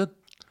ones are good.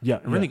 Yeah,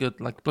 really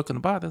good. Like Book in the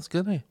Bar, that's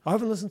good, eh? I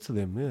haven't listened to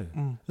them. Yeah,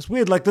 it's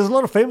weird. Like there's a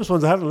lot of famous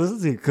ones I haven't listened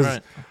to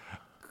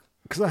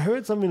because I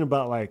heard something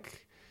about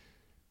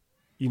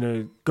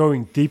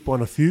going deep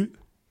on a few.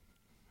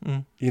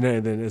 And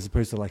then as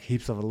opposed to like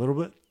heaps of a little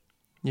bit.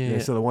 Yeah.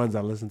 So the ones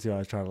I listen to,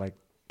 I try to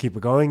keep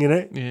it going,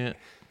 Yeah.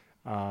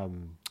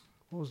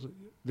 What was it?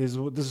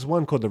 There's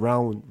one called the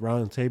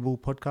Round Table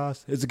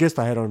podcast. It's a guest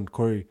I had on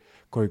Corey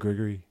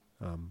Gregory.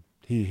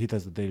 He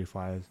does the Daily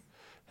Fires.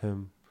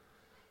 Him.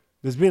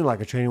 There's been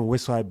like a training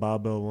Westside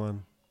Barbell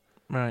one.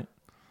 Right.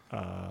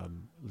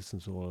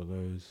 Listen to all of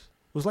those.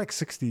 It was like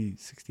 60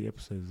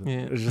 episodes.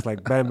 Yeah. It was just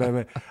like bam.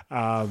 Probably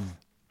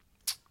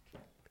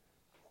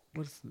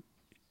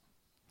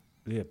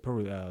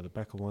the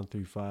back of 1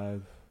 through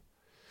 5.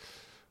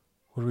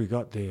 What do we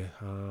got there?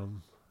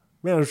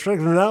 Man, I'm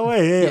struggling that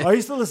way. Yeah. I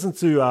used to listen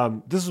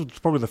to this was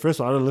probably the first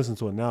one. I don't listen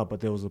to it now, but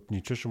there was a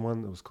nutrition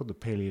one. It was called the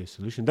Paleo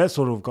Solution. That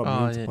sort of got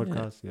me into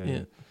podcasts.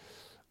 Yeah.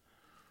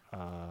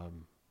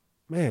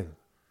 Man,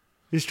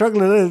 you're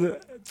struggling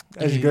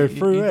as you go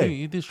through.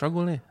 You do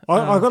struggle there.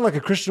 I got like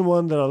a Christian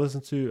one that I listen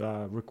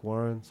to, Rick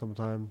Warren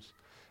sometimes,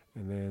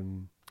 and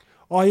then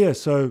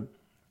so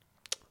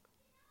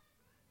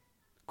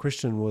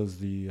Christian was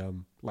the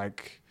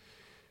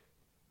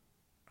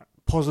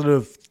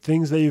positive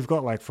things that you've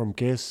got, like from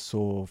guests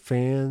or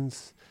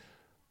fans,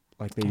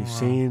 like that you've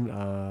seen,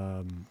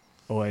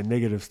 or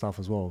negative stuff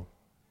as well.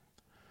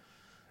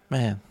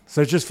 Man,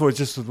 so just where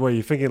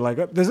you're thinking,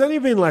 like, there's only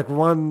been like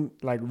one,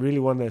 like really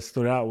one that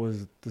stood out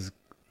was this.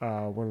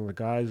 One of the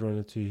guys run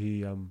into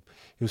he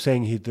was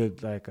saying he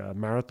did like a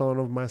marathon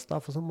of my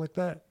stuff or something like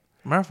that.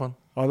 Marathon.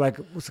 Or like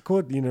what's it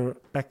called?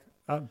 Back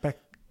to back.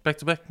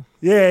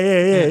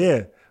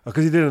 Yeah.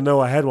 Because he didn't know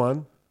I had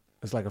one.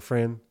 It's like a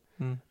friend.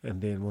 And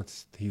then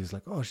once he was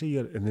like, "Oh,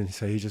 shit," and then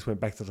so he just went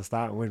back to the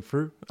start and went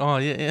through. Oh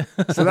yeah.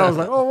 So that was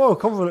like, "Oh, whoa,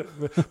 confident."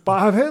 But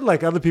I've heard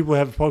like other people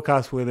have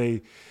podcasts where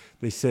they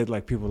said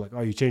like people like, "Oh,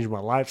 you changed my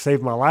life,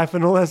 saved my life,"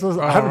 and all that stuff.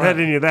 I haven't had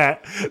any of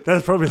that.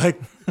 That's probably like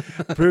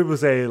people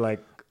say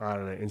like, I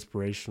don't know,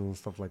 inspirational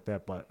stuff like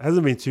that, but it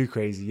hasn't been too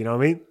crazy. You know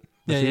what I mean?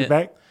 The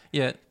feedback.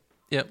 Yeah.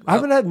 I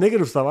haven't had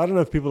negative stuff. I don't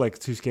know if people like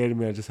too scared of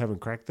me. I just haven't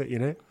cracked it.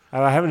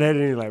 I haven't had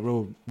any like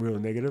real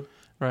negative.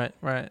 Right.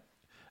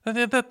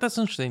 That's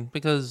interesting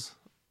because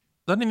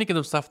the only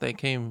negative stuff that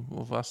came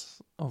with us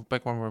of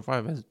Back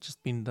 145 has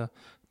just been the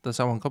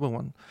Someone Cobble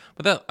one.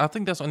 But I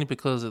think that's only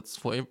because it's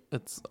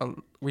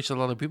reached a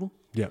lot of people.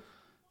 Yeah.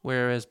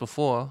 Whereas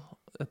before,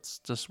 it's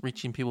just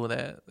reaching people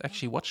that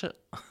actually watch it.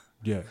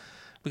 Yeah.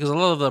 Because a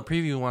lot of the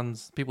preview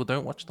ones, people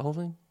don't watch the whole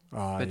thing.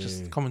 They're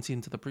just commenting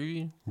into the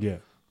preview. Yeah.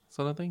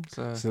 Sort of thing.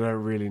 So they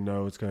don't really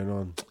know what's going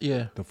on.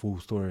 Yeah. The full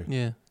story.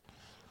 Yeah.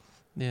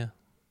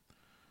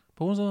 But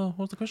What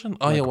was the question?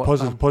 Oh like yeah, what?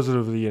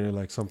 positively,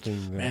 like something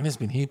that, Man, there's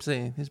been heaps.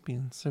 There's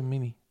been so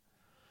many.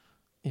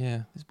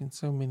 Yeah, there's been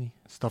so many.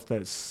 stuff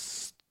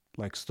that's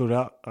like stood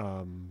out.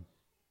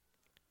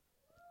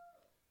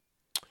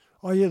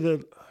 Oh yeah,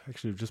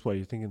 actually just what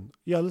you're thinking.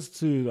 Yeah, listen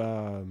to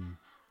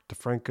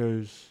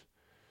DeFranco's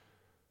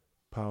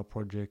Power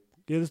Project.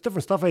 Yeah, there's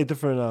different stuff.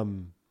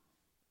 Different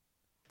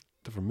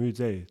moods.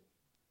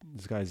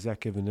 This guy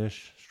Zach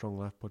Evanish, Strong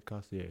Life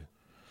podcast. Yeah,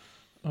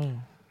 Oh,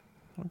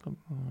 I got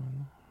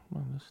my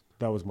list.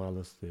 that was my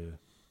list. Yeah,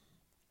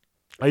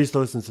 I used to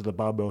listen to the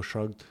Barbell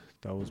Shrugged.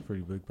 That was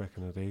pretty big back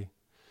in the day,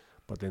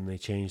 but then they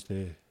changed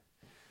their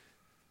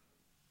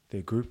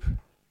group.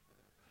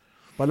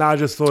 But now I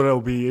just thought it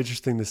would be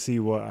interesting to see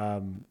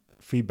what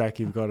feedback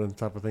you've got and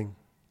type of thing.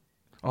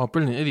 Oh,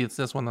 Brilliant Idiots.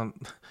 That's one. I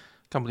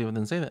can't believe I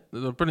didn't say that.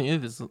 The Brilliant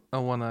Idiots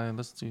are one I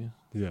listened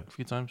to Yeah. a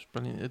few times.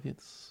 Brilliant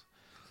Idiots.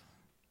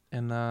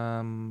 And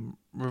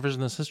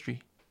Revisionist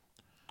History.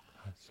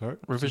 Sorry.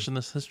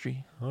 Revisionist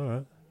History. All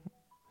right.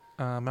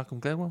 Malcolm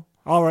Gladwell.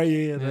 All right.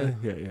 Yeah.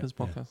 His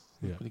podcast.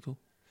 Yeah. Pretty cool.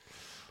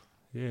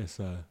 Yeah.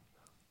 So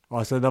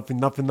nothing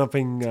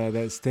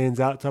that stands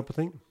out type of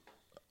thing.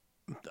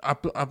 I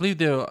believe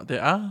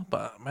there are,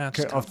 but man, I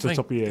just Okay, off can't the think.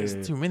 top of your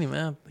There's too many,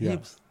 man. Yeah.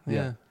 Heaps. Yeah.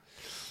 Yeah.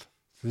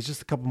 There's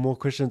just a couple more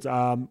questions.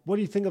 What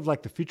do you think of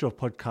like the future of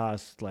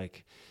podcasts?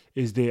 Like,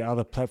 is there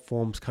other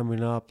platforms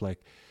coming up? Like,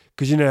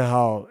 because you know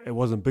how it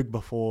wasn't big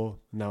before,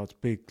 now it's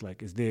big.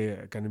 Like, is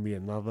there going to be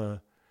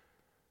another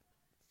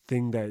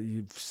thing that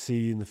you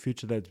see in the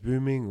future that's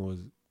booming, or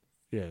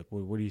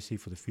what do you see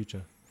for the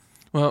future?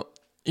 Well,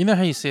 you know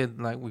how you said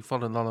like we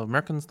follow a lot of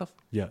American stuff.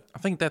 Yeah, I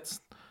think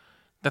that's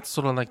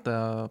sort of like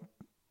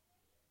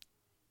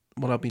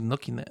what I've been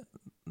looking at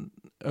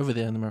over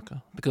there in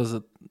America, because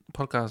the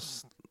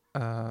podcasts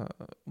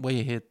way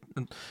ahead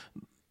in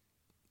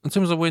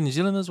terms of where New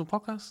Zealand is with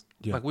podcasts.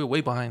 Yeah. Like we're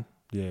way behind.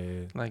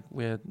 yeah. Like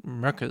where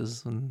America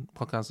is in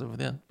podcasts over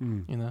there.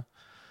 You know,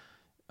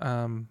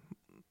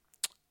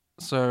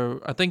 so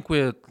I think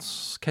we're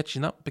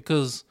catching up,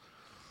 because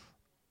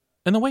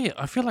in a way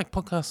I feel like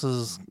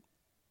podcasts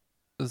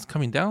is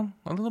coming down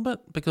a little bit,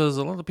 because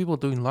a lot of people are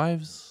doing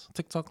lives,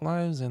 TikTok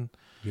lives, and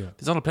Yeah.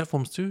 there's other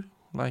platforms too.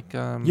 Like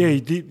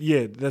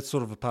That's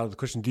sort of a part of the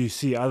question. Do you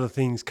see other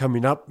things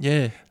coming up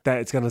yeah. that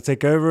it's going to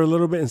take over a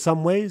little bit in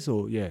some ways,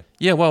 or yeah?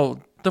 Yeah,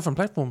 well, different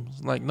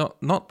platforms, like not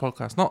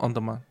podcasts, not on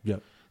demand. Yeah.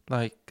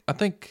 Like I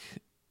think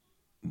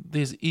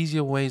there's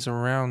easier ways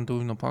around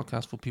doing a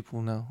podcast for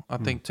people now. I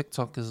think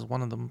TikTok is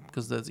one of them,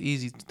 because it's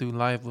easy to do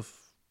live with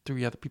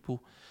 3 other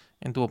people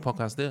and do a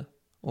podcast there.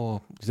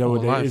 Or Is that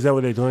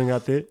what they're doing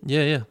out there?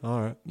 Yeah.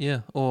 All right.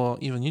 Yeah, or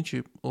even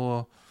YouTube,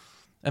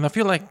 and I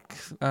feel like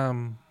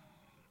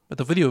but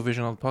the video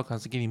version of the podcast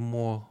is getting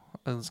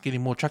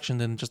more traction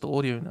than just the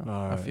audio now.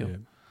 All right. I feel, Yeah.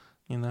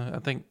 you know, I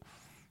think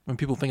when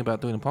people think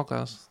about doing a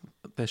podcast,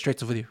 they're straight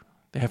to video.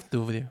 They have to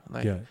do a video,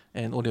 like,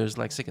 and audio is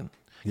like second.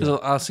 Because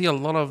I see a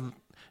lot of,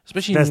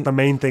 especially that's the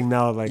main thing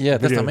now. Like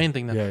that's video. the main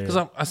thing now. Yeah, Because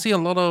I see a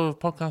lot of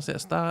podcasts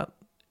that start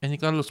and you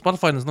go to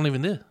Spotify and it's not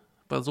even there,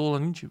 but it's all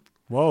on YouTube.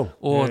 Whoa.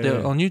 Or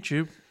they're on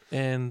YouTube,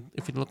 and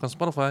if you look on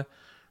Spotify,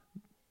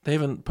 they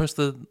haven't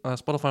posted a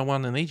Spotify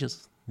one in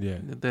ages. Yeah.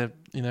 They're,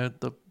 you know,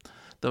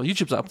 the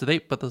YouTube's up to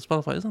date, but the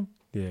Spotify isn't.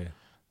 Yeah.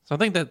 So I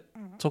think that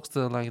talks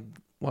to like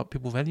what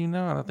people value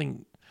now, and I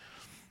think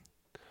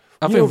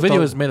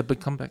video has made a big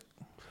comeback.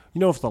 You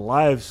know, with the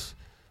lives,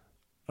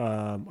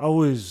 I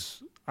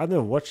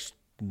never watched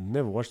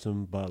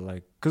them, but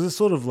like, because it's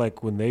sort of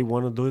like when they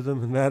want to do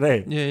them in that,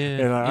 eh? Yeah.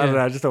 And I don't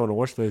know, I just don't want to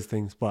watch those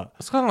things, but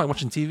It's kind of like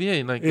watching TV,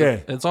 eh? Like, Yeah.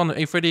 it's on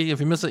 8:30. If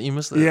you miss it, you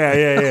miss it.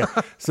 yeah.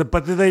 So,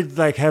 but do they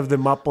like have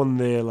them up on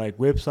their like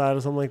website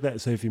or something like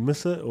that? So if you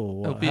miss it,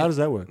 or what? How does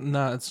that work?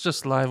 Nah, it's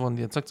just live on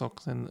their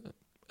TikToks, and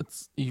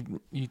it's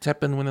you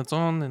tap in when it's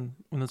on, and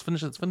when it's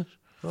finished, it's finished.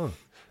 Oh,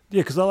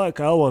 yeah, because I like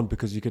our one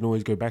because you can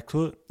always go back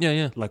to it,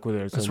 Yeah. like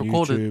whether it's It's on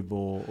recorded. YouTube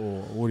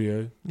or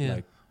audio. Yeah.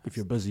 Like if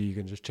you're busy, you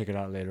can just check it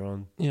out later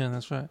on. Yeah,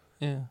 that's right.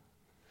 Yeah.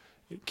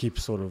 It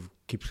keeps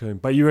going.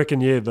 But you reckon,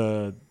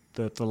 the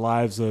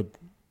lives are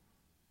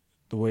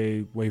the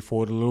way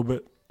forward a little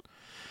bit?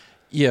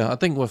 Yeah, I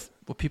think with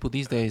people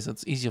these days,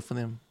 it's easier for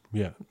them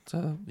Yeah.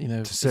 to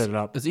To set it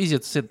up. It's easier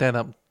to set that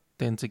up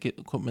than to get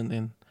equipment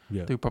and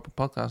Yeah. do proper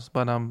podcasts.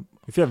 But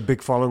If you have a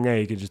big following,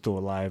 you can just do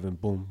it live and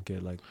boom,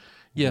 get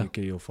get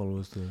your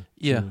followers to.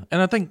 yeah, to-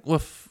 and I think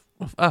with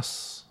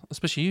us,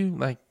 especially you,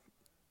 like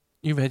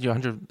you've had your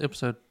 100th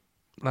episode,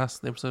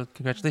 last episode.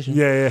 Congratulations.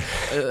 Yeah.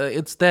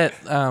 It's that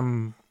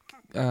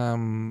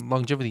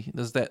longevity.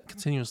 There's that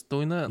continuous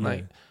doing that. Yeah.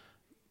 Like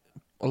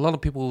a lot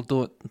of people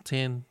do it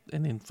 10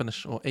 and then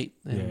finish, or 8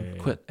 and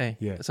quit. Eh?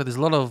 Yeah. So there's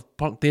a lot of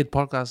dead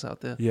podcasts out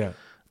there Yeah.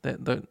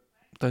 that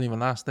don't even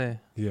last there.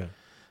 Yeah.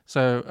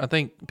 So I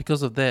think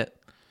because of that,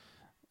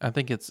 I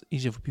think it's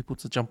easier for people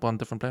to jump on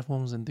different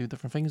platforms and do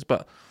different things.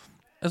 But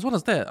as well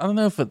as that, I don't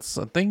know if it's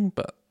a thing,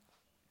 but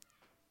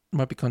it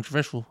might be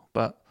controversial.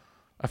 But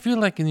I feel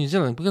like in New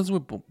Zealand, because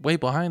we're way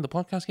behind the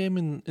podcast game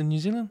in New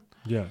Zealand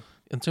Yeah.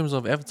 in terms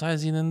of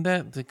advertising and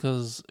that,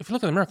 because if you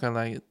look at America,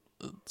 like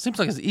it seems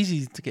like it's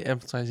easy to get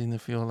advertising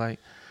if you're like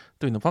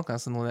doing the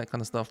podcast and all that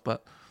kind of stuff.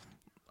 But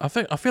I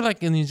feel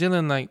like in New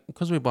Zealand, like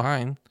because we're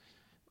behind,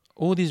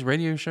 all these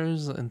radio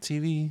shows and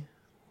TV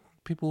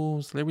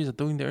people, celebrities are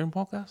doing their own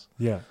podcasts.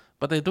 Yeah.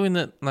 But they're doing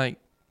it like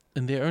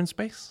in their own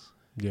space.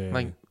 Yeah.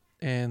 Like,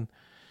 and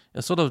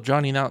it's sort of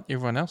drowning out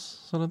everyone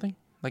else, sort of thing.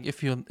 Like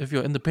if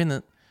you're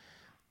independent,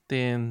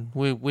 then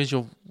where's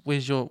your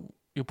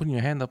you're putting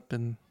your hand up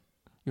and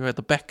you're at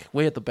the back,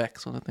 way at the back,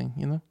 sort of thing,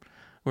 you know.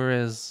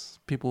 Whereas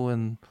people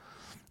in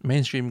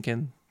mainstream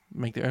can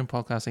make their own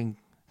podcast and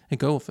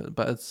go with it.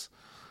 But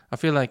I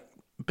feel like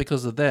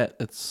because of that,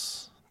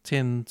 it's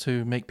tend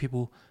to make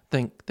people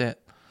think that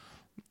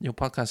your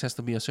podcast has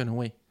to be a certain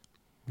way.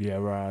 Yeah,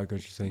 right. I get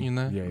what you're saying. You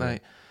know, yeah,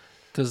 like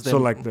because so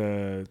like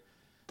the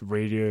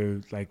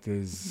radio, like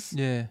there's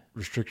yeah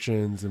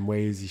restrictions and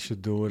ways you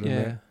should do it.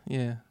 And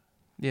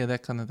yeah,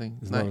 that kind of thing.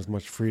 There's like, not as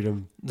much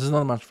freedom. There's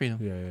not much freedom.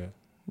 Yeah.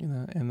 You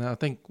know, and I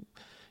think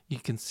you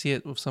can see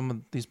it with some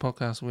of these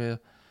podcasts where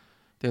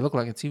they look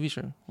like a TV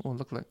show or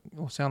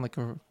sound like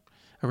a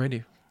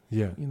radio.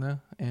 Yeah. You know,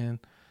 and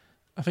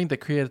I think the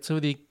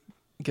creativity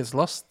gets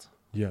lost.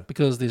 Yeah.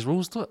 Because there's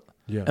rules to it.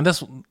 Yeah. And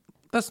that's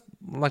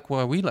like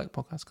why we like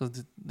podcasts,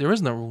 because there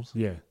is no rules.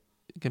 Yeah.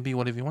 It can be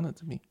whatever you want it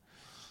to be.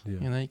 Yeah.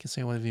 You know, you can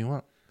say whatever you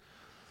want.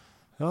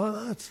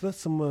 Oh, that's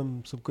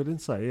some good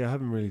insight. Yeah, I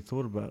haven't really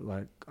thought about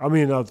I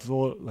mean, I've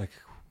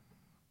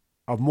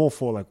more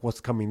thought like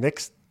what's coming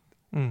next.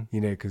 You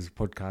know, because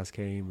podcast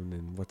came, and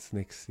then what's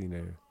next? You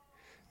know,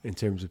 in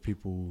terms of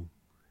people,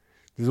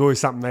 there's always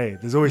something there.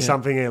 There's always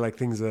something there. Like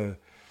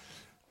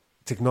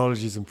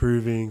technology's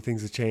improving,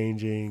 things are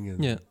changing,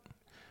 and yeah.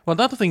 Well,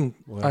 the other thing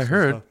I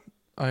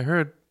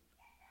heard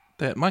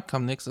that might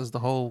come next is the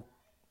whole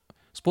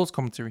sports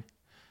commentary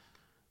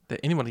that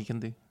anybody can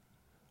do.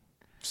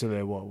 So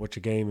they watch a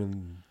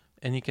game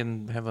and you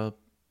can have I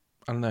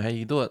don't know how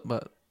you do it,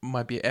 but it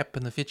might be an app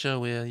in the future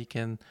where you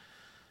can,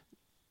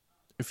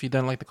 if you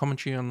don't like the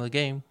commentary on the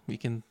game, you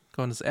can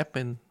go on this app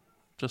and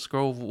just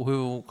scroll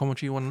who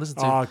commentary you want to listen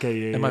to. Oh, okay,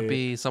 yeah. It might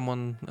be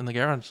someone in the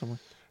garage somewhere.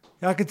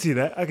 Yeah, I could see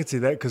that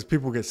because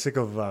people get sick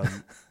of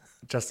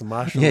Justin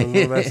Marshall and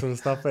all that sort of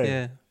stuff. Eh?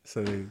 Yeah.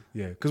 So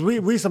because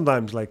we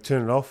sometimes like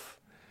turn it off,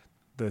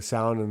 the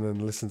sound, and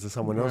then listen to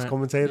someone else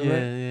commentating.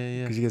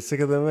 Yeah. Because you get sick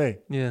of them, eh?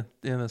 Yeah,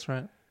 that's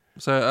right.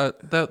 So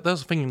that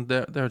was the thing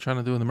that they were trying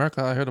to do in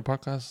America. I heard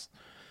a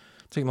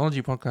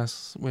technology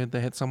podcast, where they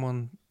had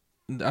someone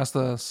ask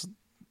the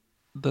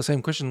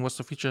same question: "What's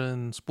the future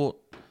in sport?"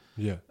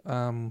 Yeah.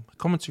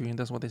 Commentary, and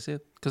that's what they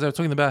said, because they were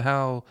talking about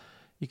how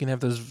you can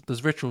have those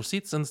virtual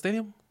seats in the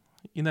stadium.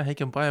 You know how you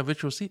can buy a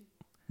virtual seat.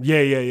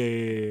 Yeah.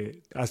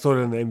 I saw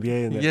it in the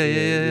NBA. And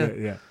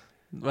yeah.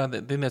 Well,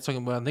 then they're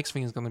talking about the next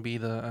thing is going to be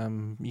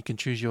you can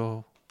choose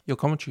your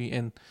commentary,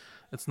 and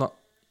it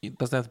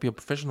doesn't have to be a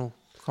professional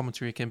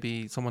commentary. It can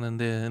be someone in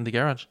the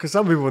garage. Because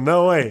some people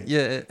know, eh?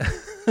 Yeah.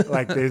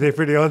 Like they're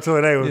pretty onto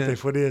it, eh? With their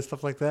footy and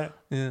stuff like that.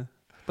 Yeah.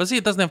 But see,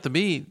 it doesn't have to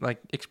be like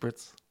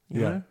experts.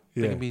 You know?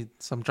 There can be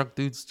some drunk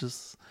dudes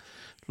just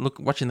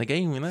watching the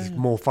game. You know, it's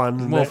more fun.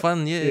 More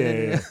fun.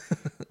 Yeah.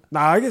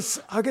 Nah,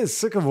 I get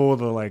sick of all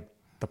the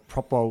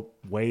proper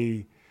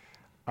way,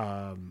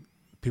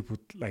 people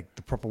like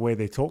the proper way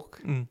they talk.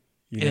 You know?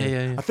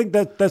 Yeah. I think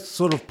that's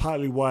sort of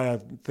partly why I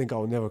think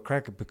I'll never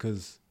crack it,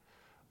 because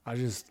I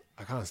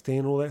can't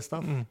stand all that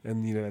stuff.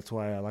 And you know, that's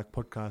why I like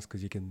podcasts,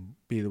 because you can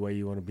be the way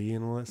you want to be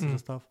and all that sort of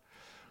stuff.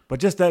 But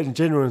just that in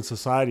general in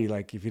society,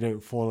 like if you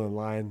don't fall in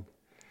line.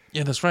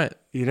 Yeah, that's right.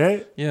 You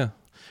know? Yeah.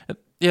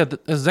 Yeah,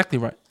 that's exactly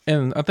right.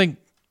 And I think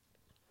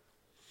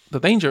the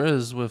danger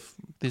is with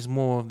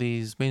more of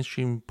these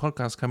mainstream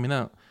podcasts coming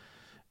out,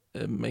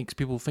 it makes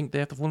people think they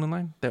have to fall in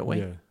line that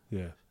way.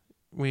 Yeah.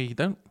 Where you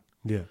don't.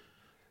 Yeah.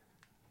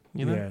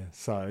 You know? Yeah.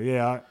 So,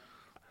 yeah.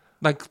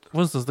 Like,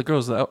 for instance, the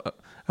girls at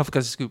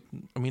Alpha Scoop,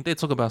 I mean, they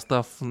talk about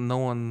stuff no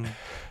one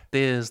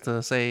dares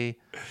to say,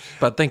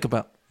 but think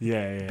about.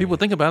 Yeah. People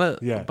think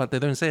about it, but they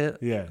don't say it.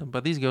 Yeah.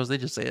 But these girls, they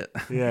just say it.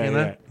 Yeah, you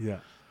know? Yeah.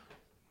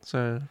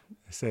 So.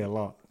 They say a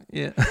lot.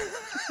 Yeah.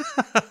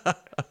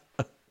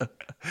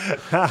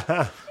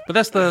 But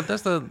that's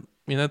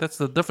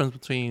the difference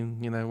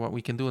between, what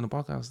we can do in the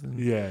podcast.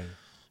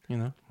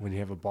 And, when you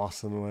have a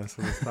boss and all that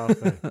sort of stuff.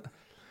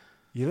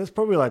 Yeah, that's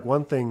probably like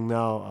one thing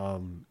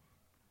now.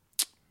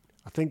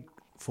 I think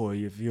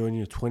if you're in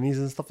your 20s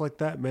and stuff like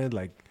that, man,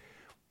 like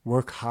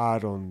work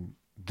hard on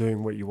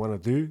doing what you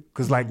want to do.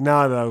 Because like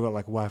now that I've got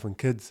like a wife and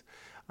kids,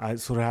 I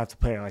sort of have to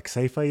play it like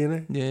safer, you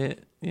know? Yeah.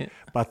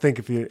 But I think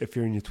if you're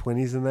in your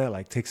 20s and that,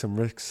 like take some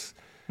risks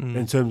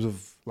in terms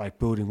of like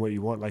building what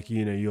you want. Like,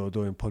 you're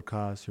doing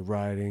podcasts, you're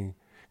writing,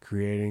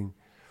 creating,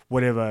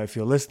 whatever. If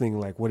you're listening,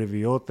 like whatever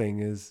your thing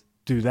is,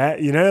 do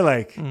that,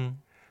 like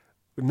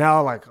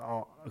now, like,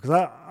 because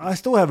I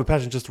still have a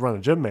passion just to run a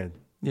gym, man.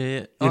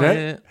 Yeah. You know?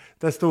 Yeah.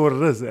 That's still what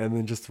it is. And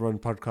then just to run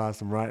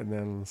podcasts and writing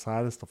that on the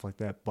side and stuff like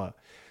that. But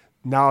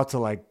now to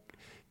like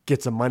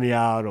get some money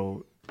out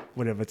or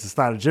whenever to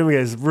start a gym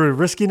again, it's really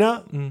risky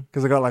now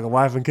because I got like a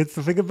wife and kids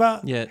to think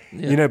about. Yeah.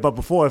 You know, but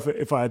before,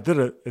 if I did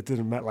it, it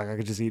didn't matter. Like I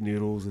could just eat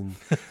noodles and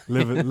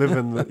live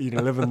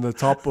in the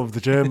top of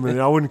the gym,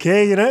 and I wouldn't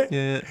care. You know,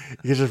 Yeah.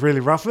 you could just really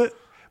rough it,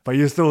 but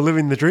you're still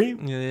living the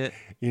dream. Yeah.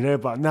 You know,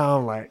 but now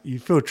I'm like, you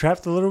feel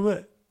trapped a little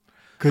bit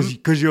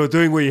because you're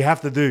doing what you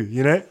have to do.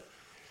 You know.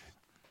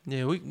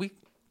 Yeah.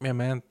 Yeah,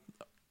 man.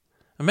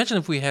 Imagine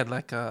if we had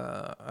like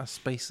a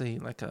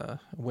spacey, like a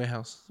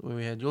warehouse where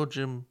we had your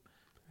gym,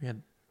 we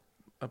had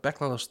a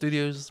backlot of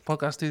studios,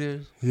 podcast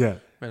studios. Yeah.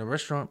 We had a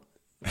restaurant.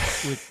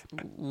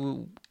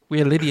 we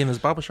had Liddy in his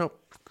barbershop.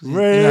 He's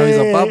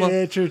a barber.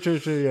 Yeah, true,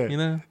 yeah. You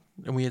know,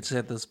 and we just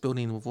had this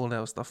building with all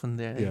our stuff in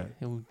there. Yeah.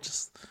 And we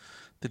just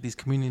did these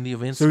community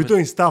events. So we're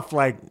doing stuff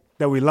like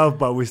that we love,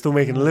 but we're still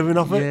making a living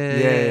off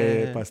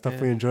it. Yeah. But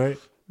stuff we enjoy.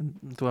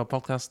 Do our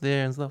podcast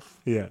there and stuff.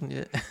 Yeah.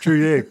 Yeah. True,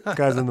 yeah.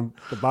 Guys in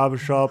the barber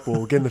shop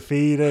or getting the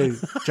feed,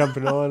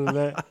 jumping on and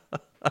that.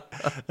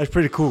 That's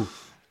pretty cool.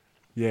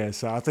 Yeah,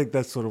 so I think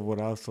that's sort of what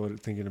I was sort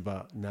of thinking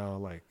about now.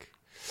 Like,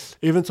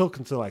 even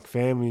talking to like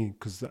family,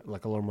 because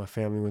like a lot of my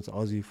family went to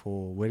Aussie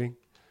for a wedding,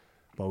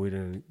 but we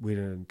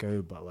didn't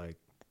go. But like,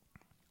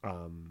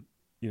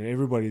 you know,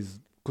 everybody's,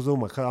 because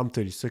I'm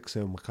 36,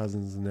 and my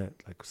cousins and that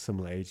like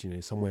similar age, you know,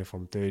 somewhere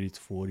from 30 to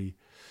 40.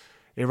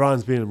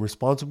 Everyone's being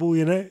responsible,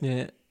 you know.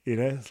 Yeah. You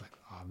know, it's like,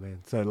 oh man.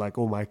 So like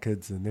all my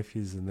kids and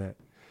nephews and that,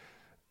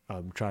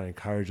 trying to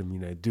encourage them, you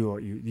know, do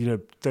what you know,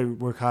 don't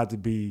work hard to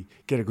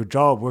get a good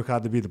job, work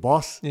hard to be the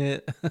boss. Yeah.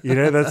 You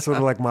know, that's sort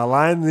of like my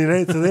line, you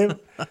know, to them.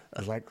 I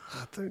was like,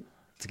 to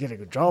get a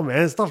good job,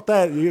 man, stop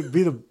that. You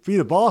be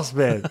the boss,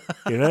 man.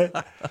 You know,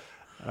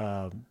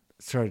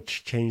 try to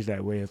change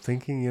that way of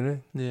thinking, you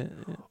know. Yeah.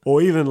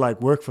 Or even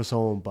like work for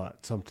someone,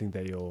 but something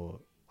that you're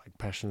like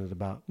passionate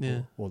about.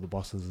 Yeah. Or the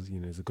boss is,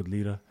 you know, is a good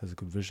leader, has a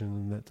good vision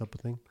and that type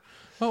of thing.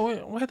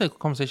 Well, we had a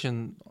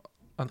conversation,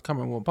 I can't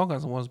remember what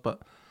podcast it was,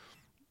 but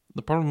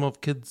the problem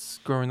of kids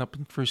growing up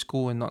through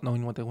school and not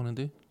knowing what they want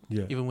to do.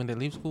 Yeah. Even when they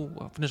leave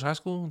school, finish high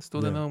school, and still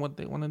don't know what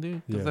they want to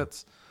do.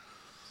 Because Yeah.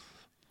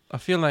 I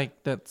feel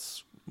like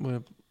that's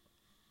where,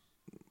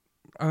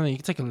 I don't know, you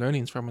can take your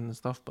learnings from it and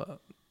stuff, but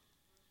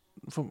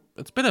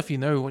it's better if you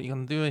know what you're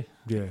going to do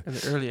Yeah.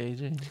 at an early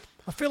age.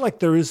 I feel like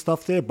there is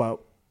stuff there, but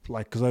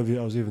like, because I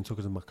was even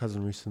talking to my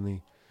cousin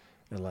recently,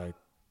 and like,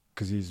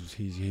 because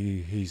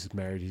he's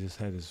married, he just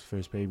had his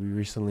first baby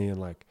recently,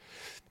 and like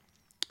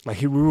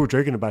we were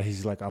joking about,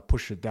 he's like, I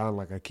push it down,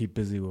 like I keep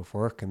busy with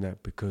work and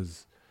that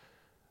because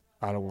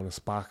I don't want to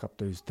spark up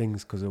those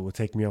things because it will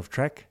take me off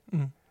track,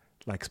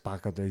 like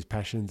spark up those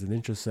passions and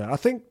interests. So I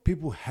think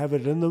people have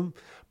it in them,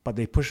 but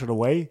they push it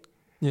away,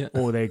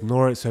 or they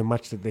ignore it so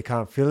much that they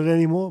can't feel it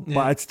anymore. Yeah.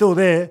 But it's still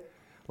there,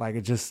 like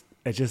it just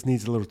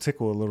needs a little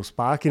tickle, a little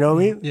spark. You know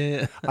what I mean?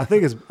 Yeah. I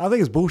think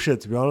it's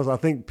bullshit, to be honest. I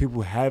think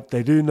people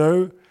they do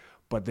know,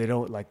 but they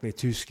don't, like, they're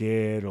too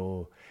scared,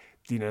 or,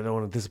 you know, they don't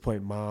want to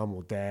disappoint mom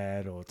or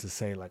dad, or to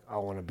say like, I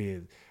want to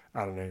be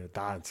a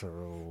dancer,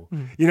 or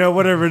you know,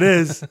 whatever it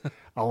is.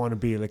 I want to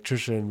be an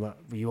electrician, but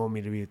you want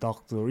me to be a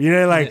doctor, you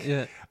know, like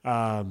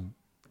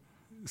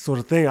sort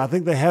of thing. I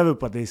think they have it,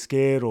 but they're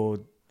scared, or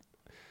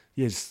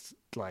just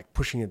like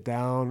pushing it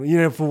down, you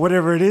know, for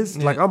whatever it is.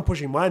 Like I'm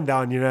pushing mine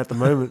down, you know, at the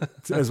moment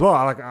as well.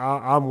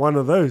 I'm one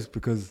of those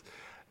because,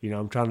 you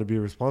know, I'm trying to be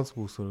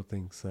responsible, sort of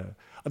thing. So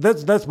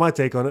that's my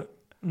take on it.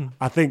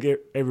 I think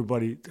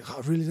everybody, I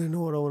really don't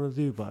know what I want to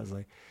do, but it's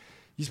like,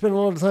 you spend a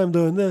lot of time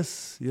doing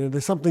this, you know,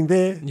 there's something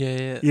there.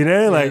 Yeah. You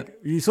know, like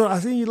I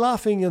see you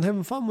laughing and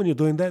having fun when you're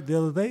doing that the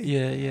other day.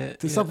 Yeah.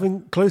 There's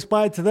something close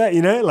by to that,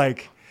 you know,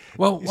 like,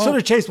 Well, you sort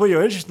of chase what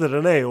you're interested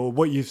in, or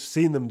what you've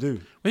seen them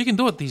do. Well, you can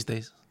do it these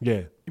days.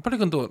 Yeah. You probably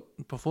couldn't do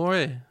it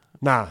before,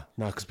 Nah,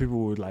 because people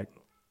would like,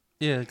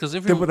 Yeah, because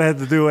if did what they had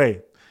to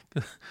do,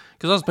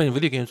 Because I was playing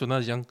video games when I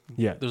was young.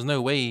 Yeah. There's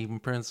no way my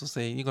parents will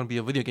say, you're going to be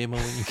a video gamer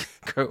when you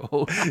grow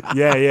old.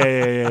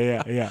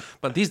 Yeah.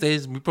 But these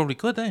days, we probably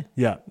could,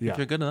 Yeah. If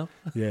you're good enough.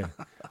 Yeah.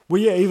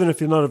 Well, yeah, even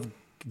if you're not a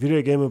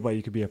video gamer, but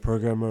you could be a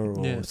programmer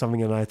or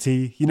something in IT.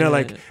 You know,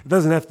 it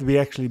doesn't have to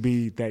actually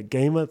be that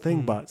gamer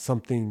thing, but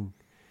something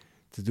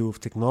to do with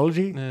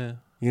technology. Yeah.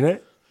 You know?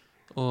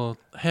 Or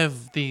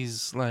have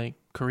these, like,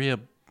 career,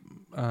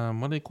 what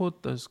are they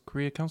called? Those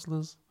career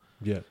counselors?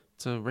 Yeah.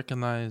 To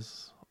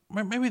recognize...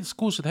 Maybe the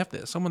school should have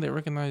that. Someone that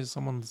recognizes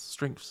someone's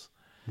strengths.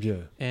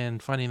 Yeah.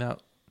 And finding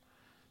out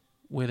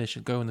where they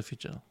should go in the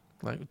future.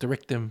 Like,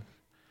 direct them.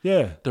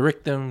 Yeah.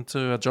 Direct them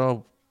to a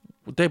job.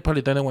 They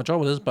probably don't know what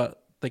job it is,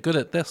 but they're good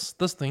at this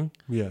thing.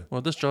 Yeah. Well,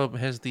 this job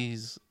has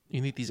these...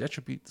 You need these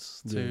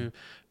attributes to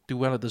do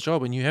well at this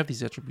job, and you have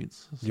these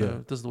attributes.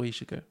 So this is the way you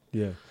should go.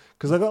 Yeah.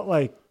 Because I got,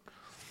 like,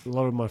 a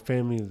lot of my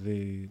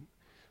family,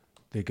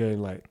 they're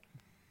going, like,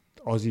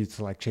 Aussie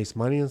to, like, chase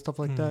money and stuff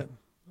like that.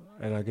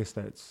 And I guess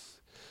that's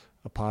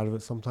a part of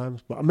it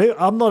sometimes, but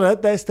I'm not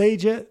at that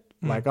stage yet.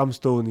 Like I'm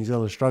still in New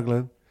Zealand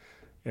struggling,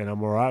 and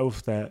I'm alright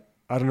with that.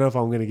 I don't know if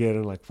I'm gonna get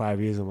in like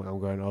 5 years and I'm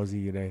going Aussie,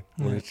 you know,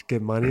 when I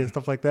get money and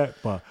stuff like that.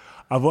 But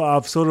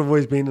I've sort of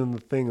always been in the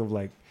thing of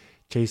like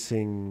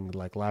chasing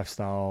like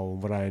lifestyle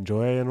and what I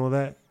enjoy and all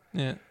that.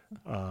 Yeah.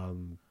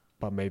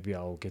 but maybe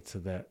I'll get to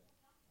that,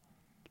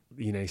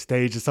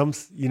 stage at some,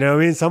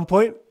 some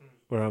point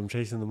where I'm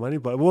chasing the money.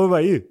 But what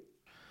about you?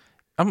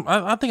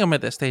 I think I'm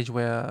at that stage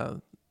where,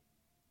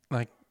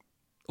 like,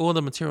 all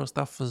the material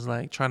stuff is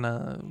like trying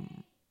to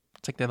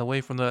take that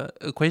away from the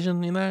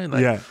equation.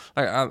 Like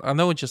I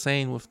know what you're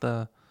saying with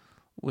the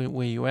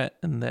where you at,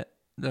 and that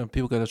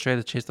people go to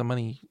Australia to chase the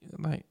money.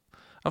 Like,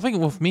 I think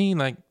with me,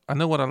 like, I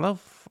know what I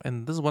love,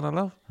 and this is what I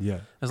love. Yeah.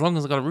 As long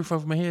as I got a roof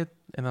over my head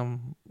and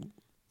I'm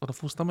got a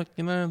full stomach,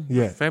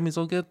 Yeah. family's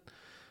all good,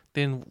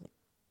 then,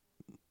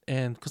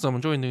 and because I'm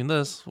enjoying doing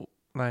this,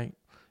 like,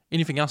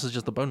 anything else is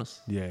just a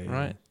bonus. Yeah.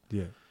 Right.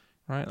 Yeah.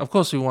 Right. Of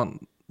course, you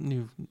want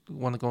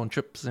to go on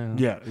trips, and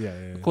Yeah.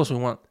 of course we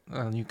want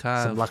a new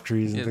car, Some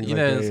luxuries and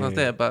things like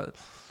that. But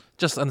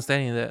just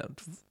understanding that,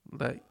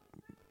 like,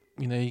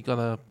 you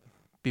gotta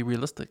be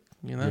realistic.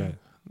 Yeah.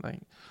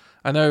 Like,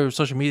 I know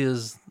social media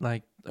is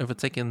like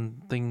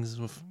overtaking things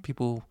with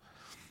people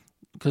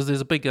because there's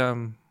a big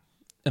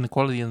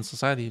inequality in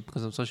society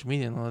because of social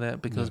media and all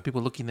that. Because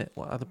people looking at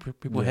what other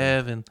people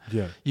have, and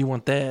you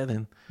want that,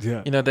 and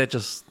that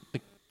just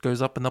it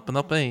goes up and up and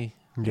up, eh?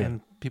 Yeah.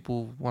 And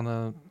people want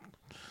to,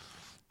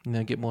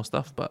 get more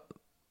stuff, but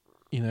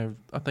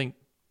I think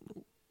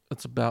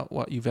it's about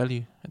what you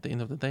value at the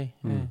end of the day.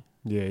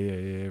 Yeah.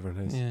 Everyone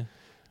has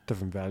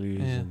different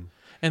values,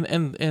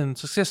 and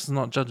success is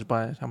not judged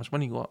by how much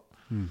money you got,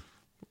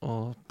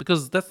 or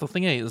because that's the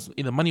thing, is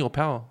either money or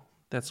power.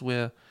 That's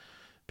where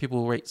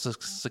people rate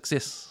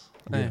success.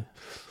 Yeah.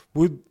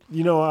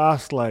 I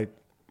asked, like,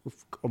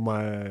 on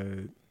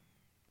my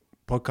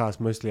podcast,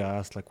 mostly I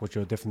asked, like, what's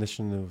your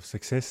definition of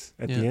success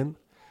at the end,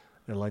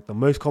 and like the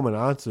most common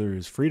answer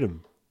is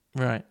freedom.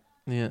 Right.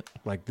 Yeah.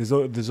 Like, there's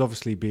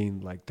obviously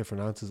been like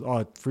different answers.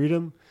 Oh,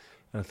 freedom,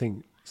 and I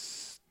think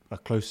a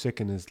close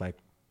second is like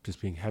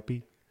just being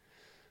happy.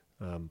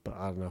 But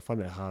I don't know. I find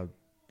it hard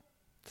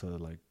to,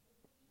 like,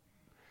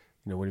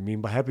 what do you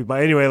mean by happy?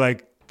 But anyway,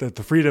 like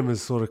the freedom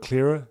is sort of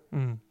clearer.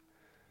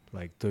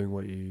 Like doing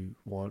what you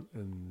want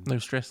and no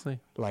stress,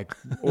 like,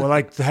 or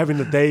like having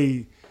the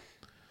day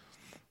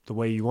the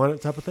way you want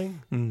it, type of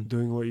thing.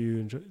 Doing what you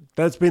enjoy.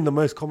 That's been the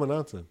most common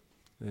answer,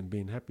 and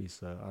being happy.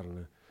 So I don't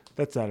know.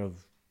 That's out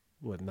of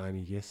 90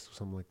 yes or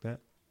something like that,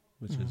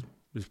 which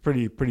is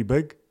pretty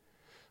big,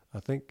 I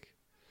think.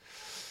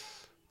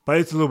 But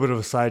it's a little bit of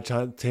a side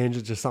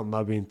tangent, just something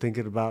I've been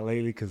thinking about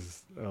lately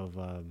because of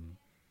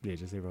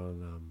just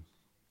everyone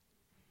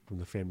from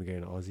the family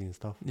going to Aussie and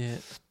stuff. Yeah.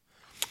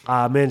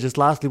 Man, just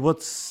lastly,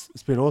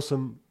 it's been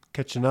awesome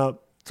catching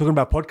up, talking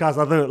about podcasts.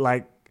 I think,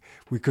 like,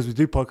 because we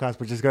do podcasts,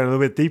 but just going a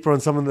little bit deeper on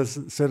some of the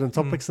certain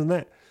topics than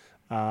that.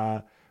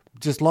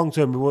 Just long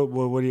term,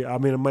 what do you? I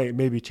mean, it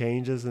maybe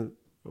changes. And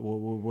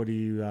what do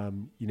you?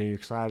 You're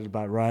excited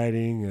about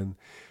writing and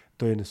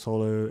doing the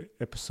solo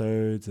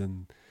episodes,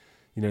 and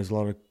there's a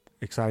lot of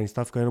exciting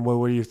stuff going on.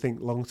 What do you think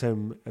long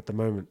term at the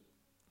moment?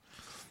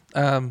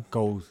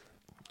 Goals.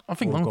 I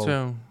think long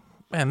term,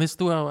 man. Let's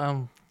do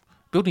our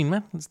building,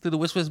 man. Let's do the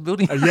West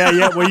building.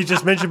 Yeah. What you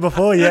just mentioned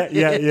before. Yeah.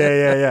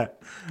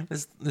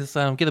 Let's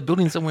get a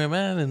building somewhere,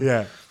 man,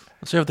 and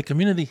serve the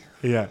community.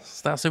 Yeah.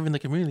 Start serving the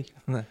community.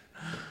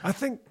 I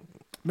think,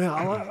 man,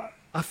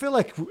 I feel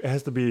like it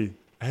has to be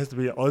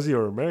Aussie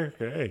or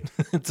America, eh?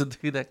 To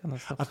do that kind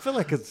of stuff. I feel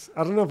like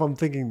I don't know if I'm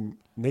thinking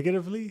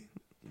negatively,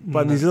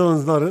 but New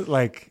Zealand's not it.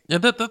 Like, yeah,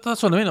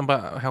 that's what I mean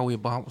about how we're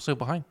so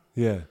behind.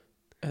 Yeah.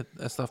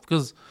 At stuff,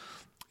 because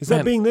is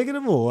that being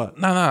negative or what?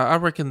 No, I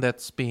reckon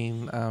that's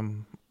been.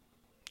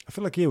 I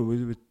feel like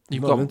we're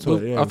you've not got. into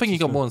it. Yeah, I think you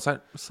got more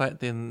insight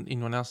than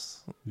anyone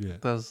else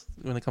does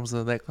when it comes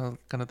to that kind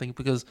of thing.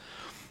 Because,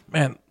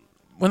 man,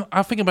 when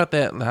I think about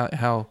that,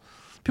 how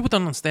people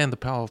don't understand the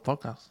power of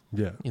podcasts.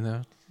 Yeah,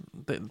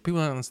 people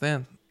don't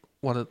understand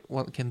what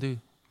it can do.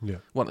 Yeah,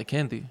 what it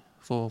can do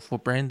for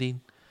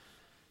branding,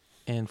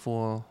 and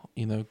for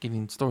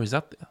getting stories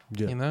out there.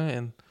 Yeah.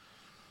 And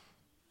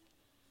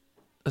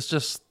it's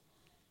just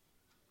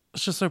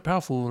so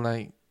powerful.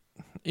 Like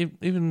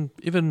even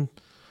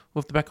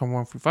with the background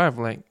 135,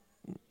 like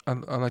I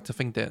like to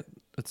think that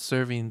it's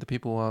serving the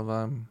people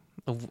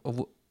of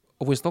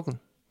West Auckland.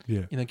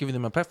 Yeah, giving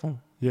them a platform.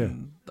 Yeah,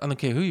 I don't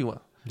care who you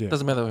are. Yeah,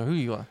 doesn't matter who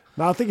you are.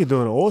 No, I think you're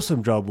doing an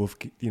awesome job with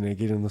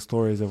getting the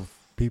stories of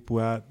people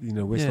out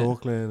West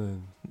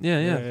Auckland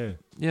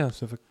and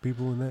Pacific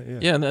people and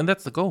that. Yeah, and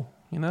that's the goal.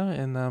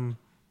 And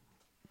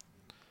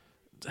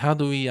how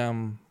do we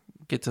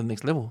get to the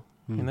next level?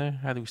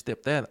 How do we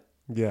step that?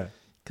 Yeah.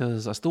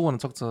 Because I still want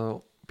to talk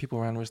to people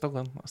around West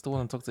Auckland. I still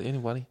want to talk to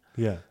anybody.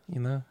 Yeah.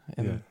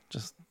 And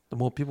just the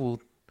more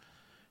people,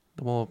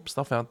 the more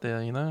stuff out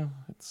there.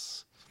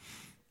 It's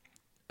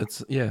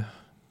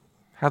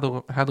How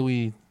do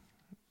we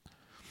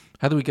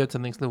go to the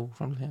next level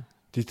from here?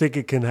 Do you think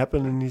it can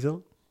happen in New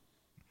Zealand?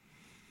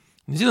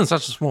 New Zealand's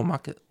such a small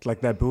market. Like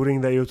that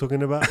building that you were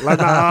talking about. Like,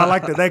 I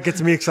like that. That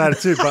gets me excited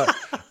too. But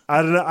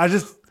I don't know.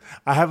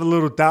 I have a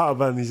little doubt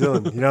about New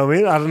Zealand. You know what I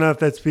mean? I don't know if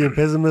that's being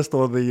pessimist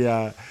or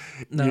the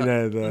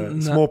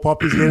small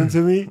poppies getting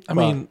to me. I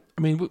mean,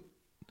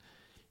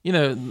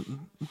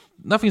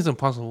 nothing's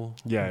impossible.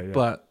 Yeah.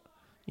 But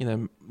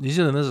New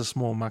Zealand is a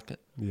small market.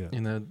 Yeah.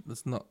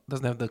 It's not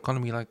doesn't have the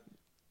economy like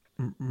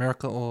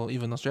America or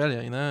even Australia.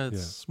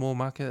 It's a small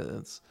market.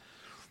 It's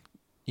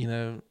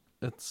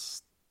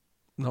it's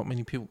not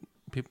many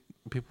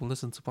people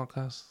listen to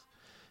podcasts.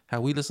 How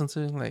we listen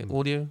to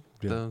audio,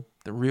 the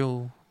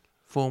real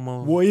form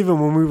of. Well, even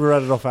when we were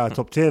added off our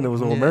top 10, it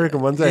was all American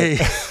ones.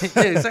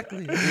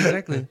 Exactly.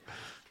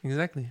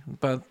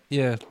 But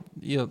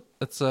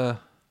it's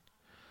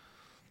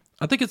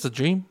I think it's a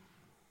dream,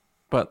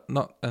 but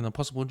not an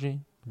impossible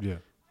dream. Yeah.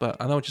 But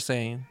I know what you're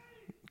saying,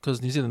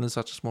 because New Zealand is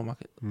such a small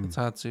market. It's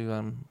hard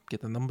to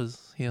get the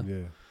numbers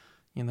here.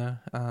 Yeah.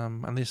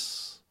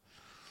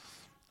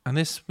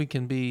 Unless we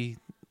can be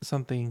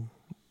something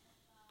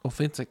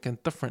authentic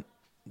and different,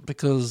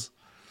 because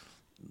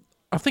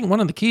I think one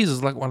of the keys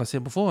is like what I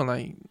said before,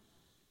 like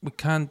a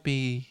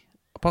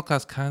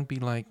podcast can't be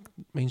like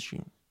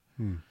mainstream.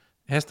 It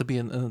has to be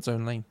in its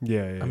own lane.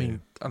 I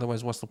mean,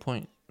 otherwise what's the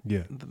point?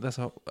 Yeah. That's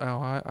how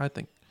I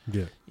think.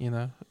 Yeah.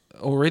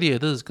 Already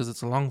it is, because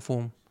it's a long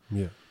form.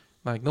 Yeah.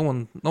 Like no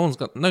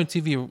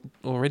TV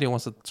or radio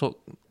wants to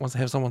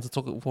have someone to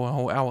talk for a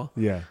whole hour.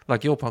 Yeah.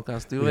 Like your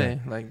podcast do,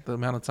 like the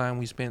amount of time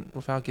we spent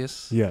with our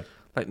guests. Yeah.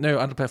 Like no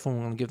other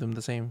platform will give them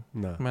the same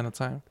No. amount of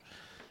time.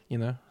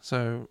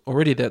 So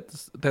already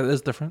that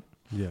is different.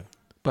 Yeah.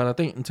 But I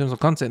think in terms of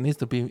content, it needs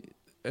to be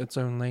its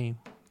own lane.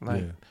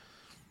 Like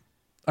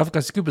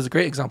Africa Scoop is a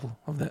great example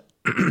of that.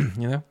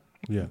 Yeah.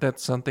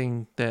 That's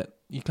something that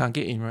you can't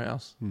get anywhere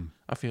else.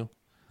 I feel.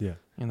 Yeah.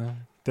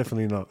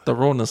 Definitely not. The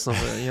rawness of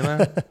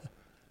it.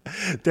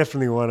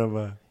 Definitely one of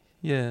a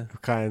yeah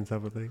kind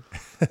type of thing.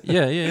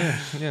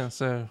 yeah.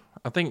 So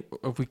I think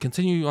if we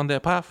continue on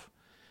that path,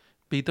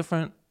 be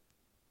different,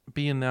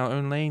 be in our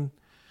own lane,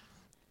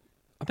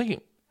 I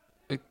think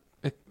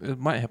it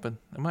might happen.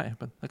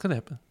 It could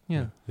happen.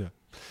 Yeah.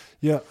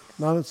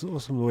 No, that's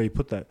awesome the way you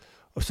put that.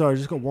 Oh, sorry, I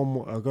just got one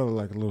more. I got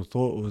like a little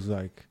thought. It was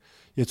like,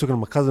 talking to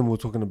my cousin, we were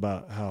talking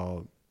about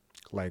how,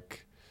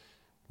 like,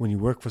 when you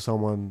work for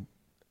someone,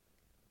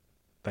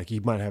 like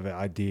you might have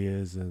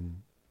ideas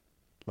and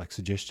like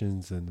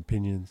suggestions and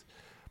opinions,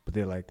 but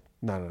they're like,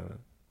 no,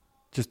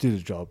 just do the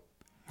job.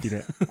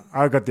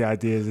 I got the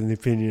ideas and the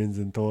opinions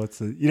and thoughts.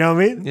 You know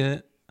what I mean? Yeah.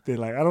 They're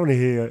like, I don't want to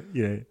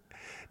hear,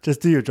 just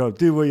do your job.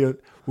 Do what you're.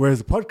 Whereas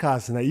the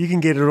podcast and that, you can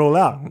get it all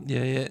out.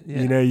 Yeah.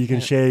 You can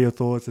share your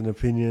thoughts and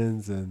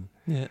opinions and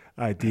yeah.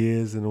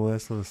 ideas and all that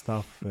sort of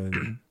stuff.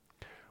 And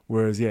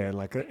whereas,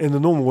 like in the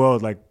normal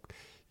world, like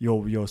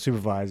your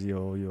supervisor,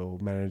 your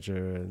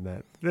manager, and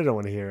that, they don't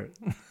want to hear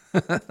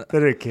it. They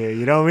don't care.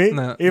 You know what I mean?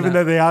 No, Even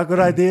though they are good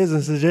ideas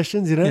and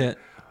suggestions, Yeah.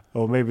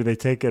 or maybe they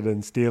take it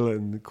and steal it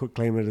and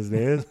claim it as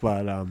theirs.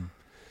 But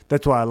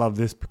that's why I love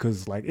this,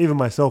 because like even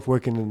myself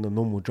working in a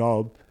normal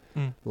job,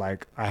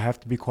 like I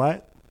have to be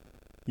quiet.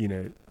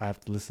 I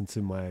have to listen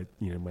to my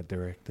my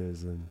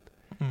directors, and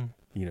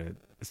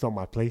it's not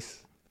my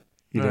place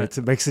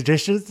to make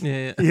suggestions.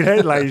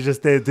 Like you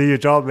just there, do your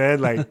job, man.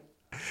 Like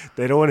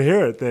they don't want to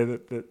hear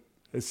it.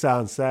 It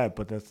sounds sad,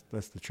 but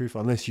that's the truth.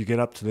 Unless you get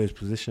up to those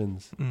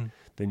positions,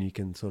 then you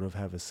can sort of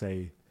have a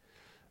say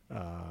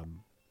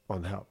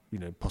on how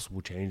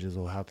possible changes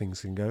or how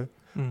things can go.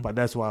 But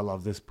that's why I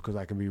love this, because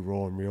I can be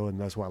raw and real, and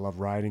that's why I love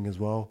writing as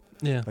well.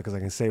 Yeah, because I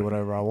can say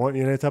whatever I want,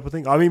 type of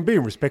thing. I mean,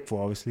 being respectful,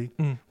 obviously,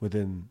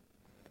 within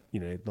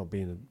not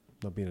being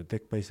a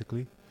dick,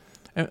 basically.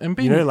 And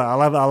being, like I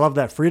love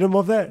that freedom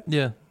of that.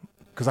 Yeah,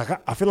 because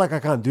I feel like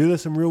I can't do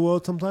this in real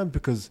world sometimes,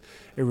 because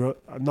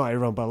not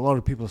everyone, but a lot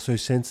of people are so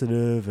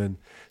sensitive and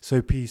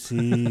so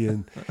PC,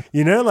 and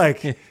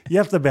like you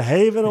have to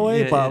behave in a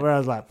way. But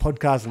whereas like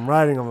podcast and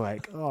writing, I'm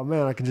like, oh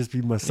man, I can just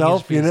be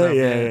myself.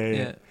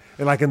 Yeah.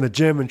 And like in the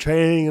gym and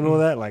training and all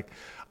that, like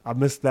I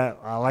miss that.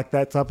 I like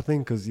that type of thing,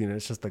 because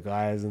it's just the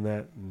guys and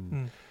that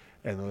and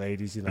the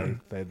ladies,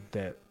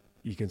 that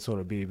you can sort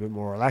of be a bit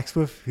more relaxed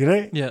with,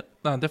 Yeah,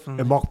 no,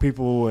 definitely. And mock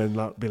people and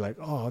like be like,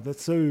 oh,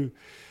 that's so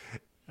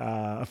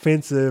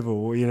offensive,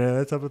 or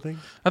that type of thing.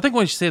 I think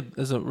what you said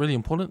is really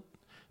important,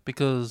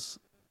 because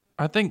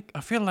I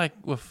feel like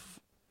with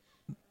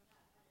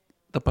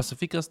the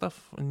Pacifica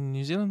stuff in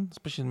New Zealand,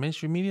 especially in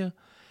mainstream media,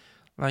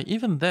 like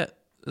even that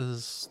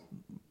is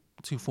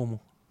too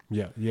formal.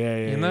 Yeah.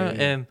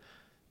 And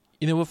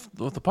with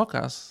the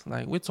podcast,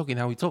 like we're talking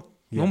how we talk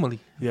normally.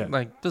 Yeah.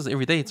 Like this is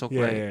everyday talk,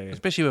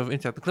 especially with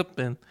Interact the Clip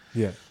and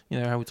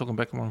how we're talking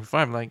back in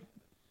 145. Like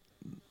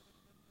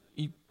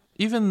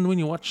even when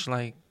you watch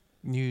like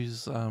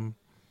news,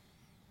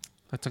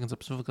 like talking to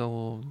Pacifica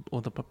or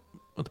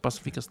the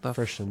Pacifica stuff,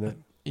 fresh in that.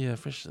 Yeah,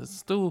 fresh. It's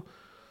still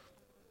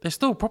they're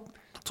still talking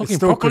it's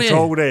still properly.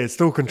 Controlled there. It's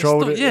still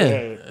controlled.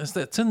 It's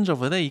that tinge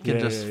over there. You can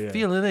just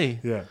feel it.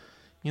 Yeah.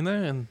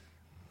 And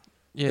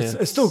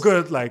it's still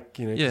good, like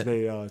because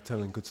they are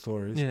telling good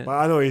stories. Yeah. But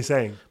I know what you're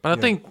saying. But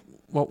I think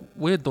what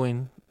we're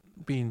doing,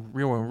 being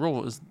real and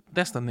raw,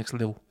 that's the next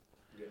level.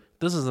 Yeah.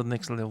 This is the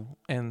next level,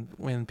 and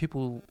when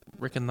people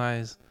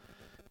recognize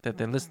that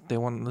they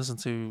want to listen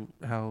to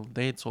how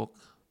they talk,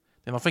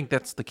 then I think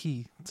that's the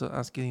key to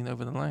us getting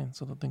over the line,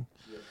 sort of thing.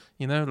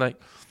 Yeah.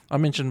 Like I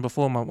mentioned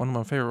before, one of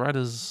my favorite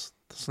writers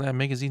Slam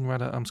magazine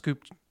writer,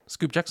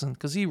 Scoop Jackson,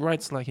 because he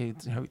writes like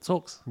how he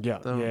talks. Yeah.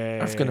 The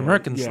African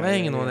American yeah,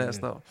 slang yeah, and all yeah, that yeah.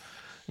 stuff.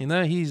 You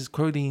know, he's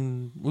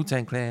quoting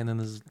Wu-Tang Clan in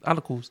his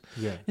articles.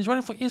 Yeah. He's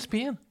writing for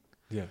ESPN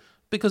Yeah.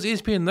 because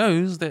ESPN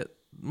knows that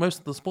most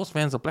of the sports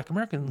fans are Black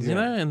Americans, you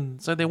Yeah. know,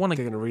 and so they want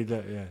They're to gonna read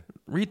that. Yeah.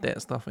 read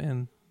that stuff,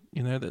 and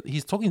you know that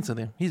he's talking to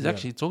them. He's Yeah.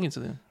 actually talking to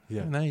them.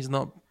 Yeah. You know, he's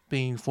not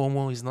being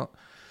formal. He's not.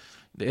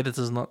 The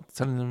editor's not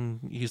telling him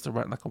you used to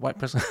write like a white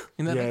person.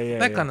 You know, Yeah, yeah,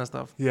 that yeah. kind of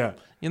stuff. Yeah.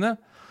 You know,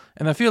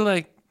 and I feel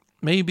like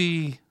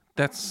maybe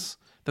that's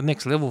the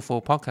next level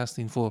for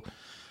podcasting for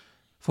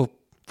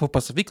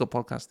Pacifico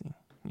podcasting.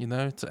 You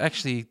know, to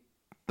actually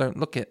don't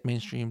look at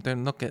mainstream,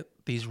 don't look at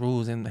these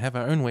rules, and have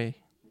our own way,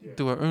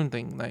 do our own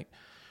thing. Like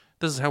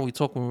this is how we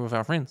talk when we're with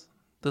our friends.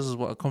 This is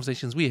what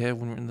conversations we have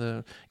when we're in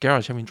the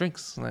garage having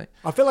drinks. Like,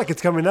 I feel like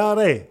it's coming out,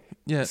 eh?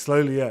 yeah,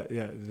 Slowly, yeah.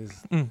 There's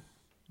mm,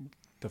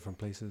 different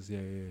places, yeah.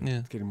 Yeah.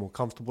 It's getting more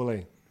comfortable,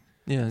 eh?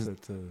 yeah, So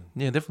it's,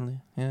 yeah, definitely,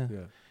 yeah. yeah.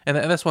 And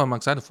that's what I'm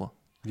excited for.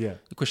 Yeah.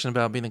 The question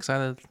about being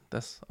excited,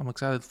 I'm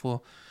excited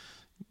for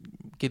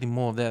getting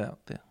more of that out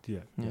there. Yeah.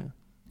 Yeah.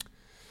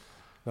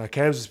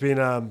 Cam's just been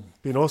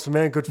awesome,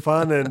 man. Good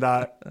fun, and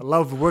I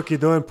love the work you're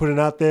doing, putting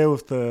out there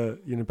with the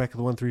back of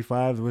the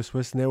 135, the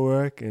West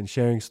Network, and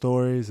sharing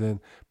stories and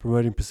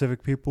promoting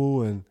Pacific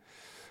people and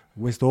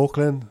West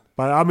Auckland.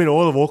 But I mean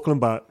all of Auckland,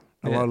 but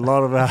a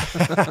lot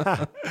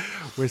of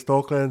West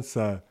Auckland.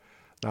 So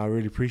I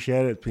really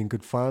appreciate it. It's been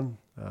good fun.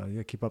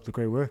 Keep up the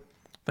great work.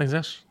 Thanks,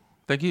 Ash.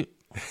 Thank you.